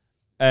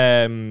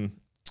 What's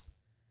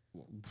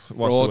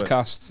the word?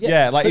 Broadcast.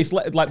 Yeah, like it's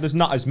like there's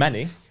not as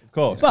many, of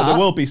course, but there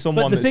will be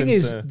someone. But the that's thing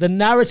is, into- the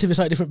narrative is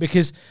slightly different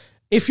because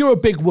if you're a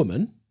big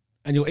woman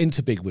and you're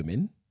into big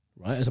women,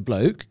 right, as a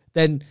bloke,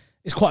 then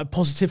it's quite a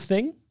positive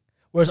thing.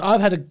 Whereas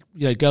I've had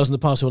girls in the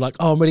past who are like,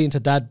 "Oh, I'm really into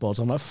dad bods."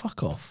 I'm like,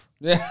 "Fuck off."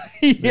 Yeah.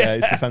 yeah,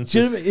 it's Do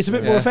you know offensive. what I mean? It's a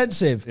bit more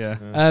offensive.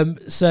 Yeah.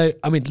 So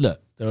I mean,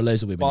 look, there are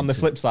loads of women. But on the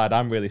into flip side,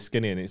 I'm really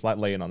skinny, and it's like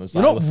laying on a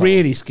You're not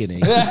really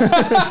skinny.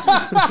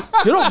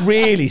 You're not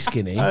really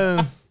skinny.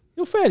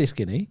 You're fairly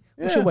skinny.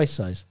 What's your Yeah. waist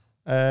size?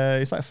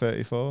 It's like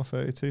 34,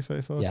 32,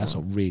 34. Yeah, that's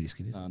something. not really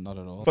skinny. No, not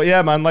at all. But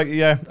yeah, man, like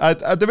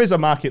there is a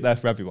market there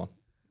for everyone.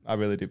 I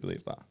really do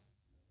believe that.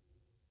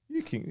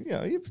 You can,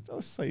 you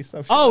don't say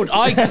yourself. Oh,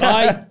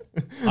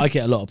 I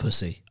get a lot of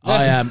pussy.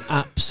 I am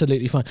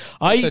absolutely fine.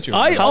 I said you were.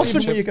 I How long you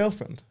often been with your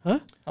girlfriend? Huh?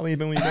 How long you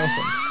been with your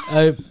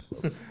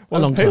girlfriend? a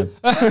long time,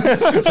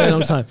 very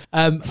long time.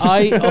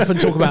 I often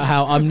talk about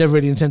how I'm never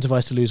really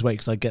incentivized to lose weight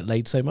because I get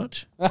laid so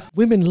much.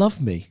 Women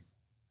love me.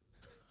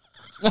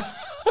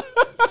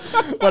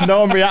 When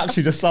no one reacts,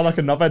 you just sound like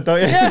a knobhead,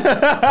 don't you?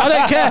 I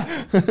don't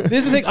care. This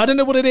is the thing. I don't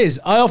know what it is.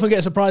 I often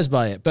get surprised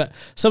by it. But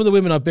some of the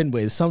women I've been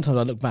with, sometimes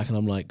I look back and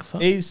I'm like,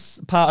 fuck. Is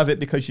part of it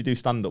because you do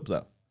stand up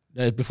though?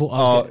 Before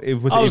Oh, it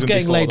was I was even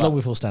getting before laid that. long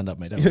before stand up,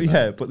 mate. Don't worry about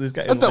Yeah, but there's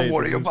getting. Don't laid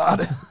worry and-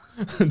 about it.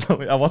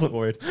 I wasn't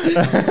worried.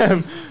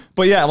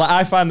 But yeah, like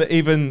I find that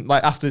even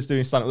like after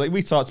doing stand up, like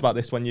we talked about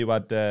this when you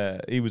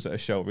had he was at a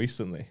show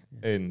recently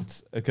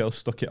and a girl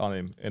stuck it on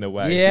him in a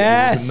way.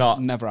 Yes. It was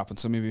not. Never happened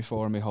to me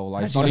before in my whole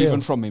life. How'd you Not feel?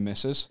 even from me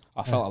missus.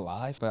 I felt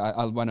alive. But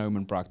I went home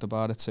and bragged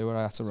about it to her.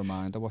 I had to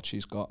remind her what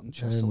she's got and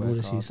she has to And what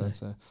work did she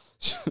hard.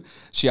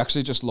 She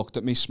actually just looked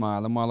at me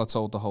smiling while I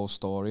told the whole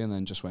story and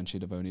then just when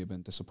she'd have only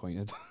been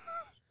disappointed.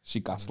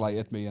 She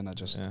gaslighted me and I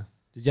just Yeah.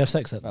 Did you have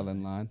sex at fell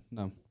in line.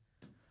 No.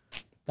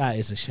 That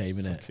is a shame,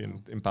 isn't it?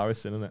 Fucking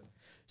embarrassing, isn't it?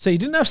 So you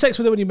didn't have sex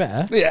with her when you met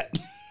her? Yeah.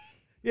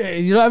 Yeah,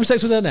 you're not having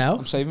sex with her now?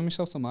 I'm saving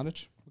myself till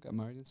marriage. We'll get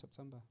married in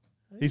September.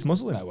 He's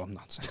Muslim. No, I'm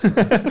not saying.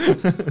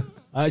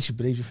 I actually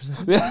believe you for a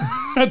second.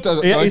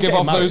 don't Yeah, don't he's give getting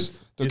off married. those. Don't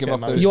He's give getting off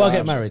married. those. You are vibes.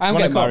 getting married. I'm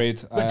Wanna getting come?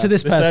 married. But to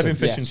this They're person. serving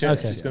fish Yes. and chips.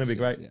 Okay. It's going to be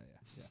great. Yeah.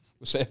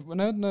 We'll say,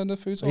 no, the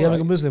food's Are all you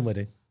having a right. Muslim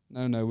wedding?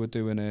 No, we're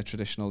doing a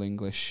traditional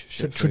English.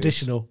 shit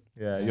Traditional.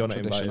 Yeah, foods. you're not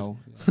invited. traditional.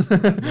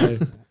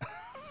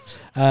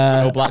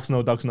 No. No blacks,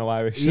 no dogs, no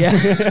Irish. Yeah.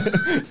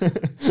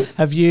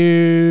 Have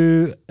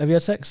you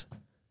had sex?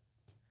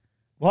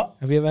 What?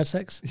 Have you ever had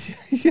sex?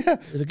 Yeah.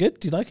 Is it good?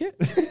 Do you like it?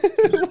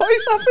 What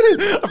is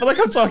happening? I feel like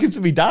I'm talking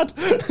to me dad.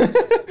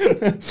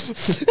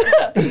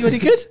 Are you any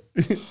good?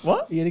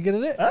 What? Are you any good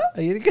at it?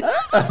 Are you any good?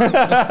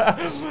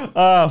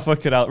 Oh,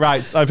 fucking hell.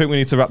 Right, I think we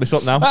need to wrap this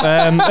up now.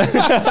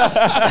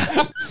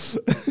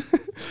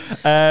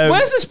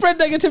 Where's the spread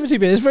negativity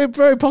bit? It's very,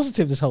 very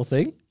positive, this whole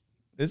thing.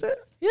 Is it?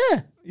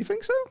 Yeah. You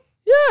think so?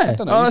 Yeah.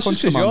 Don't know. Oh, you that's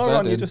punched just the because man's you're head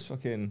on. You're in. just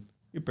fucking...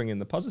 You're bringing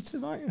the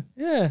positive, aren't you?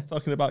 Yeah.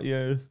 Talking about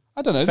your...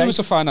 I don't know. There was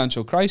a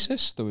financial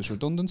crisis. There was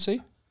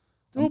redundancy.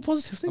 They're all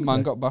positive A things.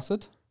 man though. got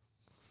battered.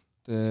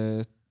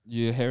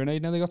 Your hearing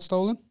aid nearly got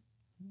stolen.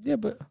 Yeah,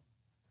 but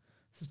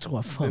it's talking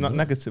about They're fun. not isn't it?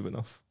 negative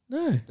enough.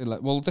 No. They're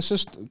like, well, this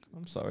is.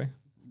 I'm sorry.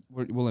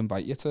 we'll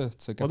invite you to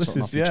get Well, this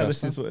something is off your chest.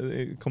 this is what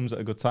it comes at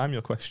a good time.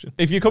 Your question.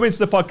 If you come into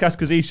the podcast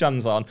because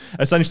Eshaan's on,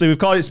 essentially we've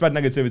called it Spread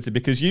Negativity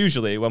because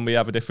usually when we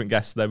have a different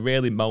guest, they're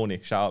really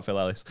moany. Shout out Phil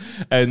Ellis.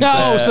 And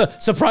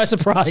surprise,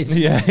 surprise.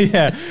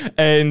 yeah.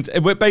 And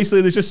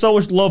basically, there's just so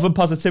much love and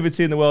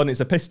positivity in the world, and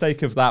it's a piss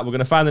take of that. We're going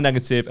to find the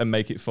negative and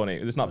make it funny.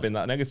 It's not been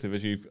that negative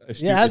as you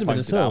astutely it hasn't been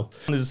pointed at all. out.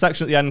 And there's a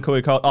section at the end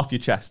called Off Your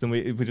Chest, and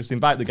we just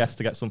invite the guest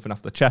to get something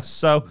off the chest.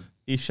 So,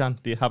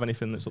 Eshaan, do you have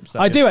anything that's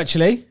upset I you? do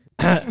actually.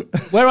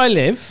 Where I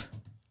live,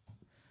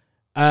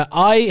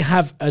 I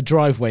have a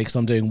driveway because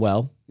I'm doing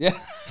well. Yeah.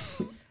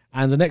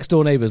 And the next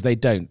door neighbours, they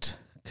don't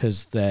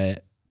because they're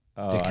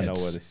dickheads. I know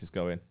where this is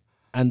going.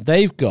 And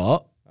they've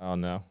got, Oh,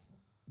 no.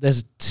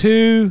 there's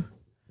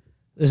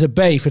a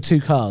bay for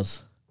 2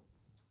 cars,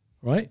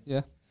 right?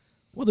 Yeah.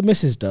 What the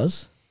missus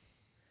does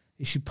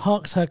is she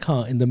parks her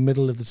car in the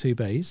middle of the 2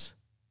 bays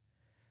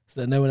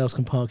so that no one else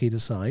can park either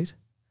side,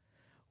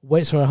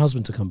 waits for her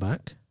husband to come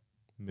back,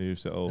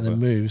 Moves it and over. then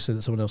moves so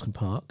that someone else can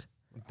park.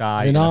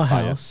 Die And in a our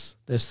fire. house,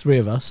 there's 3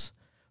 of us.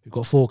 We've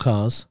got 4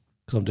 cars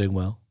because I'm doing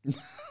well.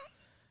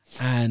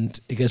 And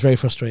it gets very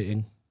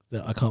frustrating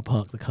that I can't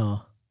park the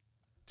car.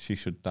 She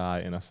should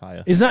die in a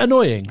fire. Isn't that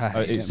annoying? I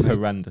hate It's it, mate.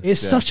 horrendous.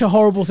 It's yeah. such a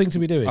horrible thing to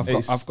be doing.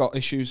 I've got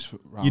issues.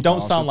 You don't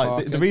round sound ours like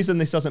with the parking. reason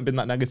this hasn't been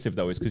that negative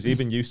though is because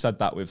even you said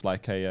that with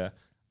like a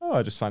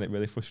I just find it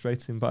really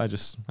frustrating, but I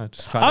just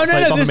try. Oh, not to no,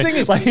 let it no, bother this me. thing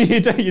is- like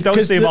you don't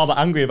 'cause seem the- all that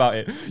angry about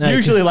it. No,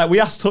 Usually, like we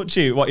asked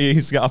Touchy what he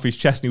needs to get off his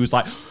chest, and he was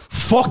like,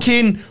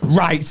 "Fucking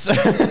right."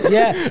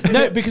 Yeah,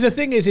 no, because the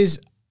thing is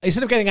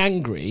instead of getting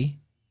angry,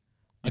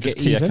 I Just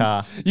get key even. a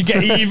car. You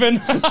get even.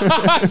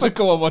 So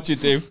go on, what you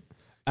do?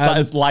 It's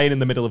like it's lying in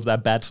the middle of their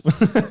bed.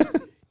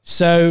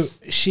 So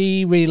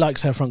she really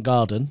likes her front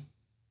garden.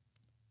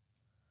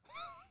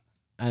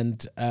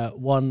 And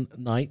one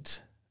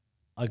night,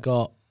 I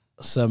got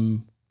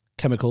some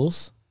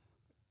chemicals.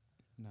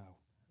 No.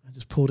 I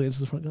just poured it into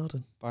the front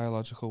garden.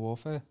 Biological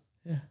warfare.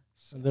 Yeah.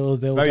 And they'll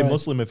Very die.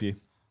 Muslim of you.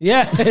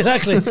 Yeah,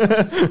 exactly.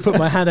 Put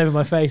my hand over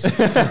my face.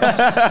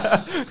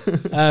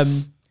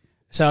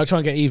 So I'll try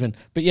and get even.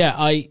 But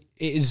yeah, it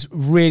is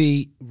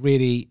really,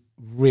 really,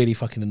 really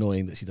fucking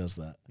annoying that she does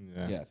that.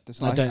 Yeah,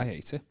 I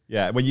hate it.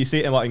 Yeah, when you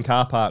see it in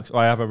car parks,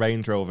 I have a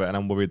Range Rover and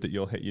I'm worried that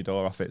you'll hit your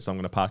door off it, so I'm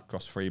going to park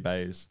across 3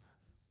 bays.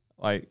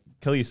 Like,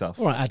 kill yourself.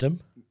 All right, Adam.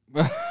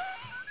 Is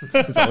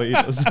that what he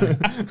does?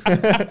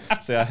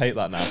 See, I hate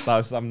that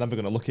now. I'm never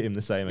going to look at him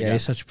the same Yeah, again. you're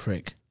such a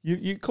prick.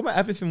 You come at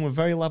everything with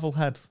very level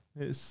head.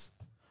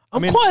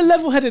 I'm quite a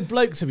level-headed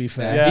bloke, to be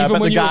fair. Yeah, Even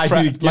even when the you were guy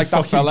fret- who like that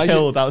fucking fella,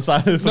 killed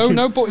outside of the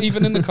No, but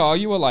even in the car,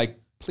 you were like,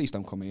 please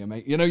don't come here,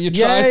 mate. You know, you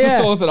Yeah, tried to yeah.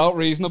 sort it out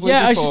reasonably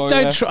Yeah, before.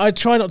 I just don't. I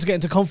try not to get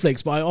into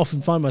conflicts, but I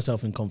often find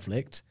myself in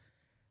conflict,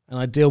 and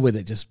I deal with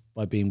it just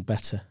by being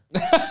better.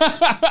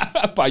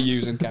 by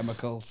using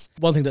chemicals.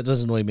 One thing that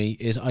does annoy me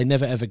is I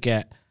never ever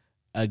get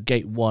a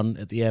gate 1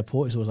 at the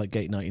airport. It's always like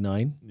gate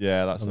 99.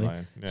 Yeah, that's Something.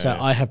 annoying. Yeah, So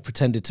yeah. I have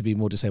pretended to be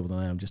more disabled than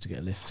I am just to get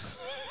a lift.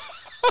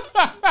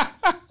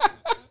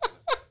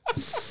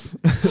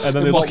 And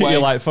then they In what look at you way?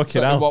 like, fucking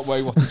So hell. in what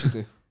way? What did you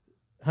do?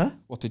 Huh?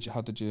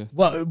 How did you?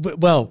 Well,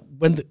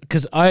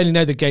 because I only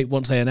know the gate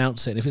once they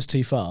announce it. And if it's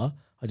too far,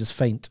 I just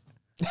faint.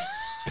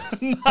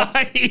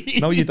 Nice.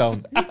 No, you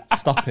don't.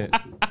 Stop it.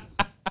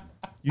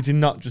 You do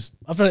not just...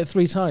 I've done it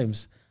 3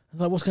 times. I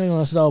was like, "What's going on?"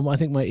 I said, "Oh, I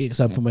think my ear." Because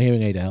I put my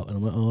hearing aid out, and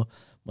I'm like, "Oh,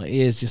 my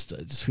ears just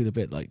feel a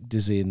bit like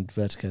dizzy and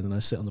vertigo." And then I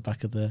sit on the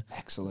back of the.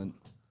 Excellent.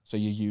 So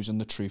you're using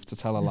the truth to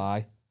tell a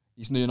lie.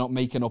 You're not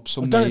making up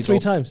some. I've done it 3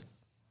 made-up- times.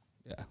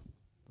 Yeah,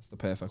 that's the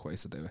perfect way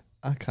to do it.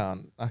 I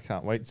can't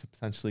wait to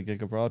potentially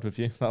gig abroad with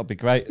you. That'll be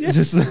great. Yeah.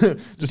 Just me If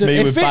with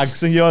it's-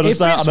 bags and you're if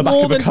just out on it's the back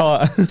more of a than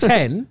car.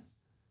 10.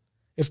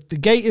 If the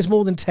gate is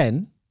more than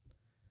 10,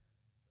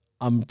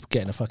 I'm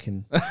getting a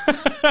fucking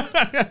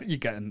You're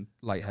getting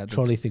lightheaded.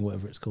 trolley thing,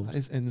 whatever it's called. That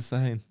is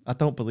insane. I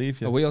don't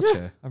believe you. A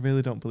wheelchair. I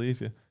really don't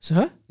believe you. So,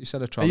 huh? You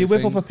said a Are trolley. you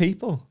with thing. other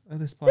people at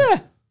this point? Yeah.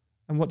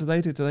 And what do?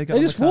 Do they get They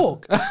on just the car?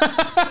 walk.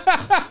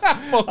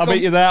 I'll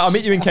meet you there. I'll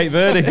meet you in Cape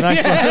Verde.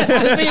 Nice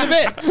one. See you in a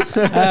bit.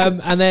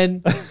 And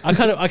then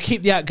I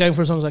keep the act going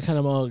for as long as I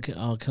can.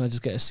 Can I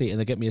just get a seat? And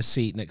they get me a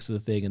seat next to the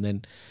thing, and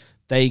then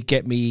they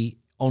get me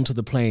onto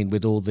the plane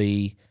with all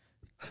the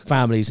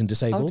families and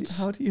disabled.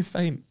 How do you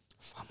faint?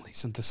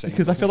 Families and the same.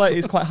 Because I feel like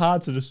it's quite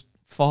hard to just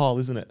fall,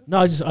 isn't it? No,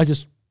 I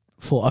just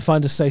fall. I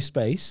find a safe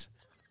space.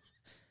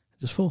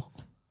 Just fall.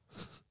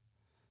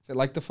 Is it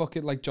like the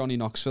fucking like Johnny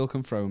Knoxville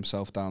can throw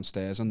himself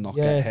downstairs and not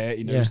Yeah, get hurt?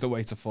 He knows yeah. the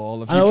way to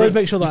fall. And I always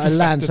make sure that I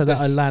land so that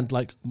I land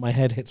like my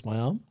head hits my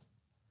arm.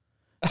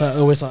 So I'm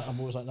always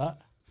like that.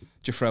 Do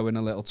you throw in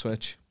a little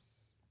twitch?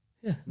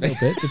 Yeah, a little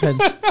bit.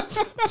 Depends.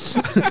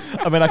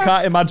 I mean, I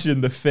can't imagine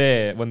the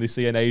fear when they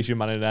see an Asian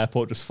man in an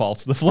airport just fall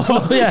to the floor.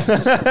 Yeah.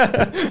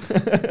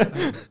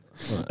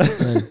 Right, and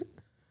then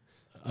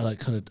I like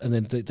kind of, and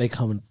then they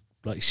come and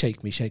like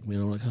shake me, and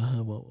I'm like,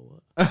 what?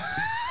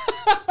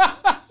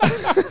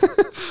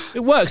 It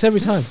works every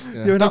time.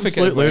 Yeah. You're an Don't forget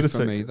absolute it worked for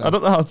lunatic. me, I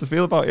don't know how to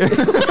feel about you.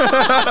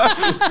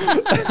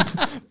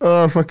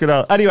 Oh, fucking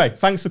hell. Anyway,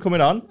 thanks for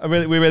coming on.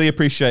 We really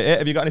appreciate it.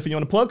 Have you got anything you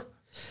want to plug?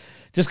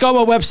 Just go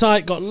on my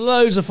website. Got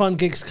loads of fun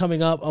gigs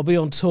coming up. I'll be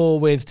on tour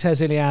with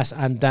Tez Ilias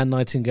and Dan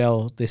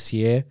Nightingale this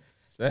year.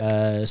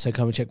 Sick. So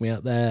come and check me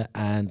out there,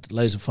 and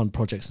loads of fun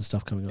projects and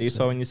stuff coming up. Are you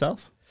touring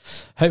yourself?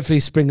 Hopefully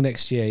spring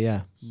next year,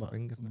 yeah.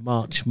 Spring of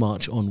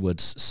March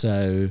onwards.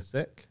 So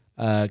Sick.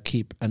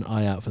 keep an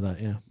eye out for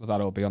that, yeah. Will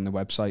that all be on the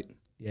website?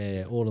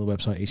 Yeah, all on the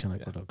website,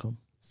 eshaanakbar.com.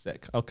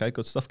 Sick. Okay,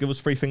 good stuff. Give us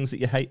 3 things that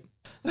you hate.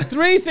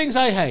 3 things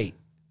I hate.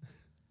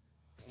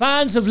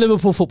 Fans of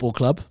Liverpool Football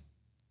Club.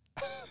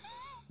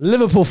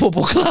 Liverpool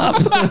Football Club.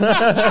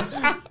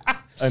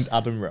 And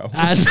Adam Rowe.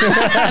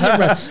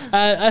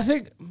 I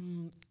think...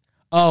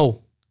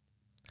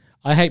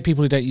 I hate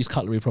people who don't use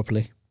cutlery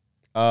properly.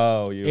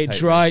 Oh, you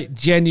hate me.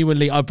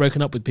 Genuinely, I've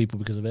broken up with people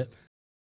because of it.